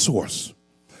to this source.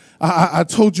 I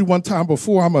told you one time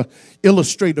before, I'm an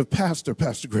illustrative pastor,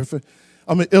 Pastor Griffin.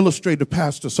 I'm an illustrative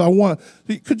pastor. So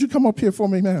could you come up here for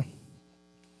me, ma'am?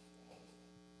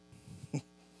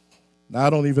 Now, I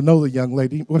don't even know the young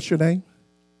lady. What's your name?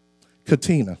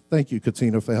 Katina. Thank you,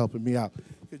 Katina, for helping me out.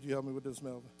 Could you help me with this,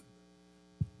 Melvin?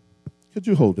 Could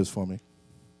you hold this for me?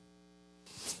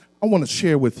 I want to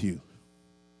share with you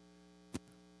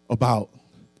about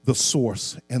the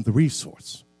source and the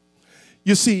resource.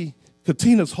 You see,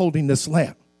 Katina's holding this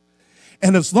lamp.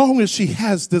 And as long as she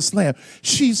has this lamp,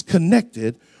 she's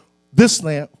connected this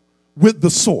lamp with the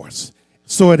source.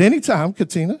 So at any time,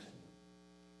 Katina,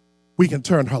 we can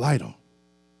turn her light on.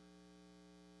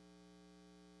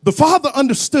 The Father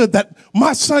understood that,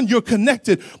 my son, you're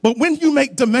connected, but when you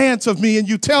make demands of me and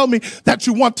you tell me that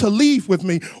you want to leave with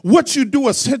me, what you do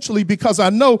essentially, because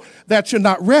I know that you're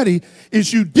not ready,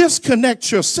 is you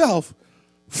disconnect yourself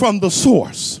from the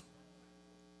source.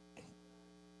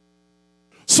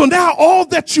 So now all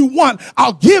that you want,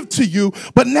 I'll give to you,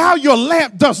 but now your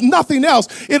lamp does nothing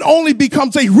else. It only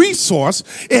becomes a resource.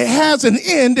 It has an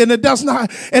end, and it does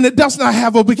not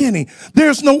have a beginning.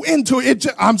 There's no end to it.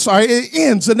 It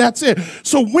ends, and that's it.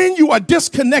 So when you are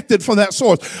disconnected from that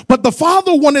source, but the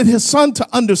Father wanted his son to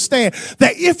understand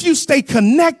that if you stay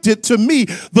connected to me,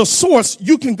 the source,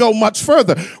 you can go much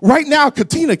further. Right now,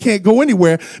 Katina can't go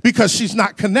anywhere because she's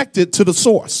not connected to the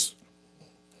source.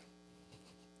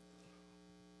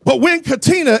 But when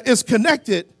Katina is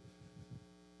connected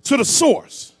to the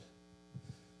source,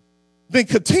 then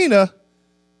Katina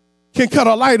can cut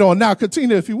a light on. Now,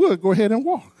 Katina, if you would, go ahead and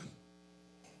walk.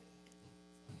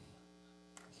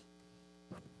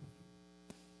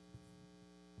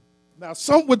 Now,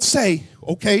 some would say,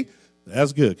 okay,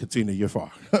 that's good, Katina, you're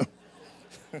far.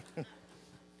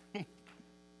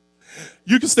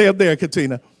 You can stay up there,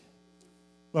 Katina.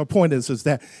 My point is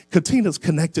that Katina's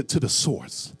connected to the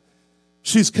source.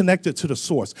 She's connected to the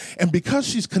source. And because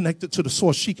she's connected to the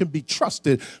source, she can be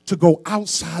trusted to go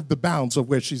outside the bounds of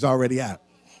where she's already at.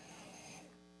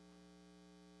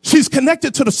 She's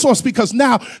connected to the source because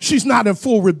now she's not in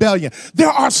full rebellion. There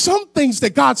are some things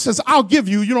that God says, I'll give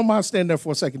you. You don't mind standing there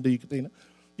for a second, do you, Katina?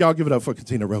 Y'all give it up for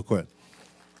Katina real quick.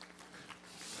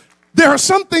 There are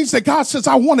some things that God says,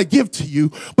 I want to give to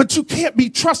you, but you can't be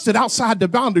trusted outside the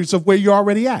boundaries of where you're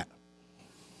already at.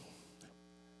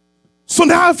 So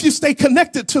now if you stay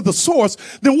connected to the source,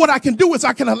 then what I can do is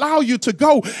I can allow you to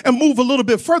go and move a little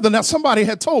bit further. Now, somebody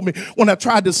had told me when I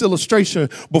tried this illustration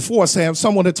before, Sam,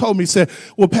 someone had told me, said,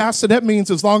 well, Pastor, that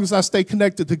means as long as I stay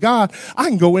connected to God, I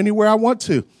can go anywhere I want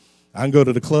to. I can go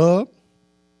to the club.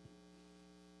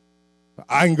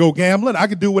 I can go gambling. I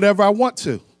can do whatever I want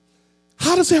to.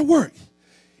 How does that work?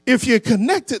 If you're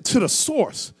connected to the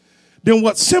source, then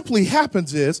what simply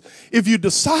happens is if you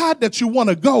decide that you want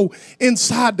to go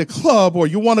inside the club or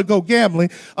you want to go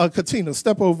gambling, Katina,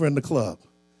 step over in the club.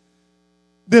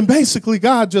 Then basically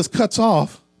God just cuts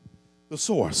off the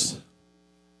source.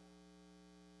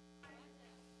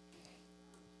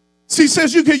 See, he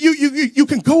says you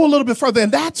can go a little bit further,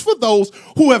 and that's for those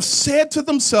who have said to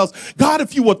themselves, God,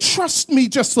 if you will trust me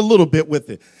just a little bit with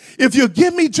it, if you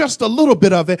give me just a little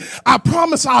bit of it, I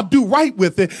promise I'll do right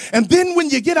with it. And then when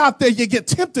you get out there, you get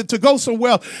tempted to go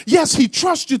somewhere else. Yes, he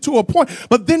trusts you to a point,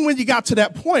 but then when you got to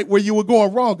that point where you were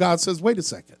going wrong, God says, wait a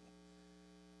second.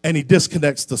 And he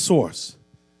disconnects the source.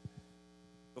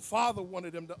 The Father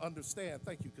wanted him to understand.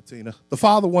 Thank you, Katina. The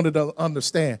Father wanted to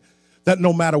understand that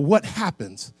no matter what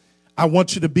happens, I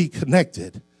want you to be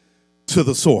connected to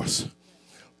the source.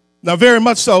 Now, very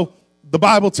much so, the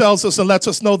Bible tells us and lets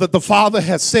us know that the Father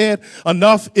has said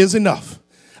enough is enough.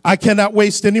 I cannot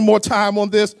waste any more time on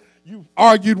this. You've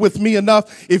argued with me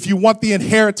enough. If you want the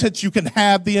inheritance, you can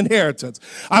have the inheritance.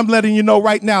 I'm letting you know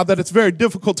right now that it's very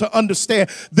difficult to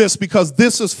understand this because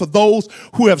this is for those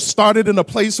who have started in a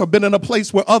place or been in a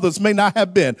place where others may not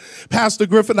have been. Pastor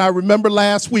Griffin, I remember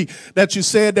last week that you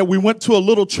said that we went to a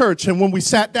little church, and when we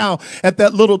sat down at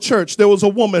that little church, there was a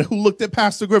woman who looked at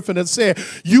Pastor Griffin and said,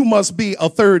 you must be a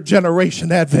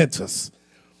third-generation Adventist.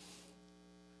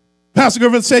 Pastor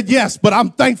Griffin said, yes, but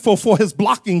I'm thankful for his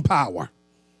blocking power.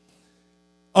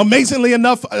 Amazingly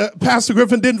enough, Pastor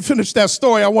Griffin didn't finish that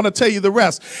story. I want to tell you the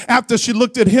rest. After she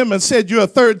looked at him and said, you're a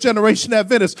third-generation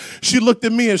Adventist, she looked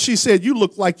at me and she said, you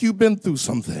look like you've been through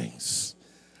some things.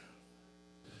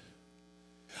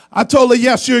 I told her,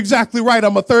 yes, you're exactly right.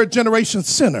 I'm a third-generation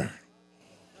sinner.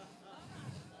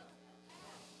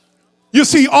 You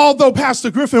see, although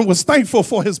Pastor Griffin was thankful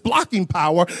for his blocking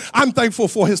power, I'm thankful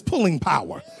for his pulling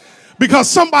power. Because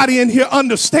somebody in here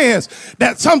understands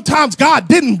that sometimes God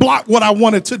didn't block what I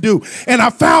wanted to do. And I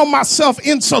found myself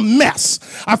in some mess.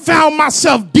 I found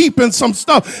myself deep in some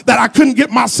stuff that I couldn't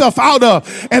get myself out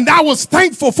of. And I was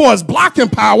thankful for his blocking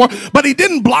power, but he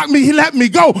didn't block me. He let me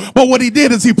go. But what he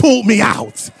did is he pulled me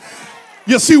out.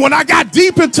 You see, when I got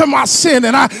deep into my sin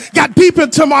and I got deep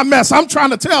into my mess, I'm trying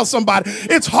to tell somebody,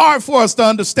 it's hard for us to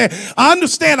understand. I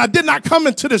understand I did not come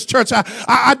into this church.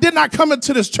 I did not come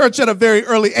into this church at a very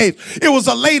early age. It was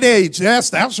a late age.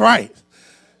 Yes, that's right.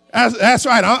 That's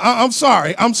right. I'm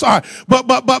sorry. I'm sorry. But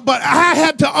I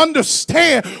had to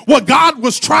understand what God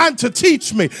was trying to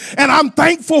teach me. And I'm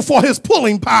thankful for his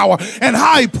pulling power and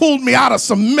how he pulled me out of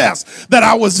some mess that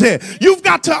I was in. You've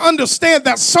got to understand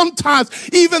that sometimes,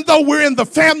 even though we're in the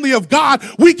family of God,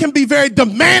 we can be very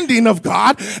demanding of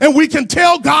God, and we can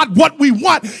tell God what we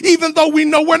want, even though we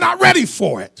know we're not ready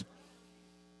for it.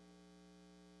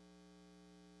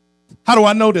 How do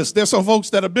I know this? There's some folks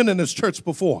that have been in this church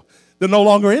before. They're no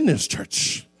longer in this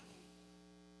church.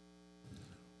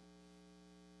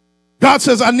 God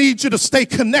says, I need you to stay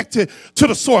connected to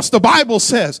the source. The Bible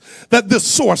says that this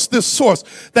source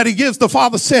that he gives, the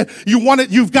Father said, you want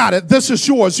it, you've got it. This is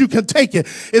yours. You can take it.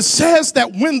 It says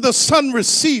that when the Son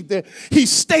received it, he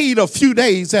stayed a few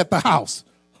days at the house.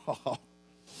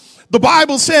 The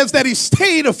Bible says that he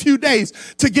stayed a few days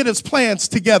to get his plans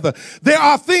together. There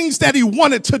are things that he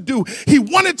wanted to do. He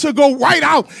wanted to go right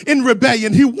out in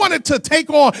rebellion. He wanted to take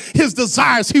on his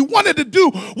desires. He wanted to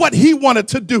do what he wanted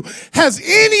to do. Has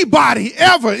anybody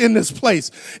ever in this place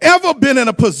ever been in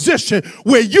a position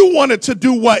where you wanted to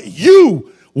do what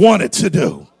you wanted to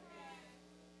do?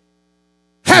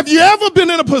 Have you ever been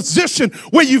in a position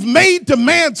where you've made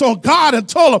demands on God and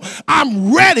told him,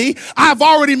 I'm ready. I've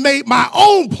already made my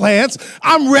own plans.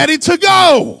 I'm ready to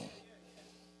go.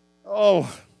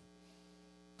 Oh,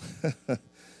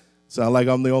 sound like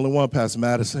I'm the only one, Pastor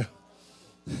Madison.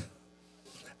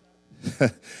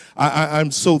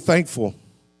 I'm so thankful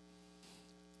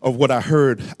of what I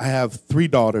heard. I have 3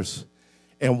 daughters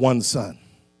and 1 son.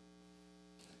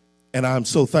 And I'm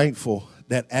so thankful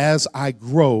that as I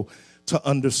grow to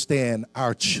understand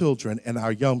our children and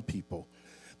our young people,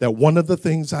 that one of the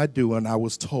things I do, and I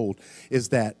was told, is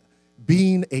that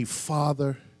being a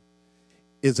father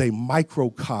is a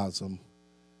microcosm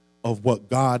of what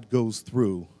God goes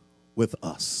through with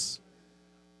us.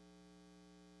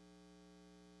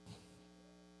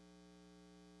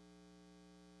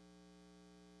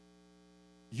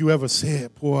 You ever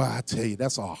said, boy, I tell you,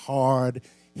 that's a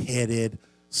hard-headed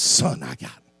son I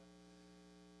got.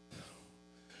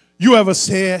 You ever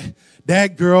said,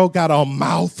 that girl got a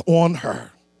mouth on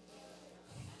her?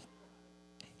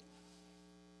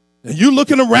 And you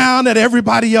looking around at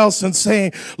everybody else and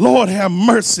saying, Lord have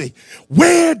mercy.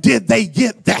 Where did they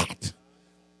get that?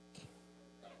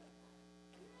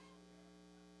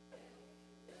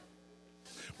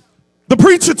 The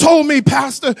preacher told me,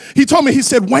 Pastor, he told me, he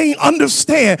said, Wayne,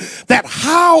 understand that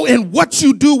how and what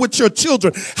you do with your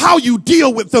children, how you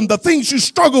deal with them, the things you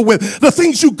struggle with, the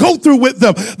things you go through with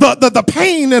them, the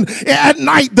pain and at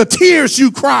night, the tears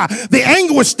you cry, the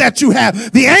anguish that you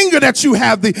have, the anger that you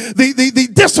have,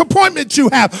 the disappointment you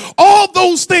have, all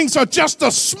those things are just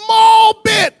a small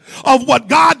bit of what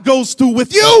God goes through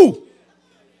with you.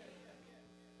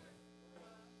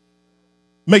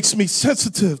 Makes me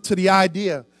sensitive to the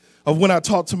idea of when I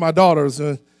talk to my daughters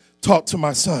and talk to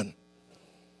my son.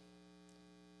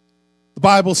 The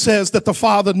Bible says that the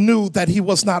father knew that he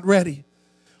was not ready.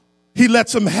 He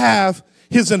lets him have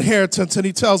his inheritance and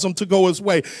he tells him to go his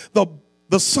way.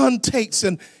 The son takes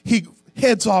and he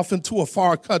heads off into a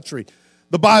far country.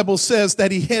 The Bible says that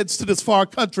he heads to this far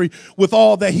country with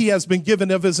all that he has been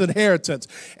given of his inheritance.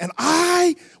 And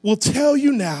I will tell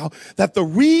you now that the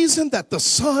reason that the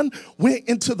son went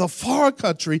into the far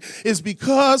country is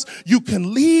because you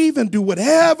can leave and do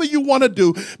whatever you want to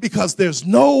do because there's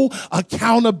no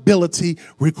accountability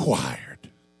required.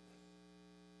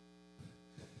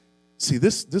 See,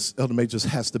 this Elder May just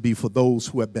has to be for those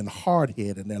who have been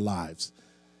hard-headed in their lives.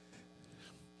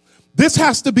 This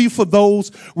has to be for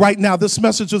those right now. This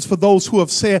message is for those who have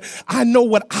said, I know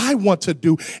what I want to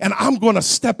do, and I'm going to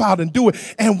step out and do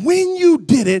it. And when you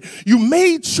did it, you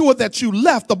made sure that you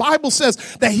left. The Bible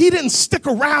says that he didn't stick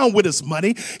around with his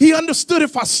money. He understood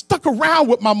if I stuck around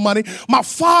with my money, my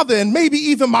father and maybe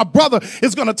even my brother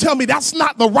is going to tell me that's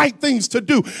not the right things to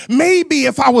do. Maybe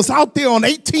if I was out there on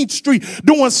 18th Street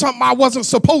doing something I wasn't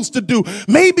supposed to do,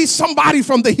 maybe somebody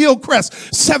from the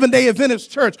Hillcrest Seventh-day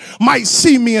Adventist Church might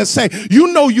see me and say, say,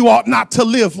 you know you ought not to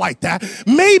live like that.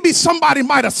 Maybe somebody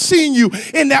might have seen you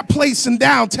in that place in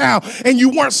downtown and you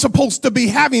weren't supposed to be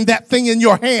having that thing in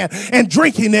your hand and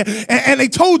drinking it. And they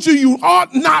told you you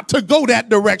ought not to go that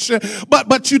direction.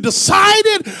 But you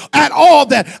decided at all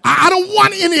that I don't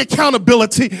want any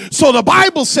accountability. So the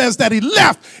Bible says that he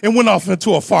left and went off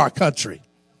into a far country.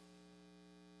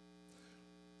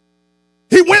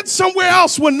 He went somewhere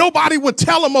else when nobody would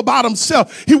tell him about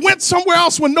himself. He went somewhere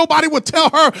else when nobody would tell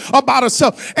her about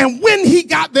herself. And when he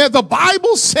got there, the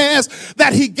Bible says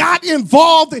that he got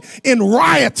involved in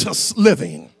riotous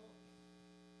living.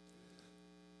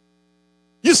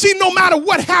 You see, no matter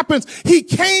what happens, he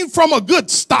came from a good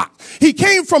stock. He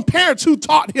came from parents who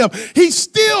taught him. He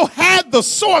still had the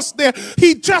source there.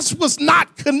 He just was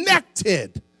not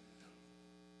connected.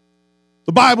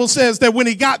 The Bible says that when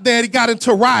he got there, he got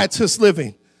into riotous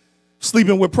living,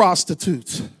 sleeping with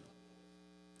prostitutes,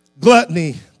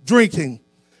 gluttony, drinking,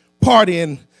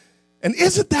 partying. And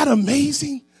isn't that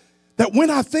amazing that when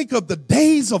I think of the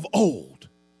days of old,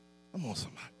 come on,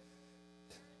 somebody.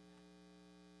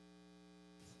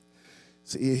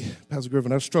 See, Pastor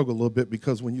Griffin, I struggle a little bit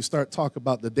because when you start talking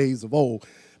about the days of old,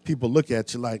 people look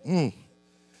at you like,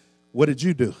 what did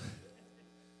you do?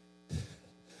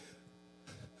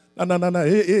 No.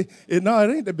 It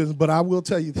ain't that business. But I will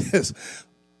tell you this.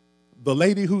 The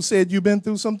lady who said you've been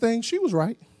through some things, she was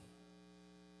right.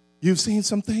 You've seen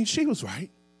some things, she was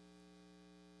right.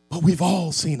 But we've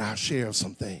all seen our share of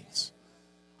some things.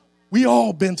 We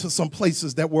all been to some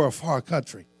places that were a far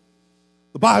country.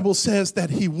 The Bible says that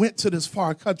he went to this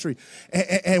far country,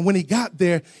 and when he got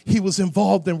there, he was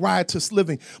involved in riotous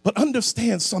living. But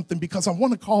understand something, because I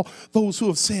want to call those who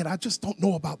have said, I just don't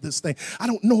know about this thing. I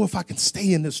don't know if I can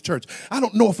stay in this church. I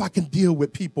don't know if I can deal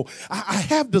with people. I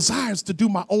have desires to do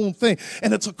my own thing,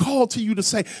 and it's a call to you to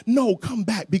say, no, come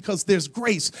back, because there's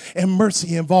grace and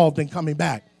mercy involved in coming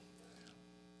back.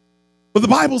 But the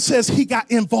Bible says he got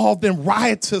involved in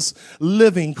riotous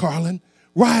living, Carlin.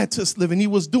 Riotous living. He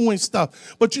was doing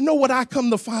stuff. But you know what I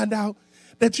come to find out?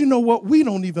 That you know what? We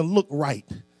don't even look right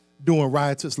doing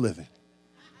riotous living.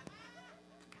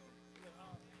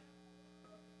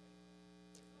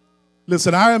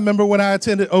 Listen, I remember when I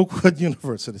attended Oakwood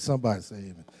University. Somebody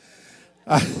say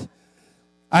amen.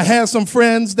 I had some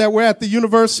friends that were at the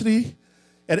university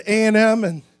at A&M,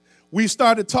 and we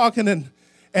started talking,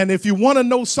 and if you want to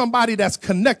know somebody that's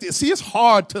connected, see, it's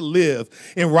hard to live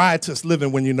in riotous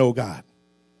living when you know God.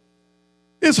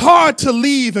 It's hard to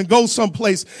leave and go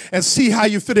someplace and see how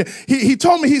you fit in. He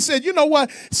told me, he said, you know what?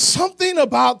 Something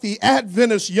about the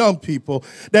Adventist young people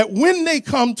that when they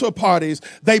come to parties,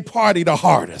 they party the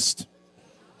hardest.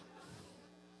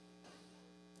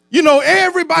 You know,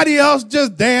 everybody else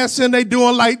just dancing, they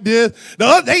doing like this.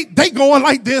 They going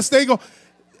like this, they go.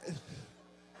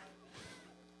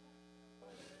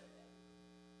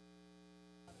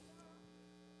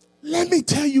 Let me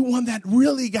tell you one that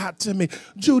really got to me.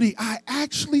 Judy, I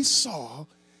actually saw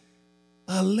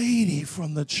a lady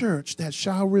from the church that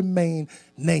shall remain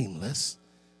nameless,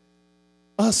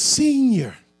 a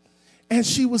senior, and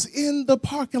she was in the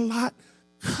parking lot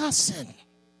cussing.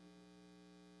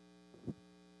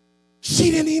 She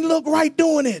didn't even look right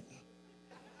doing it.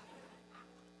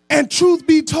 And truth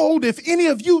be told, if any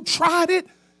of you tried it,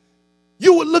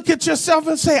 you would look at yourself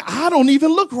and say, I don't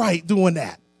even look right doing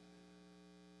that.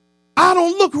 I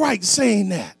don't look right saying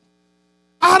that.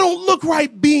 I don't look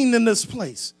right being in this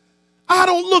place. I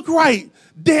don't look right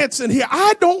dancing here.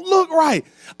 I don't look right.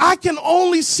 I can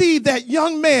only see that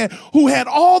young man who had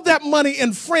all that money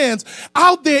and friends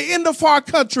out there in the far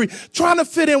country trying to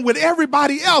fit in with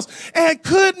everybody else and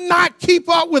could not keep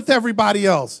up with everybody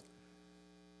else.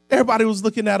 Everybody was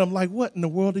looking at him like, what in the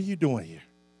world are you doing here?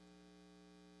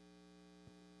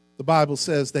 The Bible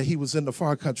says that he was in the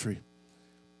far country,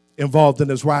 involved in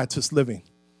his riotous living.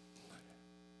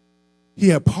 He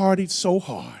had partied so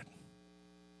hard.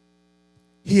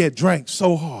 He had drank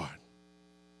so hard.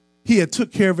 He had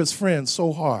took care of his friends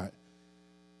so hard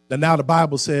that now the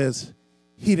Bible says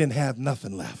he didn't have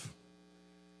nothing left.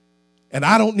 And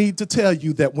I don't need to tell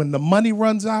you that when the money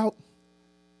runs out,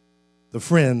 the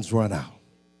friends run out.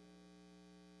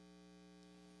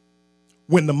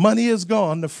 When the money is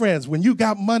gone, the friends, when you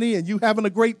got money and you having a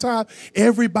great time,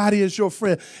 everybody is your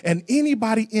friend. And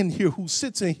anybody in here who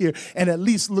sits in here and at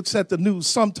least looks at the news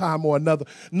sometime or another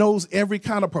knows every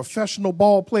kind of professional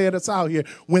ball player that's out here.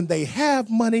 When they have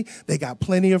money, they got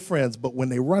plenty of friends. But when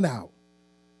they run out,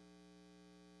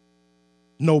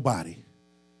 nobody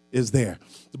is there.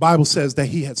 The Bible says that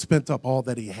he had spent up all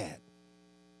that he had.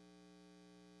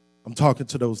 I'm talking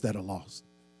to those that are lost,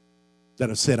 that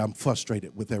have said, I'm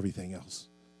frustrated with everything else.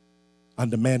 I'm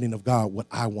demanding of God what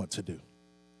I want to do.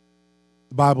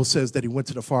 The Bible says that he went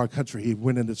to the far country. He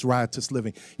went in this riotous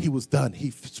living. He was done.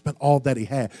 He spent all that he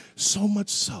had, so much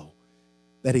so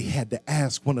that he had to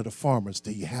ask one of the farmers,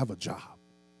 do you have a job?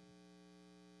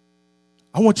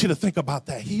 I want you to think about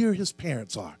that. Here his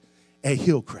parents are at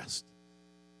Hillcrest,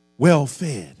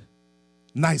 well-fed,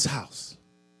 nice house,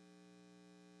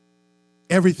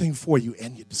 everything for you,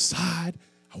 and you decide,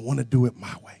 I want to do it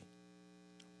my way.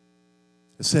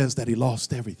 It says that he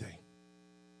lost everything.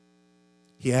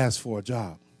 He asked for a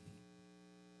job.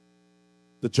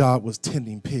 The job was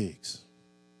tending pigs.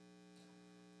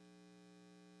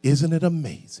 Isn't it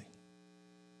amazing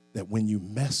that when you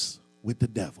mess with the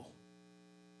devil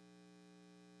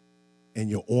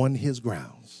and you're on his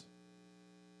grounds,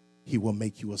 he will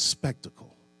make you a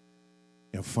spectacle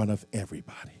in front of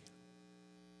everybody?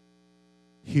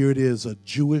 Here it is, a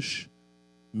Jewish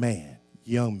man,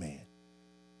 young man,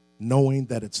 knowing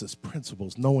that it's his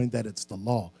principles, knowing that it's the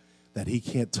law, that he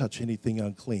can't touch anything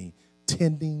unclean,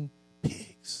 tending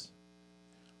pigs.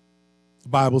 The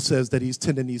Bible says that he's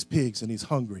tending these pigs and he's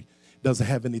hungry, doesn't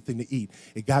have anything to eat.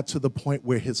 It got to the point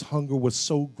where his hunger was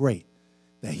so great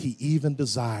that he even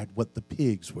desired what the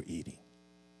pigs were eating.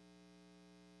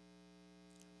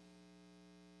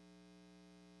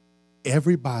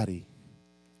 Everybody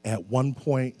at one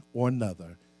point or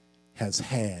another has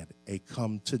had a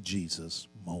come to Jesus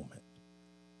moment.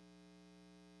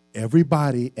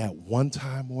 Everybody at one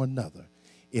time or another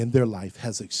in their life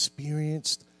has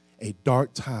experienced a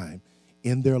dark time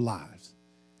in their lives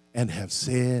and have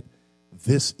said,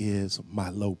 this is my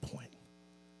low point.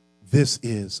 This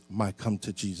is my come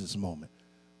to Jesus moment.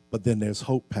 But then there's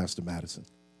hope, Pastor Madison.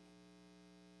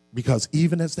 Because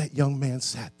even as that young man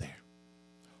sat there,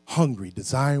 hungry,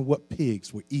 desiring what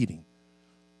pigs were eating,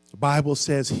 the Bible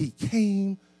says he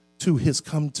came to his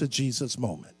come to Jesus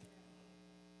moment.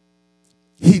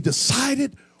 He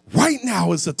decided right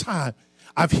now is the time.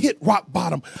 I've hit rock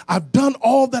bottom. I've done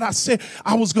all that I said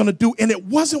I was going to do, and it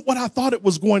wasn't what I thought it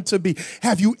was going to be.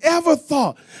 Have you ever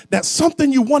thought that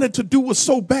something you wanted to do was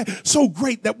so bad, so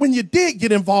great, that when you did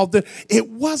get involved in, it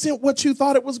wasn't what you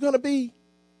thought it was going to be?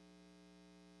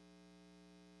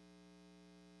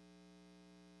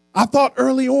 I thought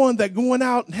early on that going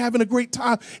out and having a great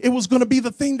time, it was going to be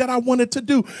the thing that I wanted to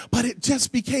do, but it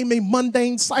just became a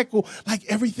mundane cycle like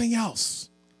everything else.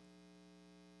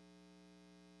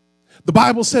 The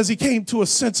Bible says he came to his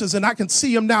senses, and I can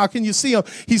see him now. Can you see him?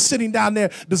 He's sitting down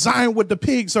there desiring what the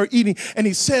pigs are eating, and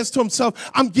he says to himself,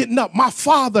 I'm getting up. My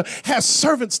father has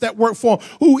servants that work for him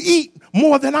who eat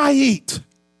more than I eat.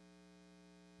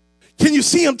 Can you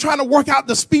see him trying to work out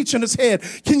the speech in his head?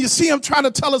 Can you see him trying to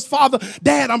tell his father,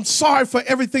 Dad, I'm sorry for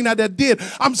everything that I did.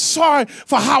 I'm sorry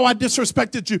for how I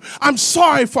disrespected you. I'm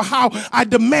sorry for how I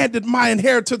demanded my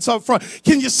inheritance up front.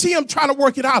 Can you see him trying to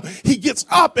work it out? He gets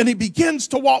up and he begins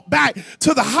to walk back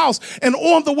to the house. And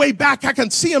on the way back, I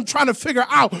can see him trying to figure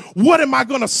out, what am I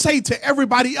going to say to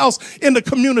everybody else in the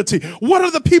community? What are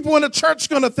the people in the church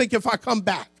going to think if I come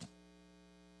back?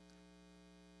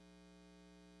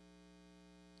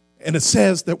 And it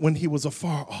says that when he was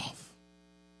afar off,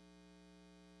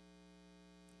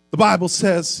 the Bible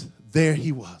says there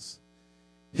he was,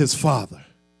 his father,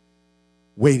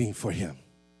 waiting for him.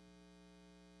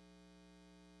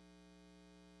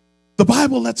 The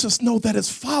Bible lets us know that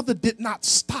his father did not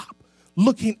stop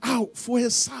looking out for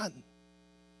his son.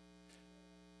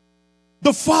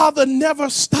 The father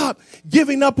never stopped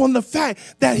giving up on the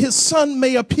fact that his son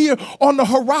may appear on the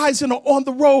horizon or on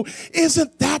the road.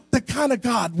 Isn't that the kind of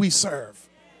God we serve?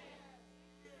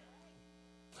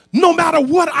 No matter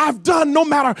what I've done, no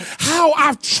matter how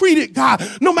I've treated God,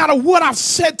 no matter what I've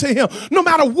said to him, no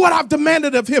matter what I've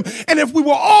demanded of him, and if we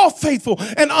were all faithful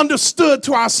and understood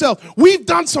to ourselves, we've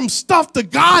done some stuff to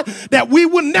God that we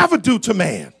would never do to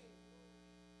man.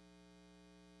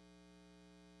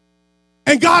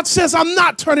 And God says, I'm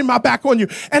not turning my back on you.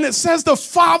 And it says the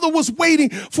father was waiting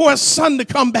for his son to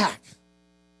come back.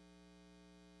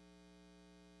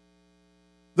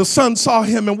 The son saw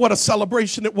him, and what a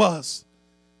celebration it was.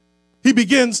 He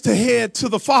begins to head to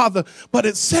the father, but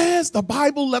it says, the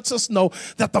Bible lets us know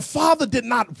that the father did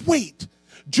not wait.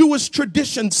 Jewish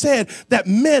tradition said that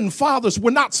men, fathers,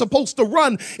 were not supposed to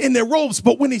run in their robes,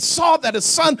 but when he saw that his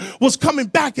son was coming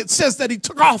back, it says that he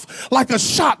took off like a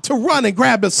shot to run and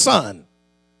grab his son.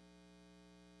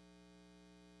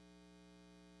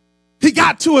 He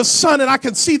got to his son, and I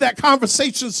can see that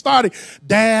conversation starting.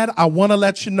 Dad, I want to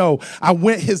let you know,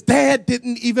 his dad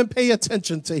didn't even pay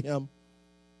attention to him.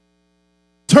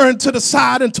 turned to the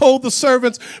side and told the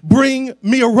servants, bring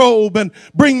me a robe and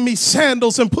bring me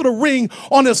sandals and put a ring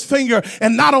on his finger.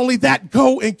 And not only that,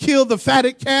 go and kill the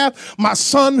fatted calf. My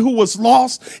son who was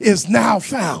lost is now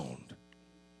found.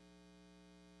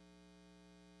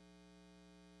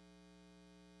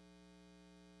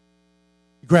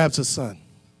 He grabs his son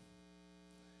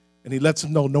and he lets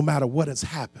him know no matter what has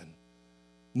happened,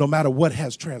 no matter what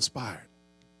has transpired,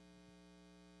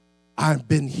 I've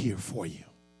been here for you.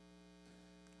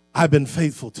 I've been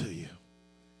faithful to you.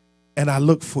 And I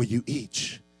look for you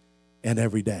each and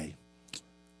every day.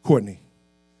 Courtney,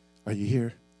 are you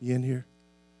here? You in here?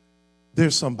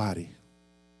 There's somebody.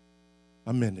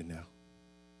 I'm in it now.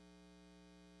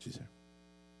 She's here.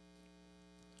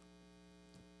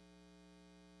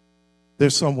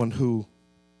 There's someone who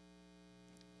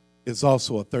is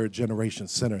also a third generation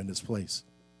sinner in this place.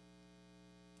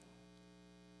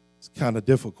 It's kind of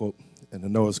difficult, and I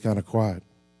know it's kind of quiet.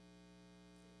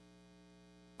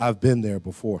 I've been there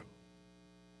before.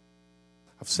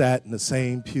 I've sat in the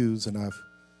same pews and I've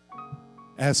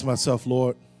asked myself,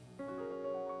 Lord,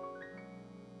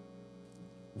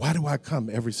 why do I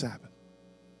come every Sabbath?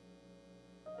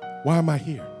 Why am I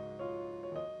here?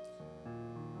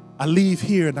 I leave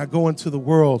here and I go into the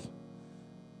world.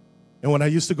 And when I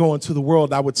used to go into the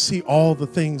world, I would see all the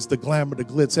things, the glamour, the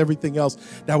glitz, everything else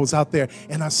that was out there.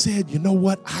 And I said, you know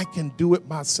what? I can do it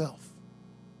myself.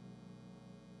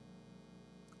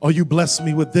 Oh, you bless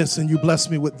me with this and you bless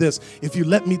me with this. If you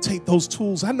let me take those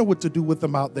tools, I know what to do with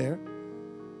them out there.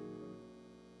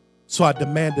 So I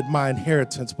demanded my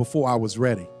inheritance before I was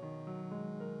ready.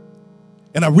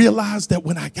 And I realized that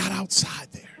when I got outside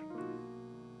there,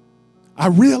 I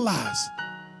realized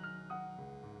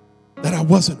that I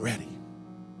wasn't ready.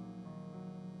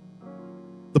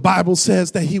 The Bible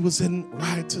says that he was in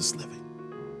riotous living.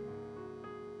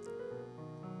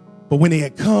 But when he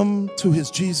had come to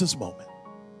his Jesus moment,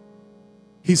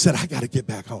 he said, I got to get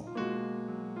back home.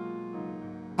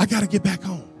 I got to get back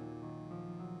home.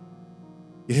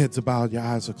 Your heads are bowed, your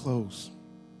eyes are closed.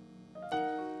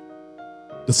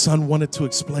 The son wanted to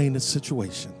explain his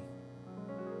situation.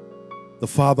 The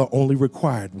father only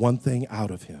required one thing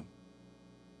out of him.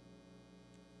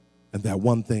 And that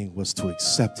one thing was to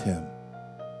accept him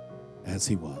as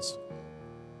he was.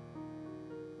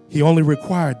 He only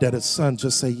required that his son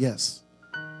just say, yes.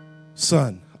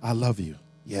 Son, I love you.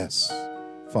 Yes,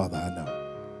 Father, I know.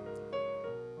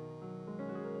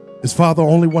 His father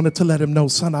only wanted to let him know,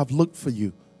 son, I've looked for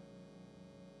you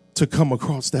to come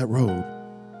across that road.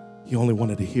 He only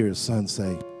wanted to hear his son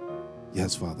say,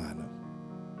 yes, Father, I know.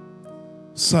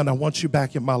 Son, I want you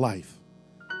back in my life,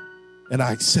 and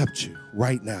I accept you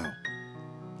right now.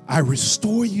 I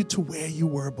restore you to where you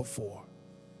were before,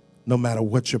 no matter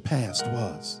what your past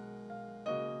was.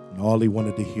 And all he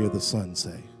wanted to hear the son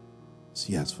say is,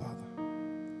 yes, Father,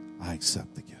 I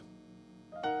accept again.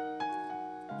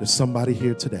 There's somebody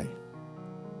here today.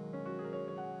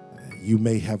 You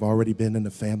may have already been in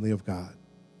the family of God,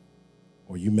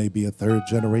 or you may be a third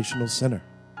generational sinner.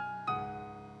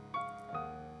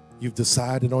 You've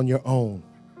decided on your own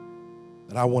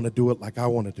that I want to do it like I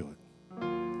want to do it.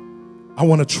 I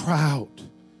want to try out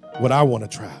what I want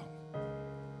to try out.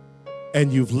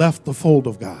 And you've left the fold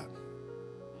of God.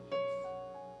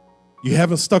 You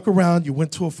haven't stuck around. You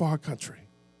went to a far country.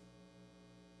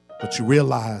 But you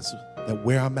realize that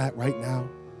where I'm at right now,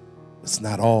 it's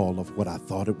not all of what I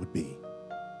thought it would be.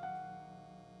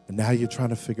 And now you're trying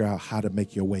to figure out how to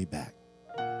make your way back.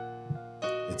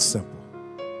 It's simple.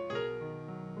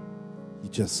 You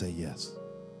just say yes.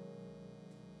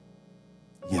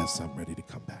 Yes, I'm ready to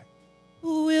come back.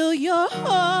 Will your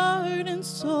heart and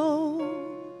soul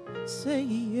say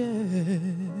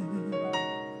yes?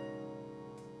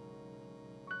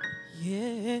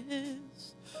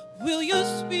 Yes. Will your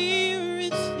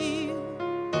spirit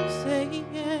still say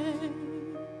yes?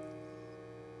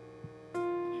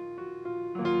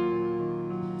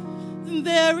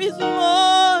 There is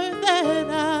more that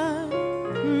I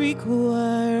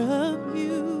require of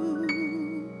you.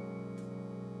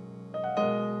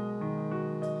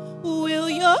 Will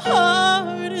your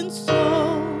heart and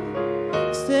soul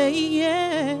say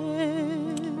yes?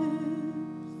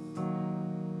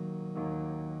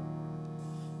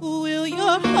 Will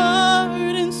your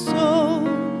heart and soul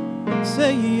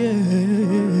say yes?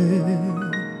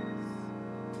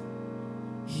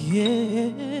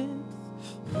 Yes.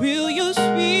 Will your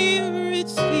spirit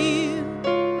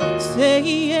still say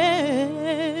yes?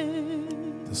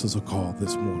 This is a call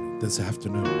this morning, this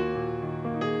afternoon.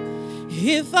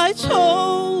 If I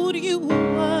told you what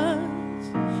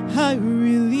I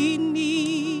really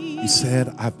need, You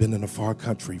said, I've been in a far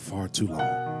country far too long.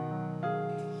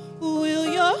 will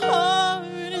your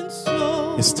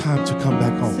It's time to come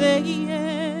back home. Say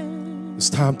yes. It's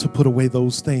time to put away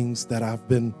those things that I've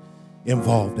been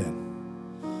involved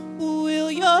in.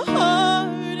 Will your heart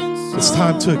and soul It's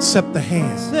time to accept the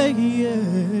hand say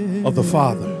yes. of the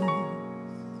Father.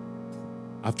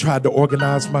 I've tried to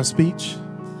organize my speech.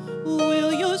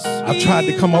 Will your I've tried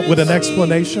to come up with an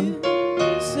explanation.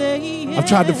 spirit say yes. I've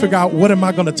tried to figure out what am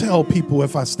I going to tell people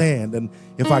if I stand and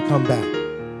if I come back.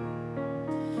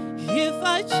 If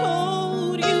I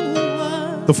told you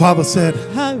what The Father said,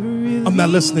 I really I'm not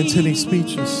listening to any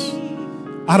speeches.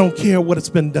 I don't care what it's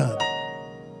been done.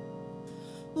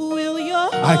 will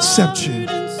your I accept you heart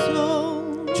and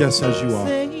soul just as you are.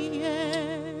 say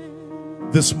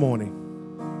yes. This morning,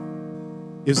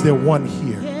 is there one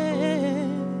here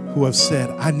who have said,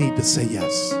 I need to say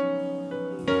yes?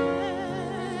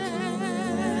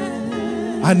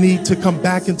 I need to come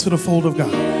back into the fold of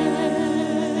God.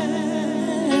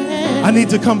 I need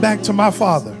to come back to my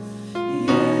Father.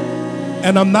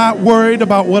 And I'm not worried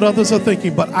about what others are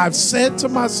thinking, but I've said to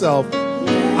myself,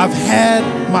 I've had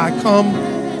my come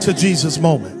to Jesus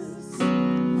moment.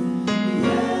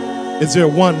 Is there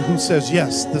one who says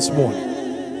yes this morning?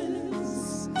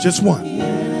 Just one.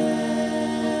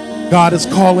 God is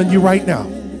calling you right now.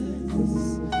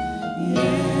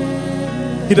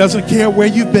 He doesn't care where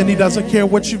you've been. He doesn't care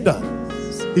what you've done.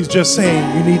 He's just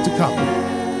saying you need to come.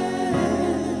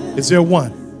 Is there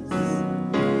one?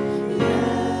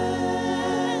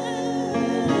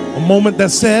 A moment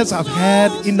that says, I've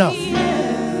had enough.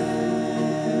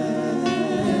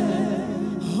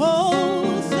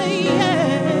 Oh, say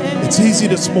yes. It's easy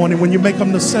this morning when you make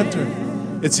him the center.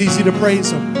 It's easy to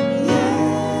praise him.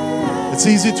 It's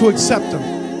easy to accept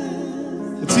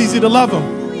him. It's easy to love him.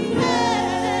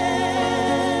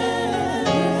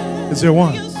 Is there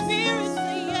one?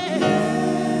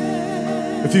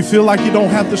 If you feel like you don't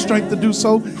have the strength to do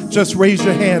so, just raise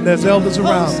your hand. There's elders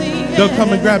around. They'll come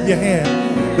and grab your hand.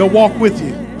 They'll walk with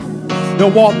you.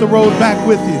 They'll walk the road back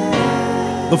with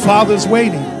you. The Father's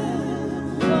waiting.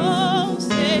 Oh,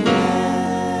 say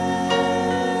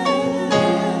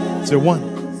Is there one?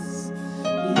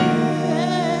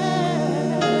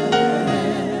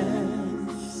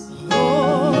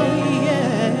 oh,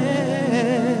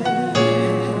 yes.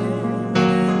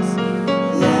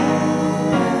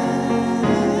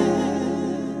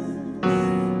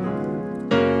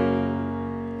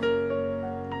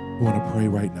 I want to pray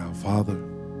right now, Father.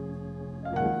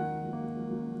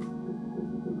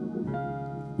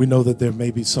 We know that there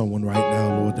may be someone right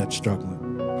now, Lord, that's struggling,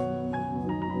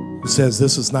 who says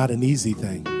this is not an easy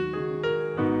thing.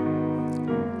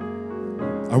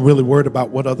 I'm really worried about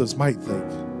what others might think.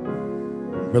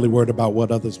 I'm really worried about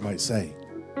what others might say.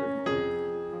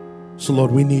 So,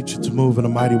 Lord, we need you to move in a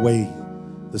mighty way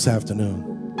this afternoon.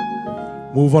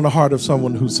 Move on the heart of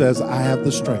someone who says, I have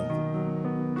the strength.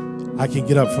 I can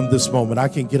get up from this moment. I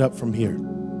can get up from here.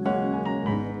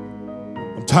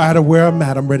 I'm tired of where I'm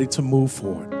at. I'm ready to move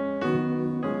forward.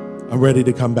 I'm ready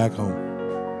to come back home.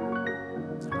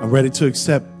 I'm ready to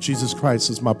accept Jesus Christ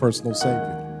as my personal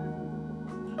Savior.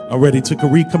 I'm ready to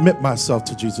recommit myself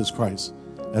to Jesus Christ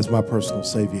as my personal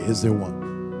Savior. Is there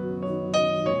one?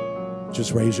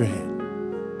 Just raise your hand.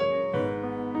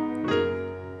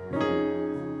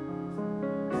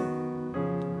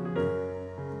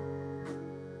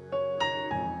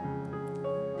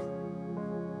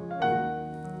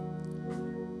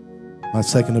 My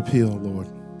second appeal, Lord,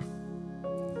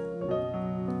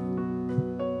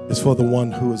 is for the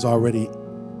one who is already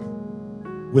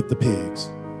with the pigs.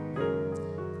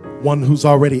 One who's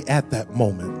already at that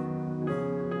moment.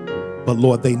 But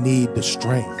Lord, they need the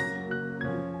strength.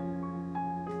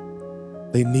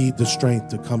 They need the strength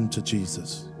to come to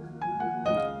Jesus.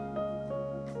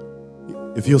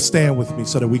 If you'll stand with me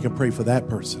so that we can pray for that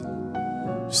person.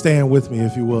 Stand with me,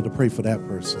 if you will, to pray for that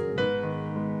person.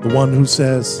 The one who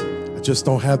says, I just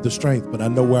don't have the strength, but I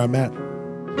know where I'm at.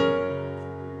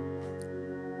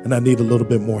 And I need a little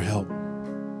bit more help.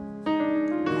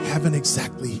 I haven't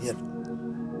exactly hit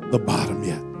the bottom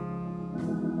yet.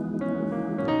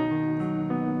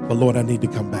 But Lord, I need to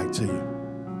come back to you.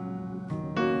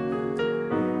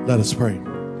 Let us pray.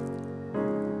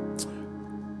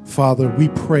 Father, we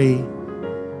pray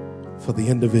for the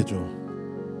individual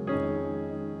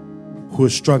who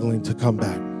is struggling to come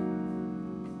back,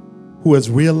 who has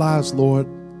realized, Lord,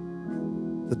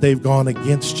 that they've gone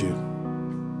against you,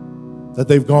 that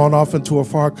they've gone off into a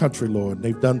far country, Lord.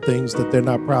 They've done things that they're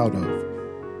not proud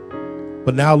of.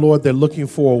 But now, Lord, they're looking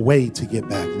for a way to get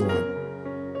back, Lord.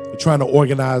 They're trying to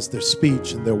organize their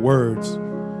speech and their words.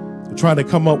 They're trying to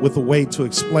come up with a way to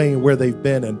explain where they've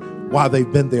been and why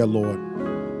they've been there, Lord.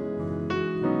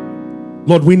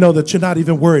 Lord, we know that you're not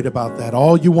even worried about that.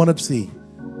 All you want to see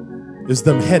is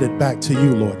them headed back to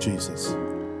you, Lord Jesus.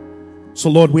 So,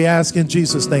 Lord, we ask in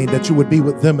Jesus' name that you would be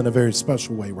with them in a very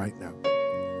special way right now.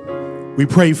 We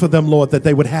pray for them, Lord, that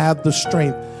they would have the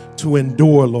strength to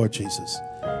endure, Lord Jesus,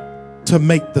 to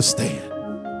make the stand.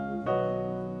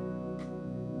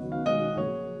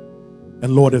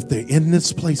 And Lord, if they're in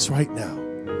this place right now,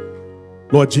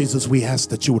 Lord Jesus, we ask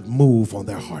that you would move on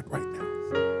their heart right now.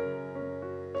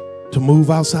 To move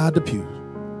outside the pew.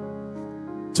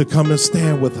 To come and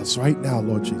stand with us right now,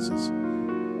 Lord Jesus.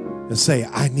 And say,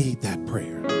 I need that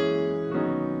prayer.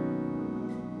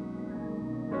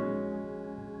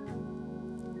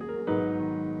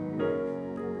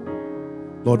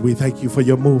 Lord, we thank you for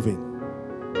your moving.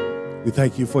 We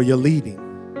thank you for your leading.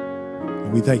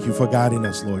 And we thank you for guiding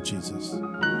us, Lord Jesus.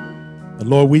 And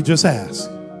Lord, we just ask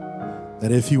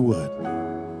that if you would,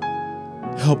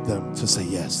 help them to say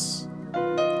yes.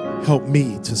 Help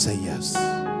me to say yes.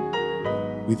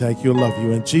 We thank you and love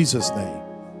you in Jesus' name,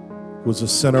 who is the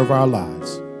center of our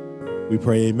lives. We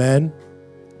pray amen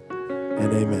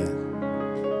and amen.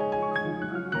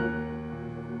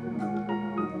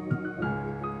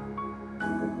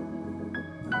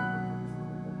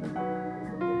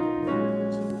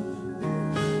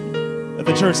 Let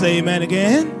the church say amen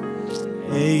again.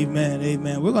 Amen,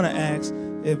 amen. We're going to ask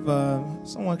if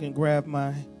someone can grab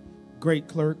my great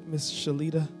clerk, Miss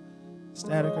Shalita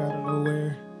Static out of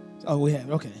nowhere. Oh, we have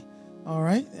it. Okay. All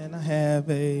right. And I have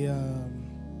a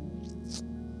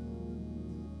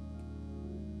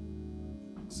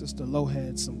Sister Lowe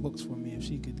had some books for me, if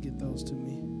she could get those to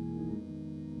me.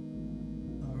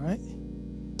 All right.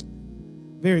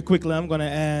 Very quickly, I'm going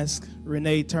to ask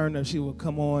Renee Turner if she will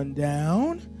come on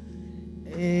down.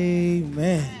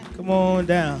 Amen. Come on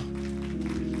down.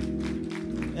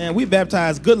 And we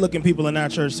baptize good-looking people in our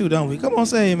church too, don't we? Come on,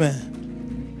 say amen.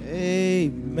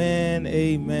 Amen.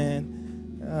 Amen.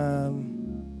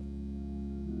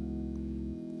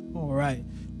 All right.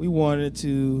 We wanted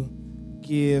to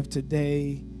give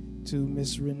today to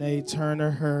Miss Renee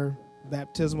Turner her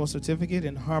baptismal certificate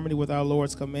in harmony with our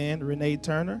Lord's command. Renee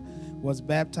Turner was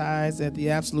baptized at the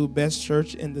absolute best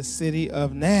church in the city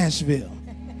of Nashville.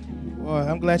 Boy,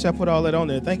 I'm glad y'all put all that on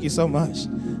there. Thank you so much.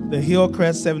 The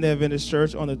Hillcrest Seventh-day Adventist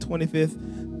Church on the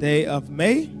 25th day of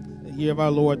May, the year of our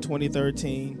Lord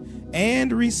 2013,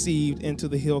 and received into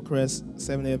the Hillcrest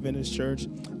Seventh-day Adventist Church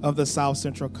of the South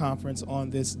Central Conference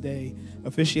on this day.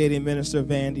 Officiating Minister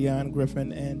Van Dion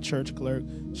Griffin and Church Clerk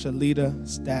Shalita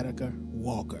Statica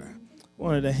Walker.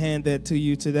 Wanted to hand that to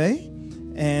you today.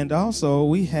 And also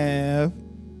we have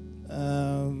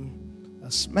a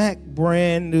smack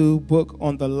brand new book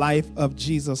on the life of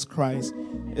Jesus Christ.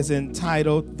 It's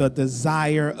entitled The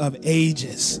Desire of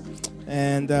Ages.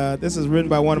 And this is written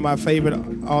by one of my favorite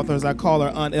authors. I call her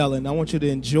Aunt Ellen. I want you to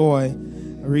enjoy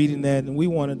reading that. And we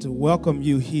wanted to welcome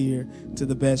you here to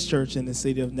the best church in the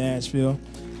city of Nashville.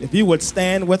 If you would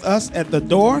stand with us at the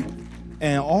door,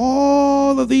 and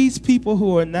all of these people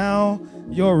who are now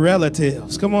your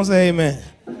relatives, come on, say amen.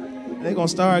 They're going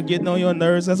to start getting on your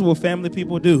nerves. That's what family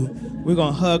people do. We're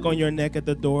going to hug on your neck at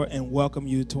the door and welcome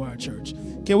you to our church.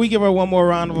 Can we give her one more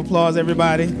round of applause,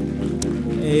 everybody?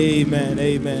 Amen,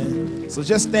 amen. So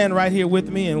just stand right here with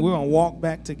me, and we're going to walk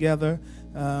back together.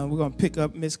 We're going to pick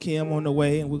up Miss Kim on the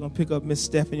way, and we're going to pick up Miss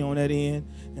Stephanie on that end,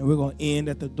 and we're going to end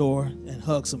at the door and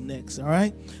hug some necks, all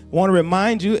right? I want to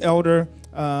remind you, Elder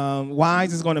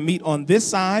Wise is going to meet on this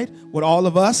side with all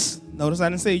of us. Notice I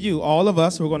didn't say you, all of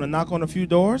us. We're going to knock on a few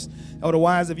doors.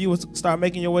 Otherwise, if you would start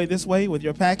making your way this way with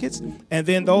your packets, and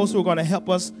then those who are going to help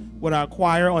us with our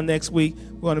choir on next week,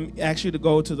 we're going to ask you to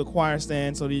go to the choir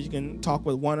stand so that you can talk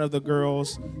with one of the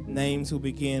girls' names who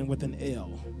begin with an L.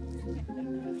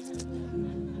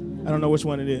 I don't know which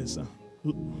one it is. So.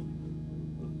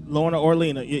 Lorna or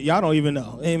Lena. Y'all don't even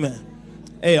know. Amen.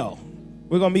 L.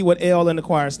 We're going to meet with L in the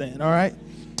choir stand, all right?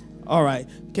 All right.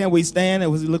 Can we stand as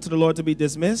we look to the Lord to be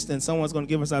dismissed? And someone's going to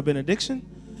give us our benediction.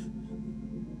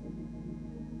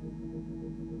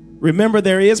 Remember,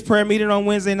 there is prayer meeting on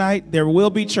Wednesday night. There will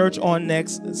be church on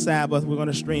next Sabbath. We're going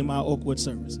to stream our Oakwood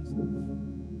services.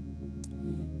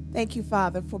 Thank you,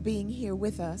 Father, for being here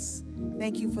with us.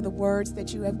 Thank you for the words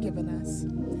that you have given us.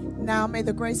 Now may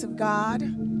the grace of God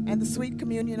and the sweet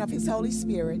communion of his Holy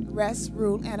Spirit rest,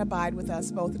 rule, and abide with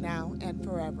us both now and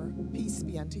forever. Peace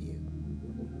be unto you.